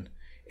evolution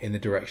in the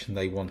direction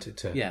they want it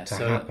to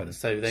happen.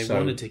 So they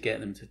wanted to get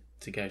them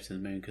to go to the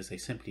moon because they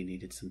simply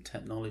needed some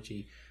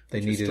technology. They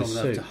needed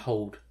strong enough to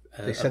hold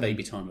a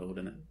baby Time Lord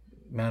in it.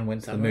 Man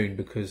went to the moon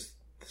because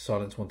the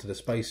silence wanted a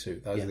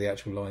spacesuit. Those are the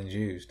actual lines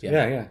used.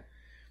 Yeah.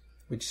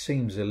 Which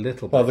seems a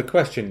little bit... Well, the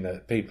question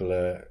that people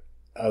are...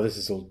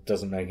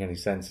 doesn't make any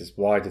sense is,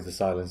 why did the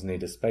Silence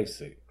need a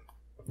spacesuit?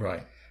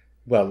 Right.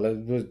 Well,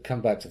 we'll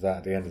come back to that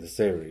at the end of the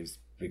series,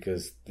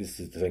 because these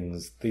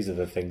are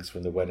the things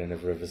from the Wedding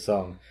of River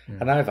Song.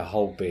 And I have a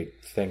whole big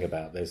thing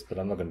about this, but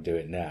I'm not going to do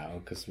it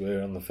now because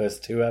we're on the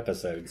first 2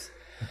 episodes.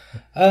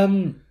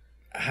 Right,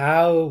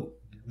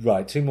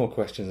 2 more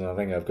questions I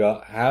think I've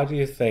got. How do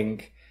you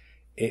think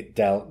it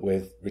dealt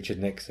with Richard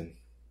Nixon?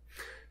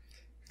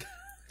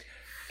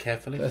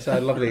 Carefully. That's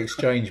a lovely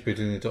exchange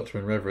between the Doctor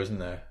and River, isn't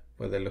there?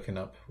 Where they're looking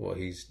up what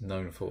he's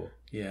known for.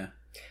 Yeah.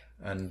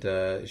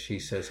 And she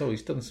says,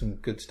 he's done some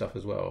good stuff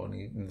as well. And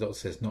the Doctor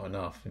says, not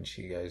enough. And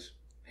she goes,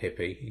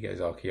 hippie. He goes,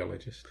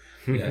 archaeologist.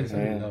 Yeah, it's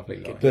a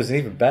lovely line. There's an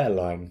even better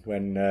line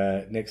when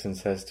Nixon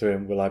says to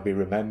him, will I be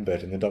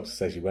remembered? And the Doctor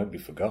says, you won't be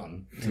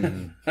forgotten.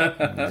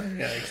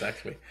 Yeah,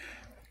 exactly.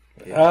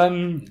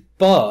 Yeah.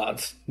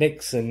 But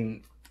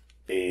Nixon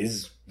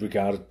is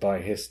regarded by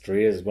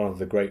history as one of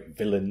the great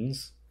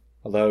villains.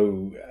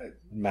 Although,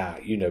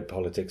 Matt, you know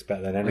politics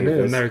better than any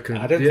of us. I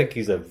don't think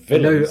he's a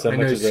villain so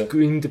much as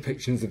screen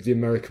depictions of the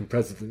American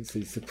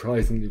presidency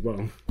surprisingly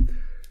well.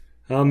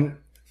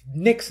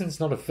 Nixon's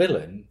not a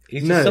villain.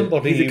 He's just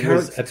somebody who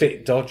was a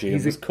bit dodgy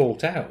and was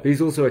caught out.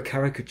 He's also a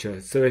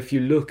caricature. So if you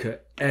look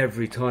at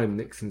every time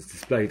Nixon's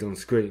displayed on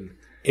screen...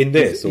 In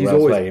this, he's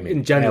always,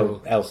 in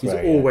general,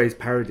 elsewhere, he's always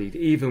parodied,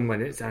 even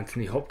when it's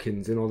Anthony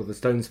Hopkins in Oliver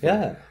Stone's film.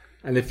 Yeah.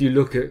 And if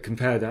you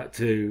compare that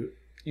to...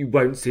 You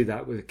won't see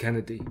that with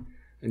Kennedy.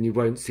 And you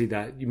won't see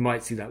that. You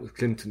might see that with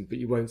Clinton, but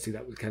you won't see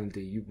that with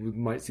Kennedy. You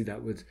might see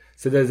that with...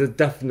 So there's a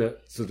definite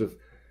sort of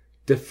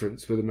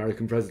difference with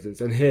American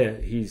presidents. And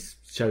here, he's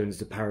shown as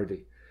a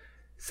parody.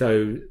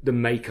 So the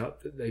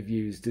makeup that they've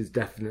used is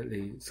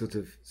definitely sort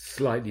of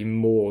slightly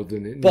more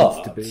than it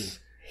needs to be.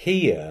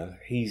 Here,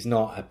 he's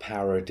not a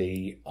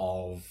parody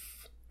of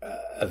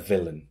a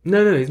villain.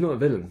 No, he's not a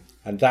villain.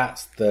 And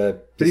that's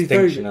the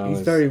distinction.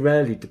 He's very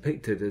rarely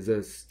depicted as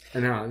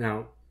an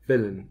out-and-out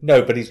villain.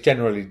 No, but he's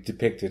generally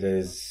depicted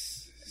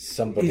as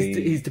somebody...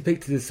 He's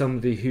depicted as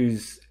somebody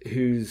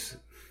who's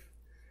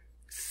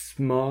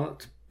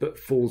smart but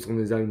falls on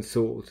his own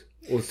sword,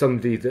 or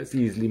somebody that's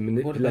easily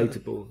manipulatable. What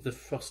about the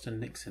Frost and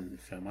Nixon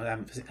film?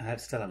 I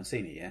still haven't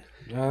seen it yet.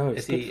 No,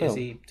 it's a good film. Is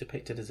he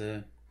depicted as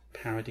a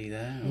parody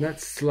there? And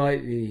that's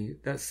slightly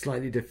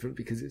different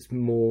because it's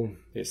more...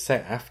 It's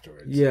set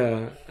afterwards.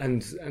 Yeah,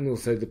 and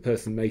also the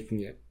person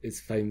making it is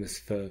famous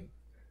for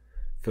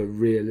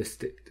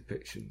realistic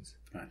depictions.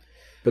 Right.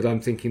 But I'm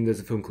thinking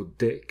there's a film called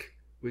Dick,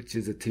 which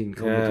is a teen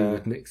comedy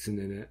with Nixon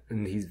in it,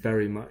 and he's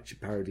very much a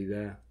parody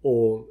there.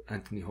 Or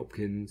Anthony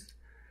Hopkins.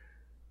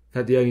 In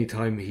fact, the only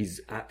time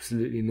he's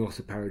absolutely not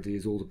a parody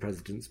is All the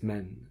President's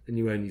Men, and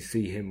you only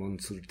see him on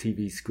sort of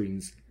TV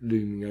screens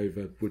looming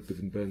over Woodward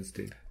and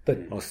Bernstein.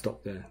 But I'll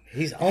stop there.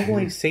 He's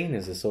always seen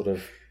as a sort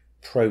of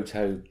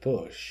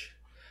proto-Bush,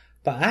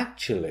 but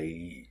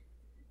actually...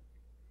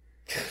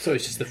 So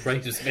it's just the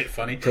phrase is a bit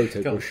funny.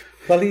 Proto-Bush.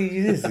 Well, he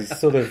is. He's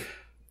sort of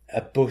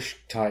a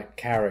Bush-type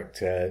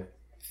character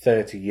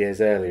 30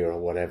 years earlier or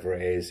whatever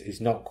it is.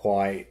 He's not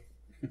quite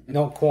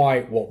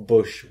what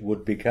Bush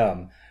would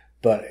become.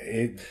 But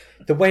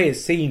the way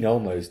it's seen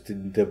almost,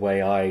 the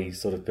way I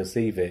sort of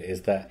perceive it,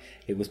 is that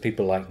it was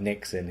people like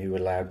Nixon who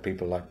allowed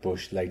people like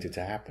Bush later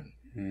to happen.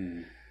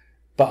 Mm.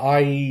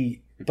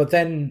 But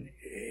then,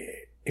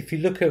 if you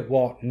look at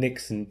what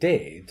Nixon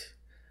did,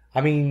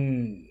 I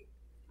mean,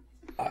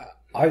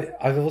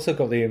 I've also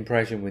got the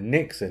impression with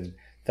Nixon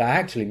that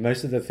actually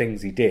most of the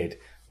things he did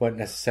weren't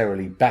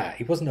necessarily bad.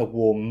 He wasn't a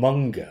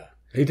warmonger.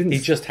 He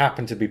just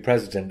happened to be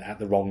president at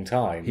the wrong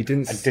time. And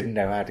didn't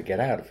know how to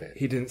get out of it.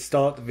 He didn't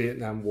start the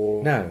Vietnam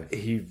War. No,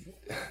 he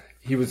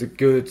was a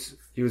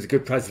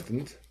good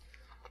president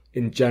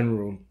in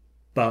general,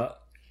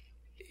 but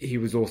he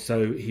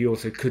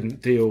also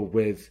couldn't deal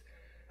with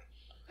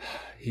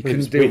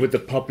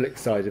the public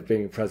side of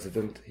being a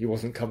president. He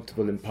wasn't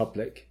comfortable in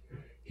public.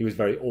 He was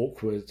very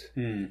awkward.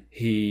 Mm.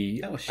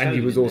 He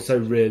was also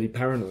really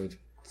paranoid.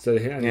 So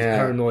his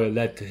paranoia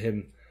led to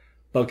him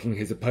bugging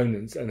his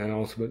opponents and then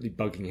ultimately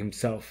bugging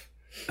himself.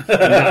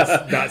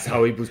 And that's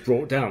how he was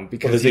brought down,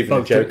 because he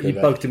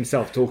bugged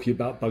himself talking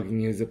about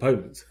bugging his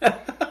opponents.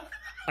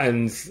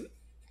 and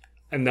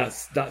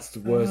that's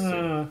the worst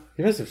thing.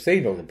 You must have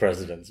seen All the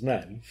President's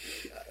Men.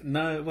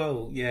 No,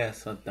 well,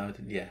 yes, I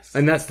didn't. Yes,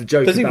 and that's the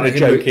joke about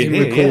him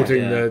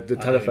recording the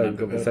telephone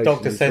conversation. The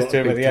doctor says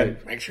to him at the end,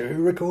 "Make sure you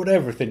record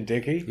everything,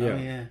 Dickie."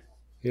 Yeah.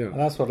 And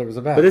that's what it was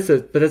about. But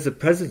as a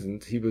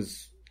president, he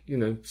was,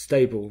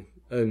 stable,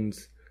 and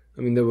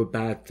I mean there were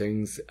bad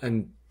things,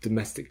 and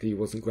domestically he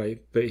wasn't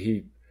great, but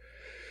he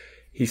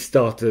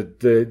started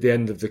the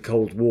end of the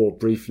Cold War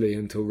briefly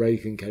until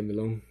Reagan came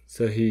along.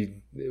 So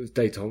it was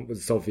détente with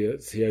the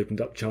Soviets. He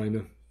opened up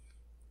China.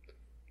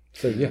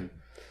 So yeah.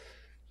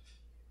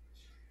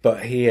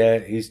 But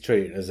here he's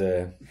treated as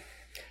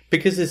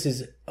because this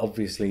is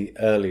obviously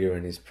earlier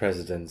in his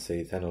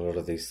presidency than a lot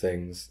of these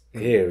things.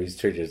 Here he's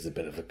treated as a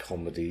bit of a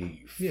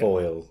comedy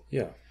foil.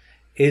 Yeah.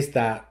 Is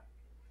that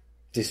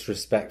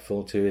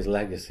disrespectful to his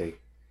legacy?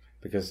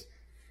 Because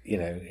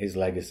his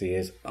legacy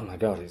is, oh my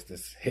God, it's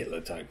this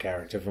Hitler-type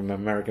character from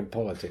American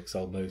politics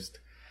almost.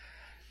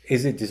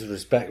 Is it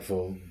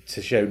disrespectful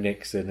to show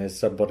Nixon as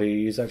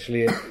somebody who's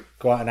actually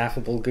quite an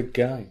affable, good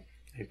guy?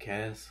 Who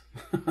cares?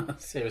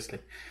 Seriously.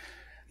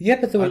 Yeah,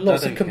 but there were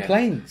lots of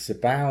complaints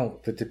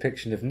about the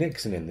depiction of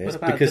Nixon in this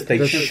because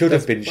they should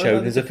have been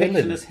shown as a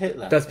villain. As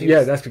Hitler? That's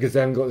because they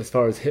haven't got as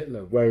far as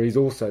Hitler, where he's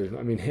also,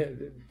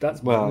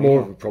 that's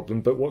more of a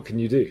problem, but what can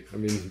you do? I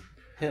mean...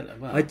 Hitler,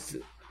 well...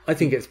 I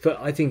think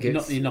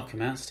it's... You knock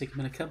him out, stick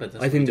him in a cupboard.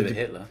 That's what you do with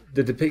Hitler.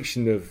 The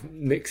depiction of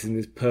Nixon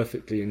is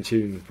perfectly in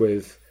tune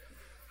with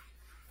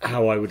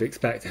how I would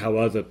expect how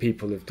other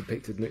people have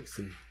depicted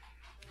Nixon.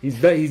 He's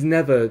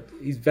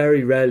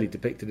very rarely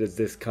depicted as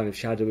this kind of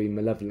shadowy,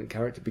 malevolent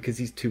character because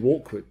he's too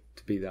awkward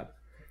to be that.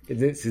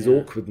 It's his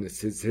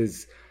awkwardness, it's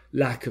his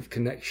lack of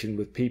connection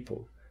with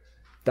people.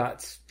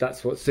 That's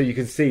what. So you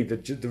can see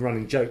the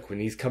running joke when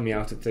he's coming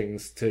out of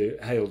things to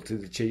hail to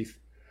the chief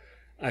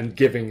and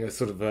giving a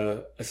sort of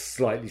a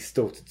slightly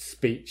stilted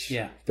speech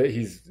that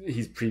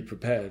he's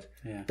pre-prepared.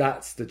 Yeah.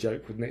 That's the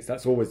joke with Nixon.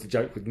 That's always the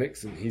joke with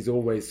Nixon. He's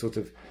always sort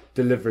of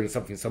delivering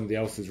something somebody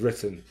else has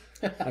written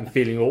and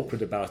feeling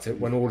awkward about it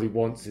when all he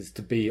wants is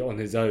to be on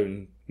his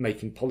own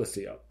making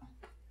policy up.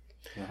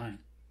 Right.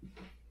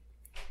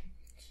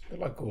 A bit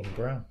like Gordon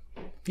Brown.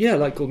 Yeah,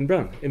 like Gordon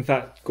Brown. In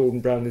fact,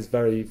 Gordon Brown is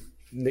very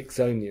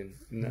Nixonian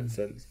in that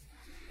sense.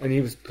 And he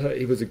was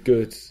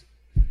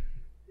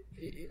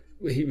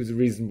a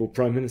reasonable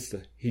prime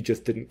minister. He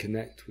just didn't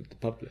connect with the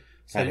public.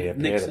 So And he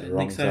appeared at the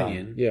wrong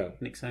time. Yeah.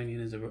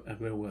 Nixonian is a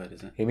real word,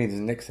 isn't it? He means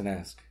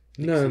Nixon-esque.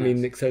 No, I mean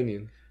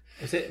Nixonian.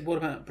 Is it? What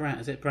about brown?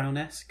 Is it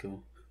Brownesque or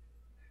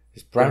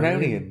It's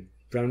Brownonian.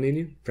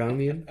 Brownian?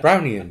 Brownian?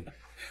 Brownian.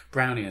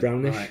 Brownian?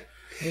 Brownish? Right.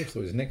 I thought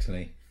it was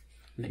Nixony.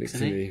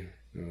 Nixony.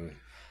 Right.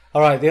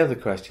 All right, the other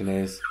question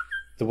is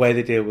the way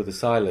they deal with the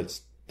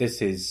silence. This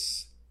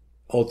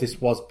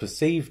was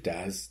perceived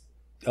as,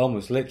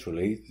 almost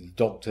literally, the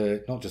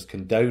Doctor not just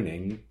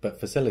condoning, but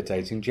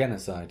facilitating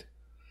genocide.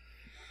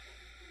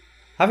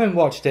 Having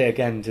watched it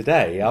again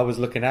today, I was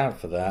looking out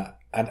for that,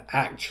 and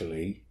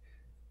actually,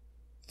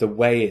 the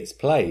way it's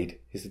played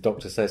is the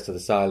Doctor says to the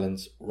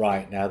silence,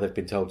 right, now they've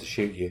been told to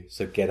shoot you,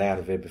 so get out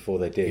of here before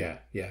they do.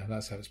 Yeah,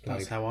 that's how it's played.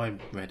 That's how I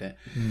read it.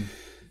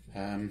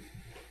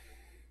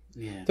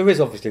 Yeah. There is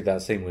obviously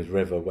that scene with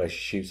River where she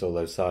shoots all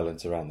those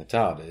silence around the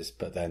TARDIS,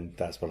 but then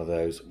that's one of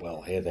those,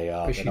 well, here they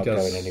are, But they're she not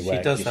does- going anywhere.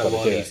 She does you've that got to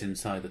while do he's it.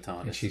 inside the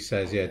TARDIS. And she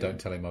says, don't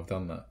tell him I've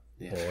done that.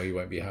 Yeah. Or he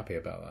won't be happy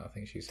about that, I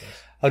think she says.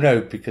 Oh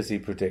no, because he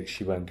predicts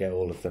she won't get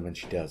all of them, and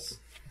she does.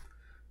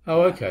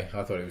 Oh, okay.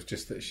 I thought it was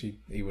just that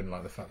he wouldn't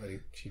like the fact that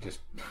she just...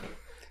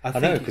 I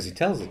know, because he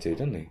tells her to,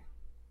 doesn't he?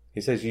 He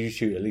says, you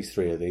shoot at least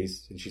 3 of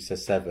these, and she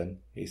says 7.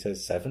 He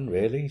says, 7,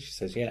 really? She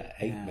says, yeah,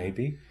 8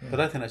 maybe. But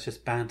I think that's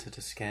just banter to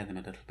scare them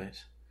a little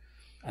bit.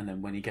 And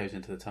then when he goes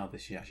into the TARDIS,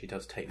 she actually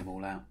does take them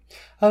all out.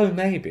 Oh,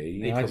 maybe.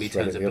 He I probably just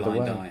read turns it a the other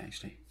blind way. eye,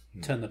 actually.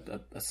 Turn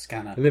a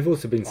scanner. And they've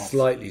also been off.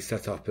 slightly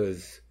set up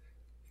as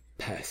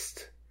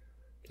pest.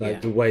 Like Yeah.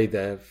 the way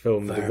they're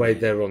filmed, the way Vermin.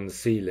 they're on the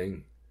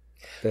ceiling.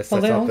 They're Well,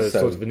 set they up as also-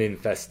 sort of an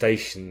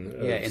infestation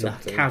of Yeah, in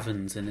something. the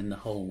caverns and in the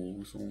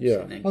holes or Yeah.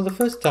 something. Well, the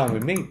first time we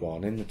meet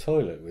one in the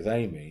toilet with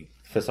Amy,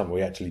 the first time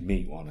we actually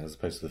meet one, as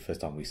opposed to the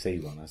first time we see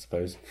one, I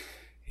suppose,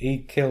 he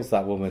kills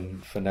that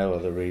woman for no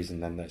other reason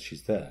than that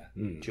she's there.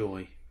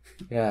 Joy.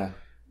 Yeah.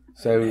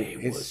 So It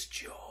it's was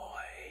joy.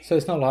 so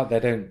it's not like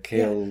they don't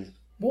kill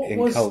What in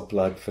was- cold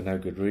blood for no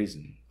good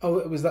reason.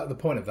 Oh, was that the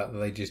point of that?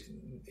 That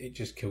it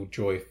just killed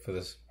Joy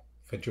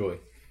for Joy?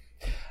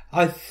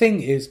 I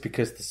think it's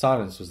because the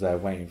silence was there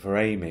waiting for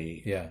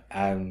Amy. Yeah.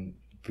 And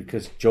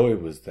because Joy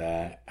was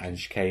there and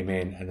she came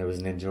in and there was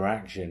an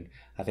interaction,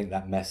 I think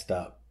that messed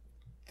up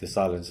the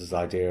silence's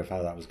idea of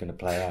how that was going to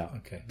play out.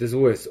 Okay. There's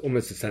always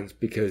almost a sense,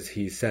 because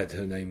he said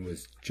her name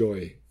was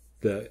Joy,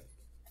 that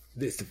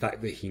it's the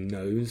fact that he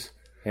knows,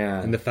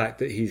 Yeah. and the fact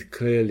that he's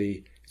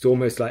clearly, it's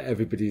almost like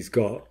everybody's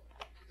got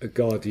a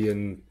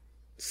guardian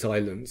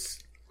silence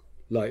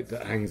like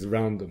that hangs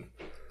around them,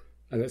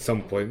 and at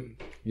some point,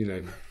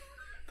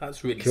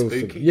 That's really kills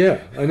spooky. them.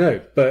 Yeah, I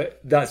know, but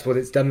that's what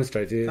it's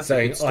demonstrated. It's That's a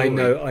saying,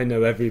 good story.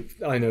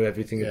 I know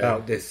everything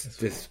about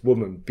this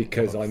woman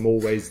because I'm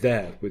always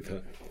there with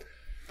her.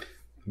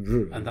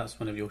 And that's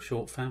one of your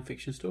short fan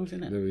fiction stories,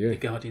 isn't it? There we go. The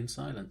Guardian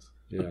Silence.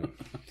 Yeah.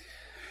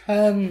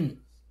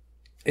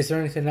 Is there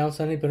anything else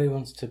anybody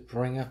wants to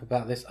bring up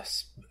about this?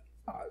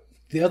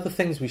 The other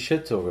things we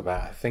should talk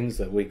about are things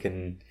that we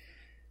can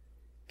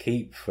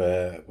keep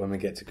for when we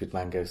get to Good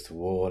Man Goes to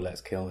War,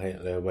 Let's Kill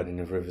Hitler, Wedding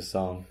of River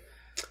Song.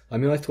 I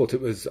mean, I thought it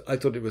was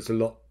a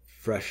lot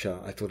fresher.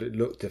 I thought it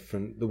looked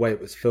different. The way it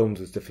was filmed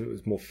was different. It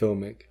was more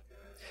filmic.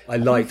 I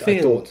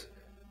thought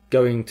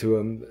going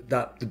to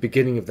the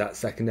beginning of that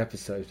second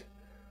episode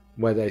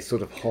where they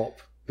sort of hop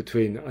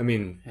between. I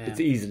mean, it's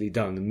easily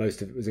done, and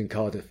most of it was in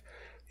Cardiff.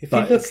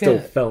 But it still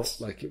felt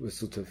like it was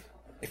sort of.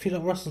 If you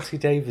look at Russell T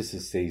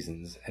Davies's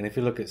seasons, and if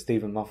you look at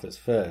Stephen Moffat's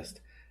first,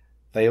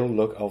 they all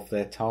look of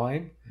their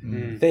time.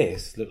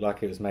 This looked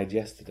like it was made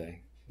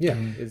yesterday. Yeah,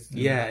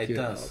 It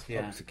does.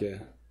 Up to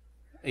gear.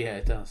 Yeah,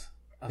 it does.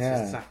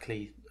 That's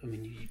exactly. I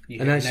mean, you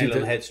hit And the actually nail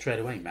on the head straight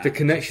away, Matt. the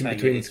connection Saying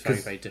between- it's very,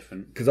 very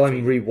different. Because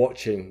I'm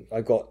rewatching.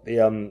 I got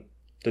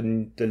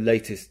the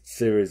latest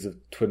series of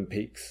Twin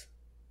Peaks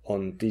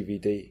on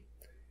DVD,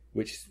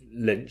 which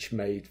Lynch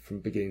made from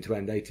beginning to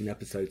end, 18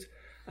 episodes.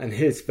 And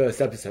his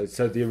first episode,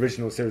 so the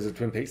original series of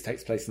Twin Peaks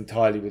takes place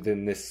entirely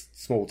within this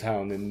small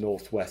town in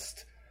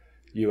northwest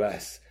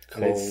US.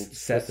 And it's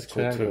set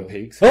called Twin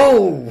Peaks.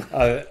 Oh!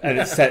 And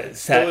it's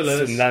sets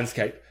and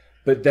landscape.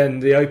 But then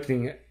the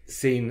opening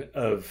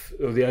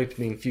the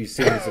opening few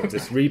scenes of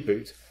this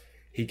reboot,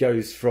 he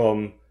goes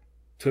from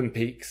Twin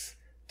Peaks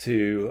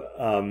to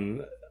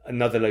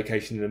another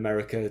location in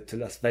America, to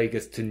Las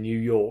Vegas, to New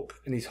York,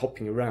 and he's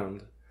hopping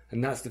around.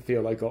 And that's the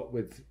feel I got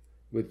with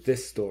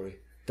this story.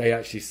 They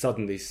actually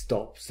suddenly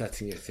stop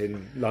setting it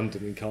in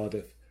London and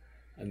Cardiff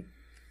and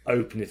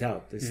open it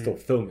out. They still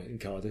film it in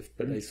Cardiff,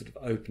 but they sort of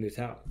open it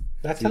out.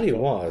 I tell you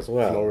what, as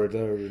well. Florida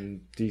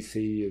and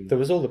DC. And There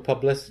was all the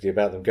publicity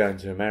about them going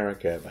to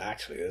America, but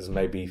actually there's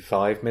maybe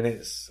 5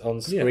 minutes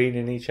on screen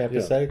in each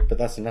episode, but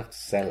that's enough to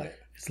sell it.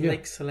 It's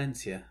Lake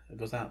Silencio.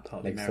 Was that part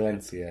of the Lake American?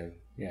 Silencio,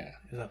 yeah.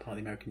 Was that part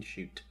of the American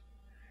shoot?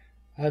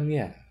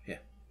 Yeah. Yeah.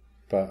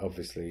 But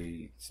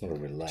obviously it's not a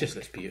real lake. Just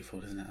looks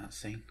beautiful, doesn't it? That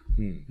scene.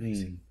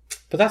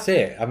 But that's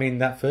it. I mean,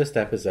 that first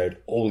episode,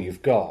 all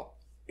you've got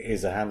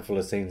is a handful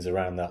of scenes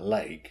around that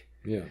lake.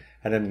 yeah.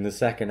 And then in the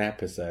second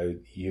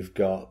episode, you've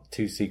got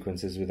 2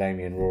 sequences with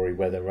Amy and Rory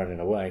where they're running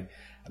away.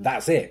 And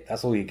that's it.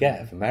 That's all you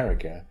get of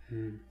America.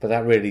 But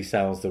that really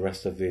sells the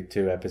rest of the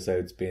 2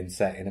 episodes being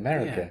set in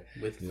America.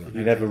 You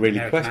never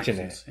really question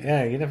it.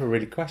 Yeah, you never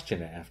really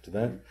question it after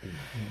that.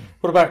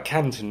 What about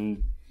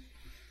Canton?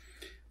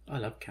 I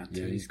love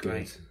Canton. He's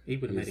great. He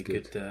would have made a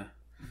good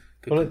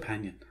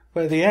companion.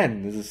 Well, at the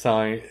end, there's a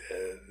sign.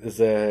 There's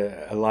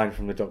a line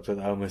from the Doctor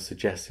that almost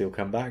suggests he'll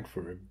come back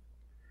for him,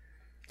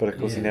 but of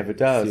course he never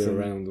does.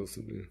 Around or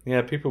something.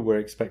 Yeah, people were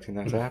expecting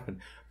that to happen,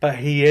 but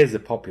he is a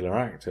popular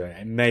actor.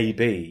 It may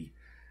be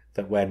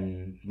that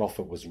when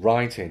Moffat was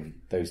writing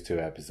those 2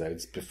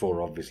 episodes,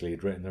 before obviously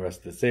he'd written the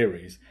rest of the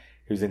series,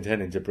 he was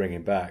intending to bring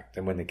him back.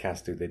 Then when they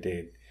cast who they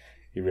did,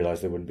 he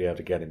realised they wouldn't be able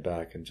to get him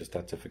back and just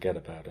had to forget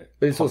about it.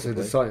 But it's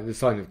possibly. Also the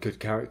sign of good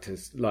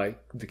characters, like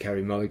the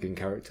Kerry Mulligan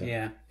character.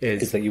 Yeah,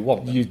 is that you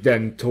want them. You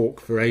then talk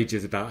for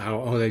ages about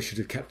how they should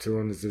have kept her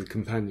on as a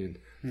companion,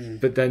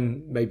 but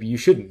then maybe you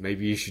shouldn't.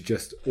 Maybe you should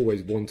just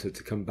always want her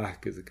to come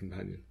back as a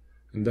companion.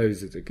 And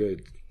those are the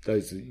good.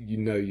 Those are,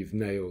 you've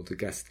nailed a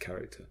guest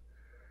character,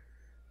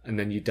 and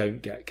then you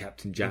don't get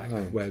Captain Jack.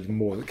 Where the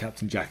more that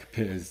Captain Jack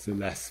appears, the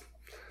less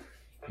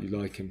you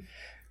like him.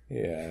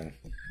 Yeah.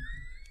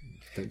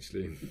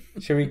 Potentially.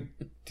 Shall we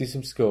do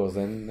some scores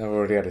then? I've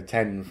already had a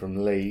 10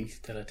 from Lee.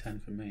 Still a 10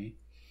 from me.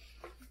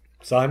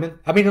 Simon?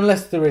 I mean,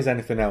 unless there is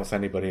anything else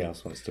anybody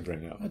else wants to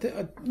bring up.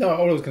 No,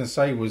 all I was going to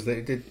say was that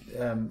it did...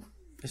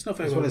 it's not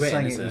very well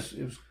written, is it?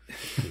 It was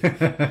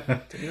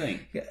Do you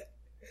think? Yeah,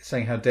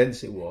 saying how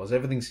dense it was.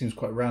 Everything seems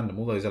quite random.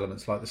 All those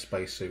elements like the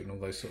spacesuit and all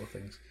those sort of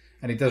things.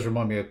 And it does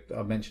remind me of,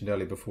 I mentioned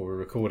earlier before we were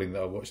recording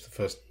that I watched the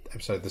first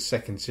episode of the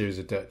second series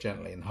of Dirt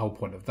Gently, and the whole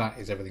point of that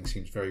is everything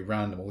seems very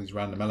random, all these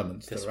random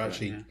elements that are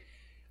actually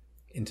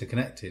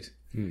interconnected.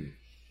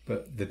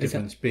 But the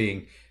difference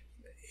being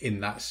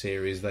in that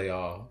series they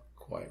are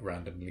quite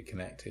randomly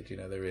connected. It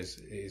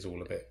is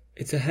all a bit...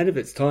 It's ahead of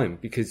its time,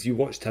 because you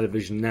watch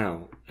television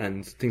now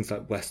and things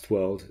like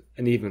Westworld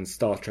and even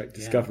Star Trek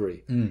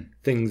Discovery,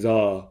 things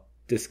are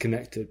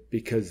disconnected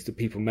because the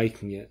people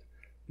making it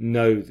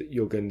know that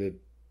you're going to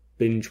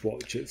binge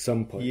watch at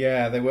some point.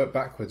 Yeah, they work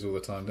backwards all the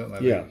time, don't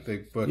they? Yeah.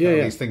 They work out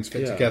these things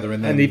fit together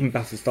and then... And even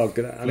Battlestar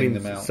fling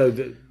them out.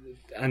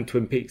 And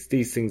Twin Peaks,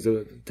 these things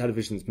are...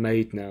 Television's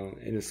made now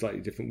in a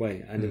slightly different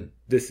way. And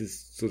this is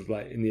sort of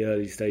like in the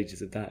early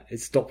stages of that. It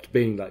stopped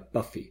being like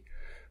Buffy,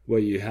 where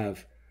you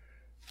have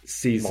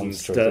seasons of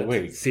Monsters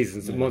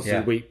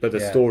of the Week, but a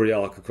story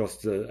arc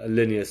across a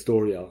linear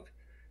story arc.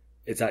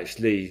 It's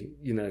actually,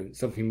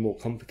 something more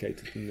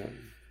complicated than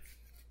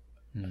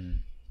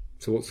that.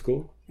 So what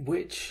score?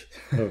 Which,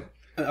 I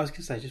was going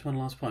to say, just one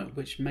last point,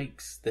 which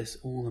makes this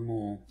all the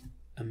more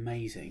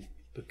amazing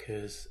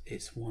because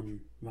it's one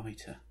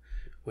writer.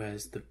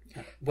 Whereas the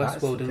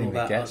Westworld and all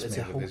that, it's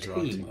a whole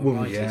team of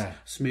writers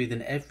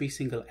smoothing every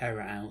single error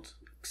out,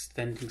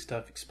 extending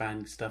stuff,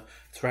 expanding stuff,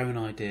 throwing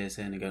ideas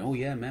in and going, oh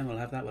yeah, man, we'll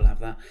have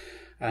that.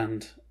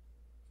 And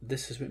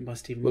this is written by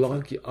Stephen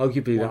Moffat.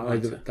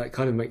 Arguably that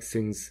kind of makes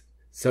things...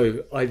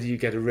 So either you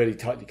get a really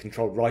tightly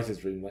controlled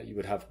writer's room like you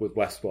would have with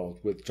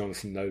Westworld, with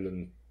Jonathan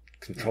Nolan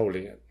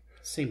controlling it,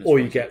 seamless or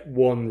writing. You get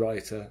one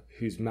writer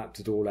who's mapped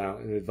it all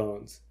out in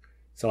advance.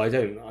 So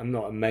I'm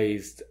never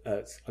amazed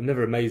at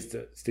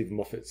Stephen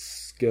Moffat's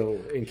skill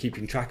in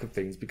keeping track of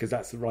things, because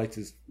that's the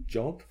writer's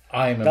job.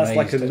 That's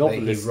like a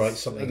novelist, that he writes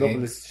something. A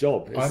novelist's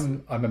job.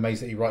 I'm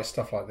amazed that he writes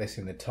stuff like this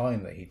in the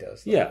time that he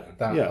does.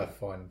 I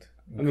find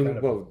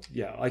incredible.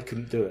 I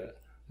couldn't do it,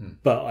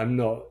 but I'm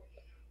not.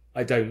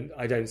 I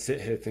don't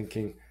sit here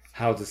thinking,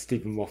 how does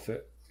Stephen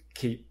Moffat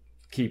keep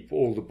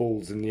all the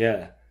balls in the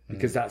air?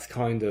 Because that's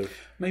kind of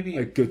maybe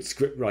a good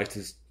script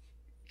writer's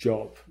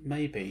job.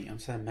 Maybe. I'm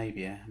saying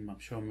maybe, I'm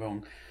sure I'm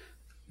wrong.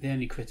 The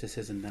only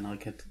criticism then I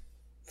could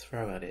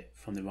throw at it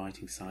from the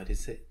writing side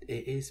is that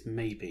it is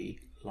maybe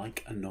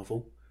like a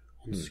novel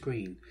on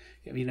screen.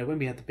 When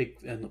we had the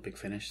Big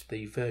Finish,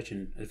 the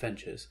Virgin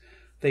Adventures,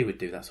 they would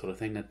do that sort of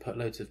thing. They'd put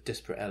loads of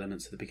disparate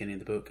elements at the beginning of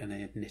the book and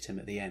they'd knit them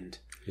at the end.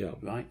 Yeah.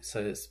 Right? So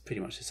it's pretty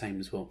much the same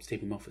as what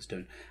Stephen Moffat's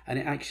doing. And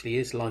it actually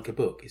is like a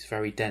book. It's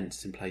very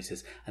dense in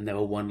places. And there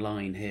are one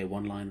line here,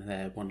 one line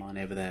there, one line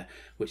over there,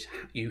 which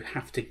you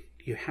have to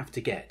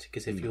get.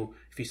 Because if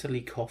you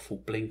suddenly cough or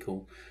blink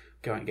or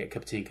go out and get a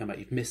cup of tea and come back,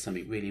 you've missed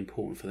something really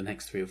important for the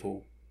next 3 or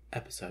 4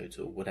 episodes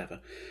or whatever.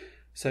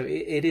 So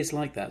it is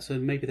like that. So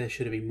maybe there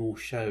should have been more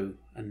show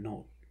and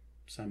not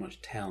so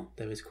much tell.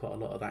 There is quite a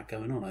lot of that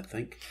going on, I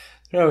think.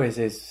 There always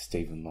is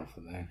Stephen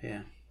Moffat there.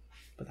 Yeah,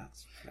 but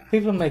that's...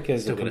 People make it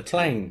as a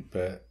complaint,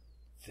 but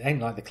it ain't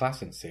like the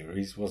classic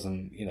series.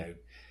 Wasn't,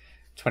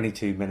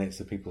 22 minutes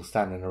of people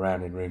standing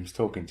around in rooms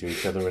talking to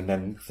each other and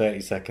then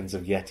 30 seconds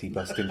of Yeti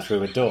busting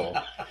through a door.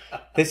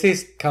 This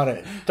is kind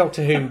of...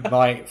 Doctor Who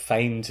might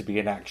feign to be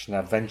an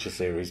action-adventure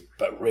series,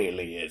 but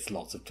really it's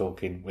lots of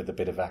talking with a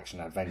bit of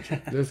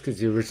action-adventure. That's because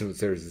the original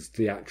series is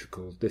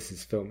theatrical. This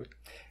is filming.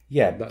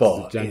 Yeah,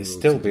 but it's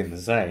still been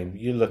the same.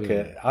 You look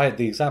at...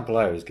 the example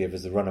I always give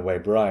is The Runaway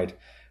Bride,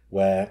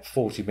 where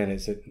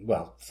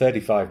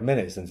 35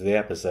 minutes into the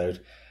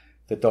episode,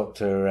 the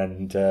Doctor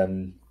and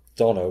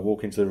Donna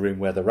walk into the room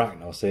where the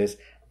Rachnos is,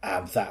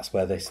 and that's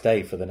where they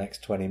stay for the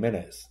next 20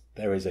 minutes.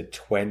 there is a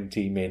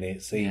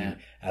 20-minute scene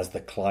as the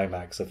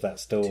climax of that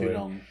story. Too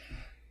long.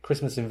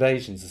 Christmas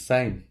Invasion's the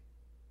same.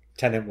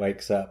 Tennant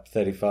wakes up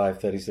 35,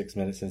 36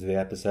 minutes into the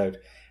episode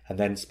and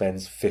then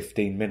spends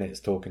 15 minutes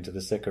talking to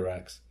the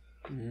Sycorax.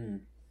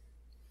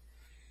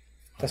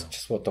 That's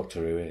just what Doctor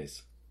Who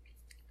is.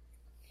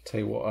 Tell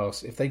you what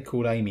else. If they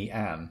called Amy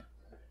Anne,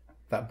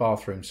 that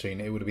bathroom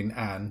scene, it would have been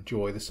Anne,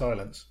 Joy the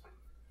Silence.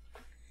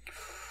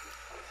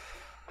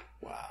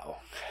 Wow.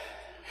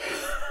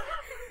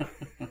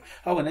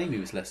 Oh, and Amy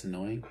was less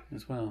annoying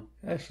as well.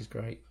 Yeah, she's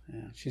great.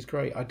 Yeah. She's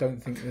great. I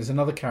don't think there's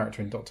another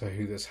character in Doctor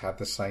Who that's had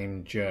the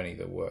same journey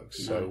that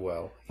works so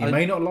well. You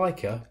may not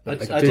like her,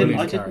 but I didn't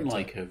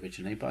like her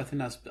originally, but I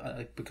think that's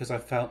because I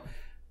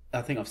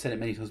think I've said it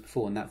many times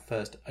before, in that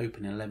first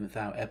opening 11th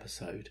hour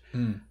episode,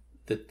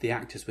 that the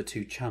actors were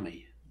too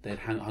chummy. They'd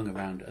hung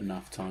around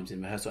enough times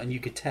in rehearsal, and you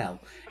could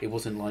tell it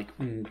wasn't like,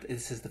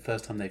 this is the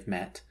first time they've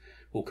met,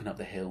 walking up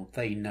the hill.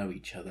 They know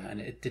each other, and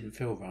it didn't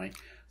feel right.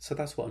 So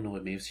that's what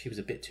annoyed me. She was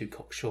a bit too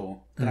cocksure.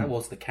 But that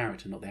was the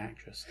character, not the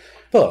actress.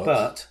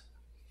 But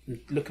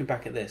looking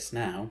back at this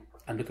now,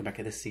 and looking back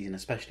at this season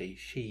especially,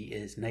 she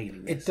is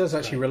nailing this. It does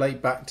actually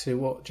relate back to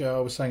what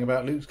Joe was saying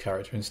about Luke's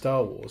character in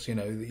Star Wars. You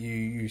know,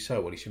 you say,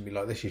 well, he shouldn't be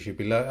like this, he should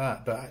be like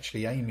that. But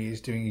actually, Amy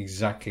is doing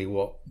exactly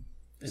what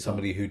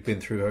somebody who'd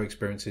been through her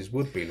experiences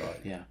would be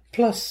like. Yeah.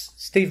 Plus,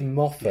 Stephen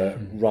Moffat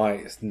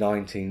writes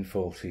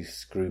 1940s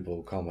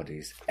screwball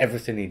comedies.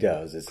 Everything he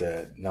does is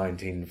a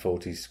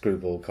 1940s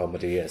screwball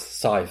comedy as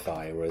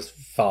sci-fi or as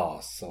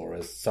farce or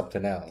as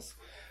something else.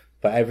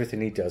 But everything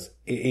he does,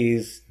 it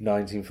is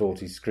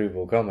 1940s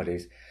screwball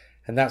comedies.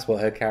 And that's what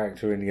her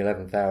character in the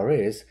 11th Hour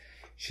is.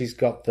 She's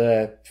got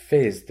the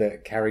fizz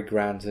that Cary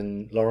Grant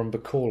and Lauren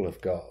Bacall have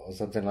got, or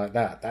something like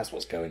that. That's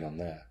what's going on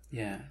there.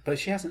 Yeah, but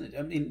she hasn't,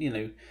 I mean, you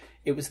know,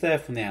 it was there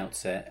from the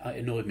outset. It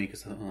annoyed me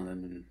because I thought,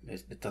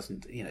 it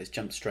doesn't, you know, it's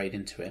jumped straight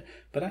into it.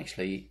 But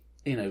actually,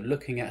 you know,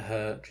 looking at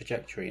her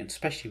trajectory, and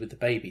especially with the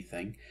baby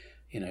thing,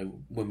 you know,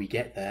 when we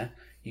get there,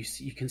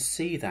 you can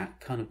see that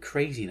kind of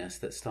craziness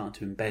that's starting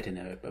to embed in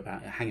her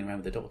about hanging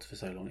around with the Doctor for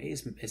so long.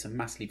 It's a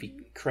massively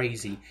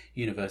crazy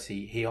universe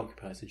he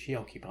occupies, and she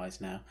occupies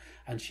now.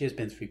 And she has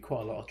been through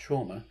quite a lot of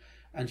trauma,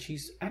 and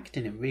she's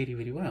acting it really,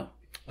 really well.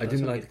 I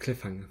didn't like the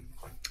cliffhanger.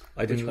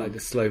 I didn't like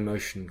the slow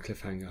motion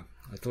cliffhanger.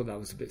 I thought that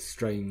was a bit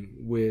strange,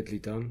 weirdly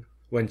done.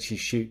 When she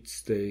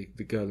shoots the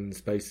girl in the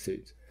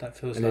spacesuit. That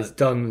feels and like... it's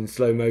done in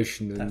slow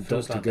motion and that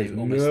feels Doctor like goes,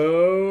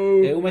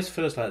 no! It It almost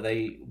feels like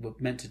they were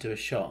meant to do a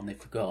shot and they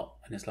forgot.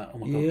 And it's like, oh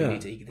my God, we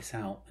need to eke this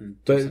out. And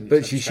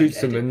but she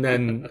shoots them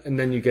and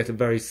then you get a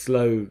very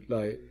slow,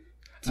 like...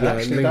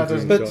 Actually,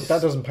 that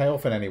doesn't pay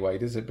off in any way,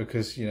 does it?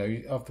 Because, you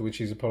know, afterwards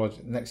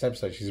next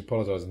episode she's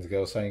apologising to the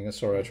girl, saying,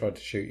 "Sorry, I tried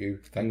to shoot you.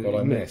 Thank God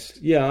I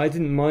missed." Yeah, I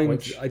didn't mind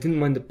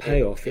the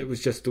payoff. It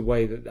was just the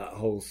way that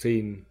whole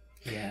scene.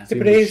 Yeah, but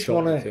it is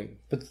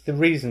But the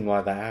reason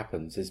why that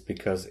happens is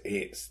because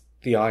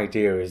the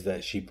idea is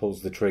that she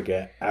pulls the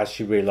trigger as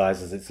she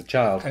realises it's a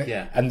child.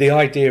 And the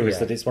idea is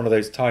that it's one of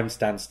those time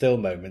stand still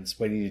moments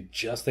when you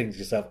just think to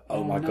yourself,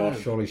 oh my God,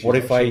 what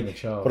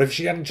if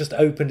she hadn't just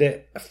opened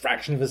it a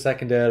fraction of a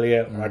second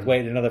earlier, or I'd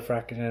waited another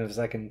fraction of a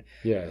second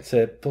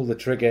to pull the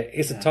trigger.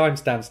 It's a time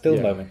stand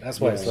still moment. That's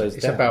why it slows down.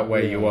 It's about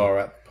where you are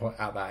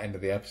at that end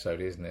of the episode,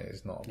 isn't it?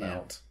 It's not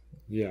about...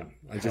 Yeah,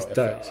 I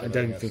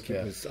don't think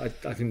it was... I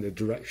think the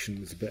direction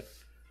was a bit...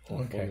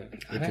 Okay.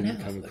 It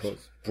didn't come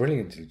across.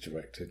 Brilliantly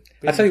directed.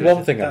 I'll tell you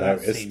one thing I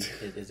noticed.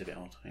 It is a bit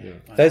odd. Yeah.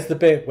 There's the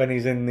bit when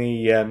he's in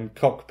the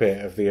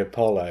cockpit of the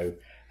Apollo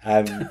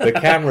and the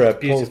camera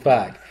pulls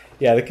back.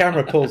 Yeah, the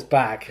camera pulls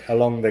back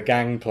along the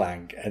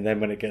gangplank, and then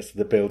when it gets to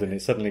the building,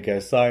 it suddenly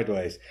goes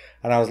sideways.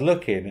 And I was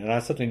looking, and I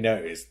suddenly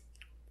noticed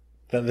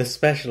that the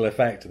special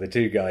effect of the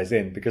two guys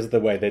in, because of the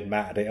way they'd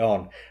matted it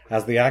on,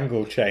 as the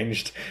angle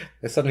changed,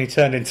 they suddenly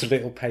turned into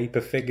little paper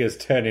figures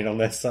turning on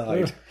their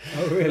side.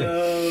 Oh, really?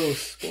 Oh,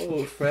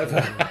 spoiled forever.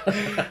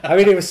 I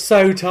mean, it was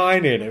so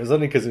tiny, and it was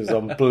only because it was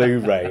on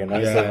Blu-ray. And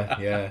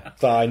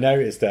but I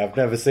noticed it. I've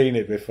never seen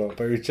it before,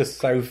 but it was just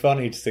so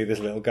funny to see this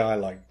little guy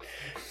like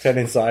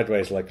turning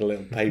sideways like a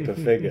little paper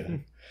figure.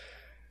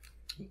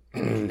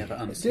 Never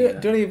understood.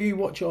 Do any of you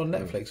watch it on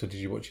Netflix, or did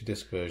you watch a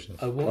disc version?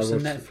 I watched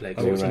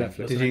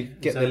Netflix. Did you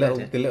get the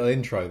little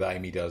intro that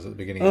Amy does at the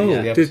beginning of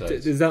the episode?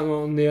 Is that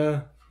on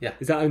the?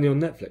 Is that only on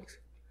Netflix?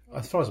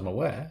 As far as I'm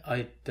aware,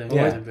 I don't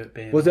remember it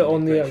being. Was it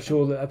on the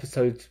actual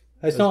episode?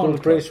 It's not on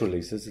the British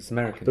releases. It's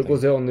American. But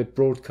was it on the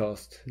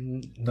broadcast?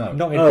 No,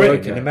 not in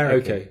Britain. In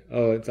America. Okay.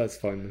 Oh, that's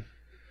fine then.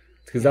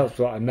 Because that's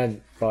what I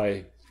meant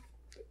by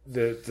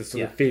the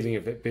sort of feeling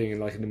of it being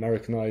like an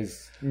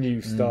Americanized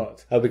new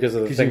start. Oh, because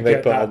of the thing they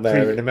put on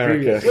there in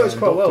America. It works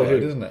quite well,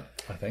 doesn't it?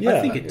 I think. Yeah,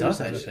 I think it does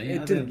actually.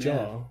 It didn't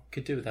jar.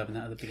 Could do with having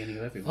that at the beginning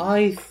of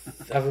everyone.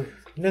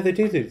 No, they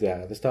do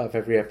that at the start of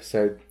every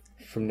episode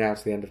from now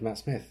to the end of Matt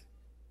Smith.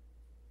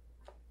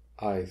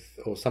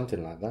 Or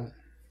something like that.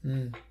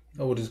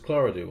 Or does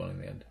Clara do one in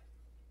the end?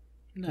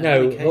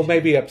 No, or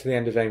maybe up to the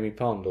end of Amy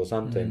Pond or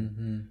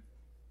something.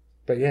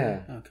 But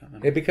yeah,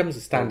 it becomes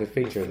a standard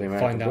feature of the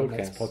American broadcast. Find out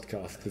next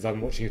podcast, because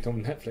I'm watching it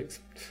on Netflix.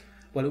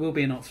 Well, it will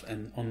be on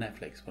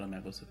Netflix. What I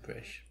meant was the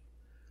British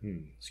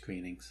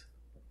screenings.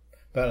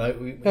 But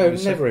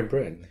never in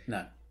Britain.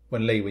 No.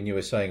 When Lee, you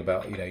were saying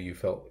about you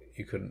felt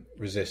you couldn't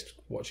resist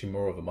watching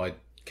more of them, I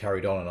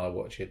carried on and I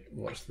watched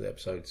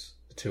the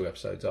 2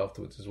 episodes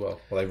afterwards as well.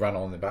 Well, they ran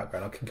on in the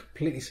background. I can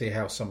completely see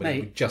how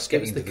somebody would just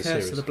get into the series. It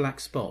was the curse of the black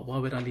spot. Why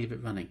would I leave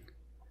it running?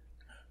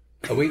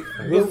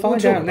 We'll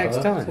find out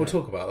next time. We'll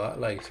talk about that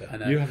later. I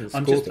know. You haven't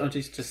I'm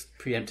just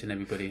preempting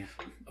everybody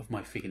of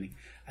my feeling,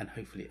 and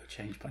hopefully it'll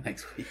change by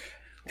next week.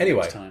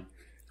 Anyway, next time.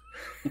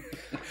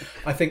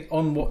 I think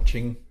on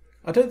watching,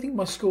 I don't think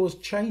my scores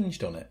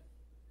changed on it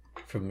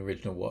from the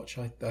original watch.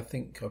 I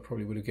think I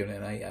probably would have given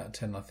it an 8 out of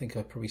 10. I think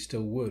I probably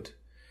still would,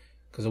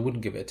 because I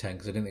wouldn't give it a 10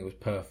 because I didn't think it was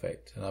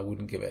perfect, and I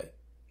wouldn't give it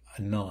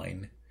a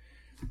 9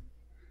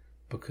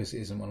 because it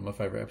isn't one of my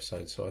favourite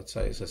episodes. So I'd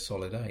say it's a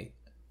solid 8.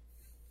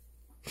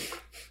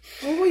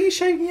 Oh, what are you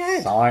shaking your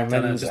head?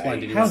 Simon's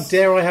How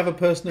dare I have a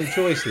personal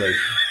choice, Luke?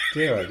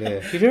 Dear, oh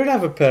dear. You don't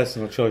have a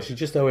personal choice. You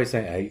just always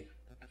say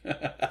 8.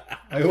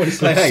 I always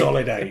say 8.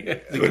 Solid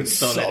 8. Good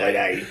solid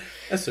 8.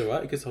 That's all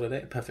right. A good solid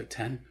 8. Perfect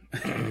 10.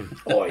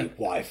 Oi,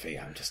 wifey,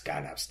 I'm just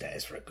going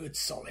upstairs for a good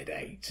solid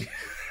 8.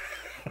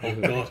 Oh,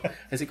 God.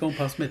 Has it gone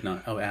past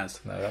midnight? Oh, it has.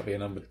 No, that'd be a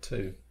number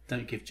 2.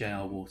 Don't give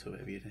JR water,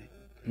 whatever you do.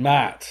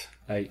 Matt.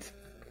 8.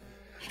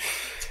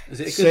 Is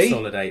it a good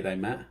solid 8, though,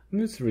 Matt?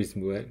 It's a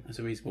reasonable 8. It's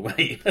a reasonable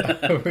 8.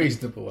 A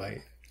reasonable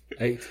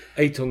 8.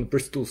 8 on the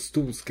Bristol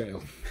stool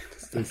scale.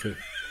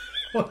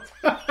 What?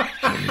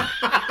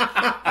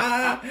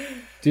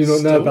 Do you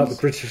not know about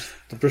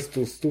the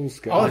Bristol stool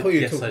scale? Oh, I thought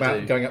you were talking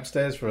about going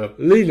upstairs for a...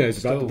 Lee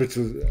knows about the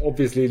Bristol...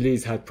 Obviously,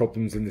 Lee's had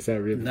problems in this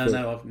area before.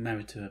 No, I'm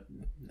married to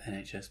an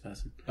NHS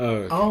person. Oh,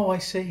 okay. Oh, I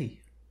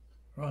see.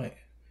 Right.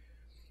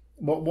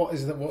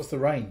 What's the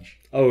range?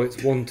 Oh,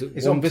 it's 1 to...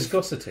 It's on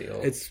viscosity?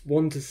 Or? It's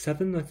 1 to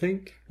 7, I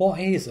think. What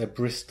is a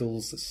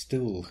Bristol's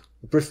stool?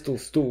 A Bristol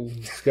stool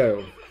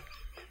scale.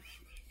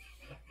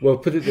 Well,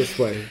 put it this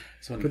way.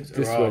 Put it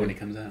this way. When he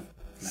comes out.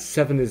 No.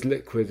 7 is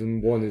liquid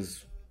and 1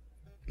 is,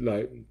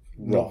 like,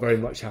 not very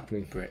much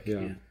happening. Brick,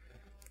 yeah.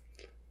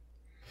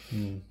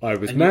 I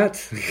was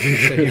Matt.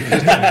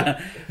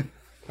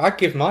 I'd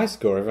give my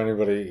score if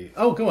anybody...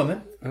 Oh, go on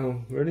then.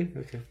 Oh, really?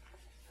 Okay.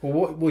 Well,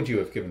 what would you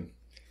have given?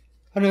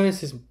 I know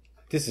this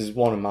is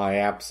one of my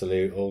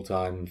absolute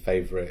all-time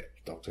favourite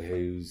Doctor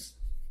Who's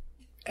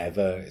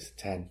ever. It's a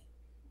 10.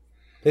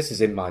 This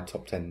is in my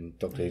top 10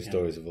 Doctor Who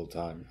stories of all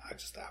time. I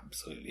just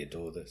absolutely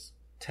adore this.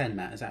 10,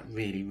 Matt. Is that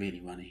really,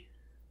 really runny?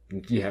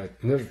 Yeah.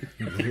 No.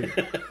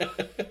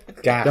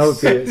 Gas. That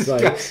would be it's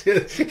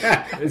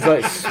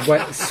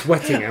like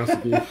sweating out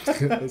of you.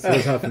 That's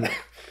what's happening.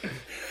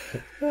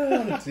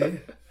 Oh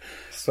dear.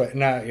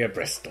 Sweating out your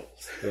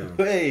Bristols. Yeah.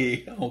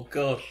 Hey! Oh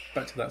God!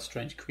 Back to that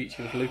strange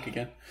creature with Luke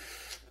again.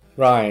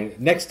 Right.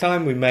 Next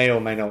time we may or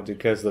may not do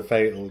Curse of the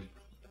Fatal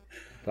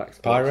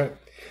Pirate,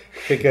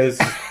 because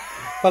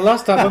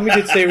last time when we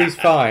did Series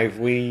 5,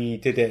 we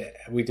did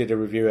a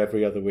review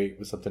every other week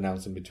with something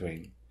else in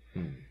between.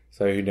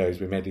 So who knows?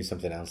 We may do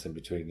something else in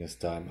between this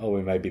time, or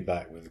we may be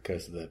back with the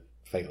Curse of the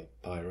Fatal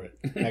Pirate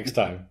next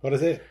time. What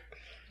is it?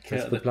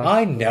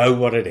 I know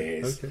what it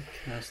is. Okay.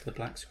 Curse of the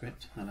Black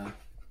Script. I know.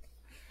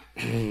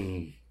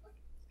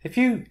 If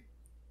you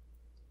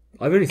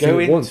I've only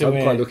seen it once.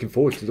 I'm quite looking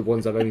forward to the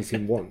ones I've only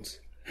seen once.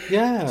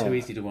 Yeah. Too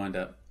easy to wind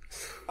up.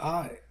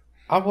 I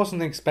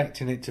wasn't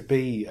expecting it to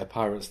be a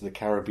Pirates of the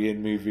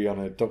Caribbean movie on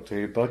a Doctor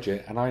Who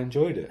budget, and I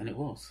enjoyed it. And it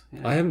was.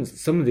 Yeah. I haven't.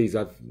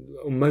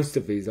 Most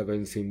of these I've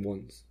only seen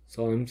once,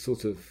 so I'm more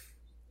interested.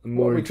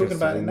 What are we talking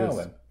about in now this.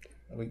 then?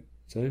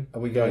 Are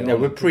we going? No,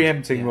 we're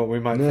preempting what we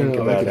might think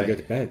about. I'm going to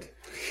go to bed.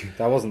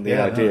 That wasn't the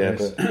idea,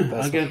 but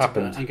that's what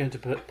happened. I'm going to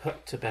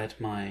put to bed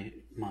my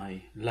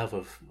love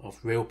of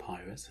real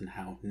pirates and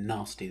how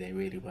nasty they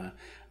really were,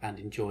 and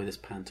enjoy this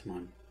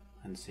pantomime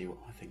and see what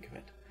I think of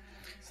it.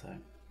 So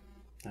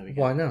there we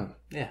go. Why not?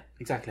 Yeah,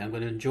 exactly. I'm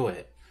going to enjoy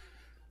it.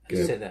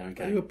 And sit there and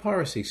go. Are you a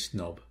piracy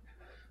snob?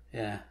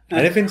 Yeah.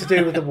 Anything to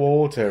do with the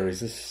water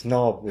is a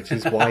snob, which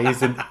is why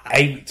he's an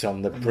 8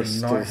 on the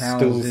Bristol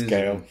stool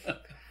scale.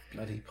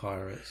 Bloody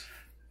pirates.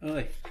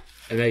 Oi.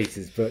 An 8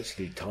 is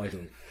virtually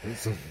tidal.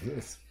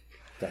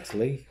 That's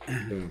Lee.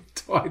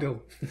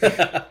 Tidal.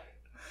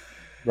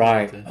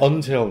 Right.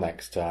 Until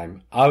next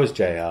time, I was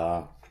JR.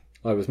 I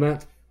was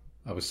Matt.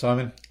 I was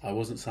Simon. I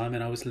wasn't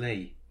Simon, I was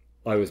Lee.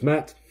 I was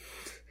Matt.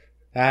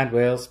 And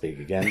we'll speak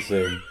again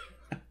soon.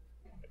 Do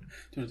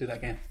you want to do that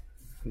again?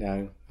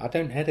 No, I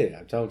don't edit.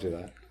 I've told you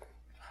that.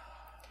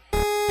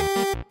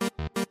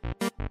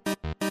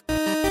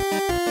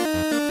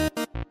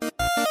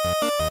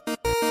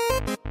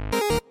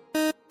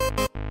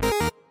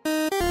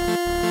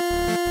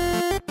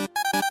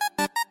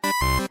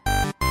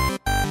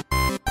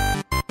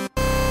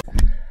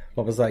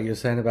 What was that you were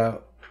saying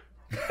about?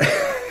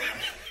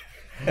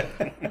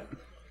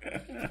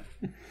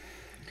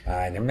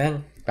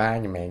 Spider-Man,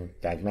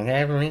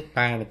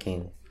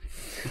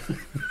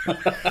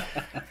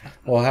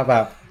 Or how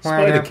about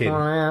Spider-Kin?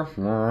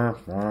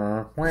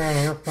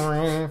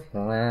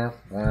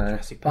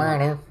 Jurassic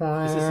Park.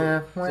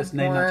 Just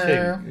name that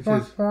tune.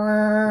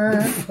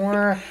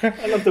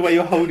 I love the way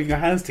you're holding your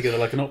hands together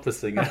like an opera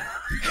singer.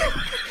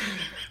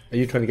 Are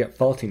you trying to get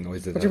farting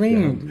noises? What do you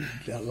mean?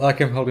 Like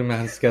I'm holding my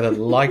hands together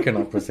like an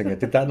opera singer?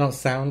 Did that not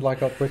sound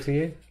like opera to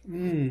you?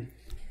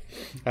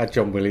 I had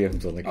John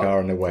Williams on the car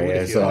on the way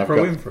here. So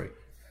Oprah Winfrey.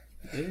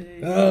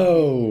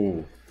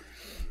 Oh,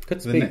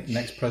 good speech. The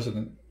next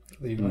president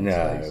of the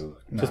United States.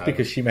 No, just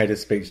because she made a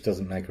speech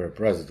doesn't make her a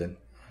president.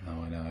 No,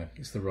 I know.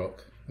 It's The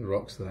Rock. The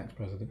Rock's the next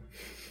president.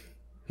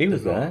 He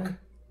was there.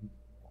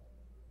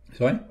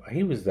 Sorry?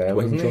 He was there,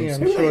 wasn't he?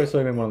 I'm sure I saw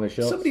him in one of the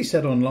shots. Somebody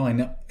said online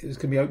it was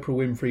going to be Oprah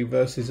Winfrey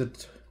versus a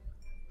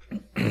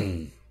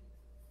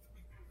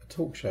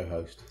talk show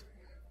host.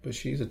 But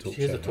she's a talk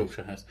show host. She is a talk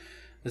show host.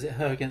 Is it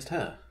her against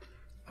her?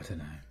 I don't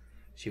know.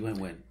 She won't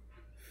win.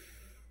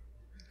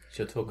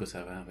 She'll talk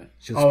herself out of it.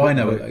 I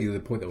know. The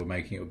point that we're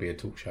making, it would be a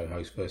talk show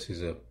host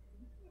versus a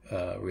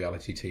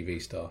reality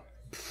TV star.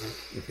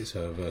 If it's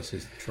her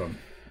versus Trump.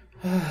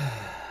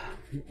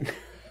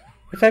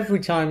 If every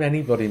time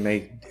anybody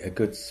made a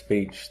good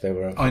speech, they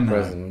were up for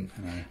president.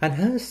 And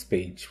her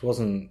speech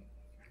wasn't...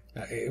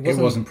 It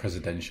wasn't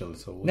presidential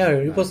at all.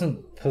 It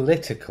wasn't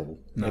political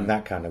in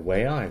that kind of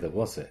way either,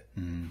 was it?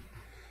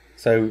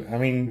 So, I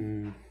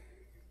mean,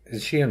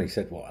 she only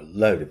said what a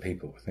load of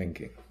people were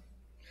thinking.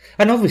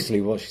 And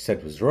obviously what she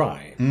said was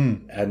right.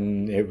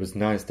 And it was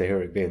nice to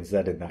hear it being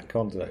said in that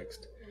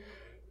context.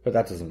 But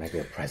that doesn't make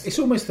her a president. It's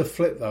almost the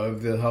flip, though,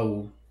 of the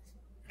whole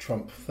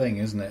Trump thing,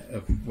 isn't it?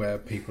 Of where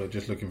people are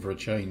just looking for a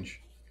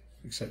change.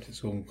 Except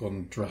it's all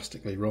gone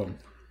drastically wrong.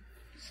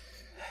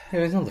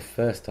 It's not the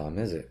first time,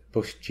 is it?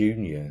 Bush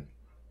Jr.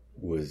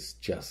 was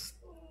just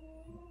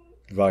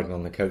riding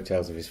on the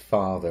coattails of his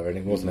father, and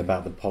it wasn't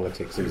about the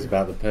politics, it was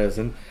about the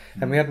person.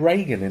 And we had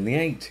Reagan in the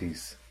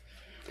 80s.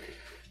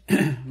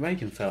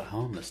 Reagan felt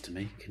harmless to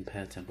me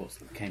compared to what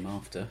came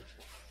after.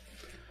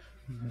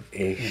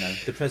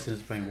 Ish. The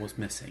president's brain was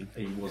missing.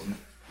 He wasn't.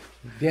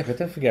 Yeah, but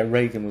don't forget,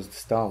 Reagan was the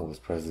Star Wars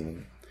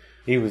president.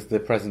 He was the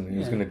president who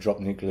was going to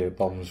drop nuclear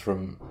bombs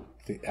from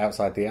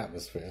outside the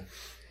atmosphere.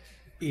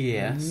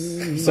 Yes.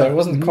 So it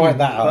wasn't quite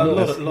that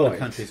harmless. A lot of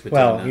countries were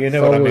doing that. You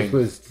know what I mean.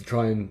 was to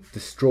try and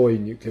destroy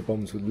nuclear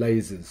bombs with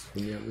lasers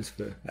from the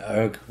atmosphere.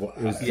 It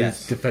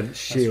was defence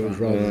shield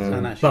rather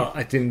than... But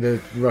I think the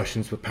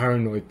Russians were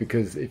paranoid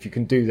because if you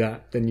can do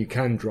that, then you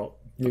can drop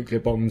nuclear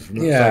bombs from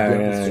outside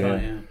the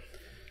atmosphere. Yeah.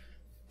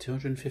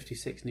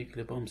 256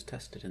 nuclear bombs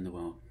tested in the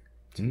world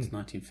since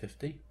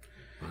 1950.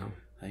 Wow.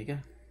 There you go.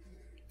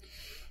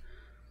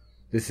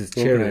 This is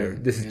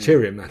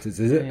cheerier matters,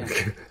 is it? Yeah.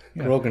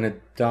 We're all going to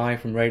die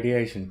from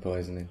radiation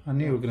poisoning. I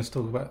knew we were going to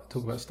talk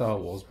about Star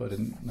Wars, but I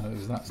didn't know it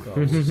was that Star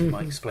Wars. It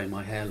might explain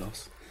my hair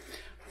loss.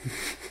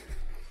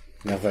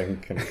 Nothing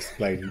can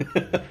explain.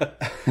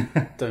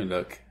 Don't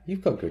look.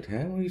 You've got good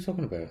hair. What are you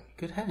talking about?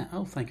 Good hair.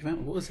 Oh, thank you very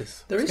much. What is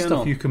this? There is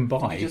stuff you can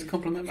buy. Did you just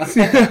compliment my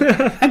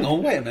hair? Hang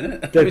on, wait a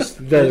minute.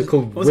 They're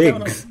called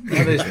wigs.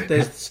 No,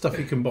 there's stuff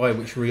you can buy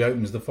which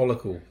reopens the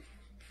follicle.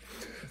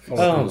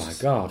 Oh my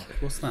God.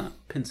 What's that?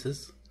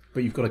 Pincers?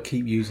 But you've got to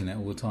keep using it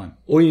all the time.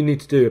 All you need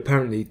to do,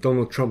 apparently,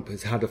 Donald Trump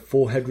has had a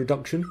forehead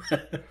reduction.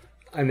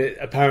 And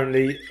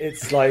apparently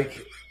it's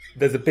like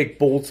there's a big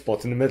bald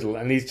spot in the middle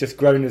and he's just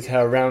grown his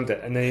hair around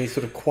it and then he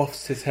sort of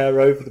quaffs his hair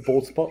over the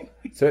bald spot.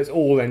 So it's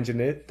all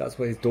engineered. That's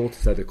what his daughter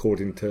said,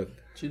 according to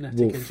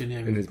genetic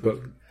engineering in his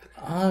book.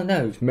 Oh,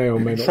 no. Which may or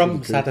may not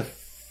Trump's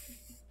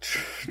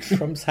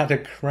had a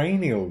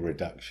cranial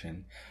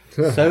reduction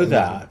so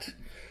that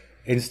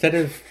instead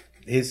of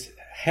his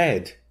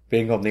head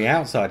being on the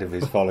outside of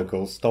his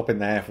follicles, stopping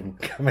the hair from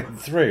coming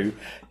through,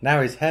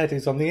 now his head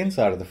is on the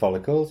inside of the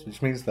follicles,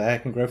 which means the hair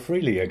can grow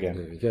freely again.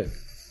 There you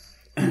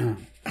go.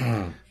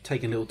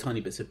 Taking little tiny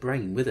bits of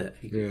brain with it.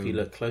 If you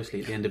look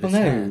closely at the end of his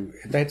no, hair.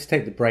 they had to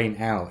take the brain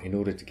out in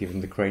order to give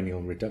him the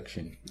cranial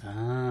reduction.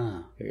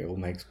 Ah. It all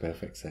makes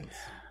perfect sense.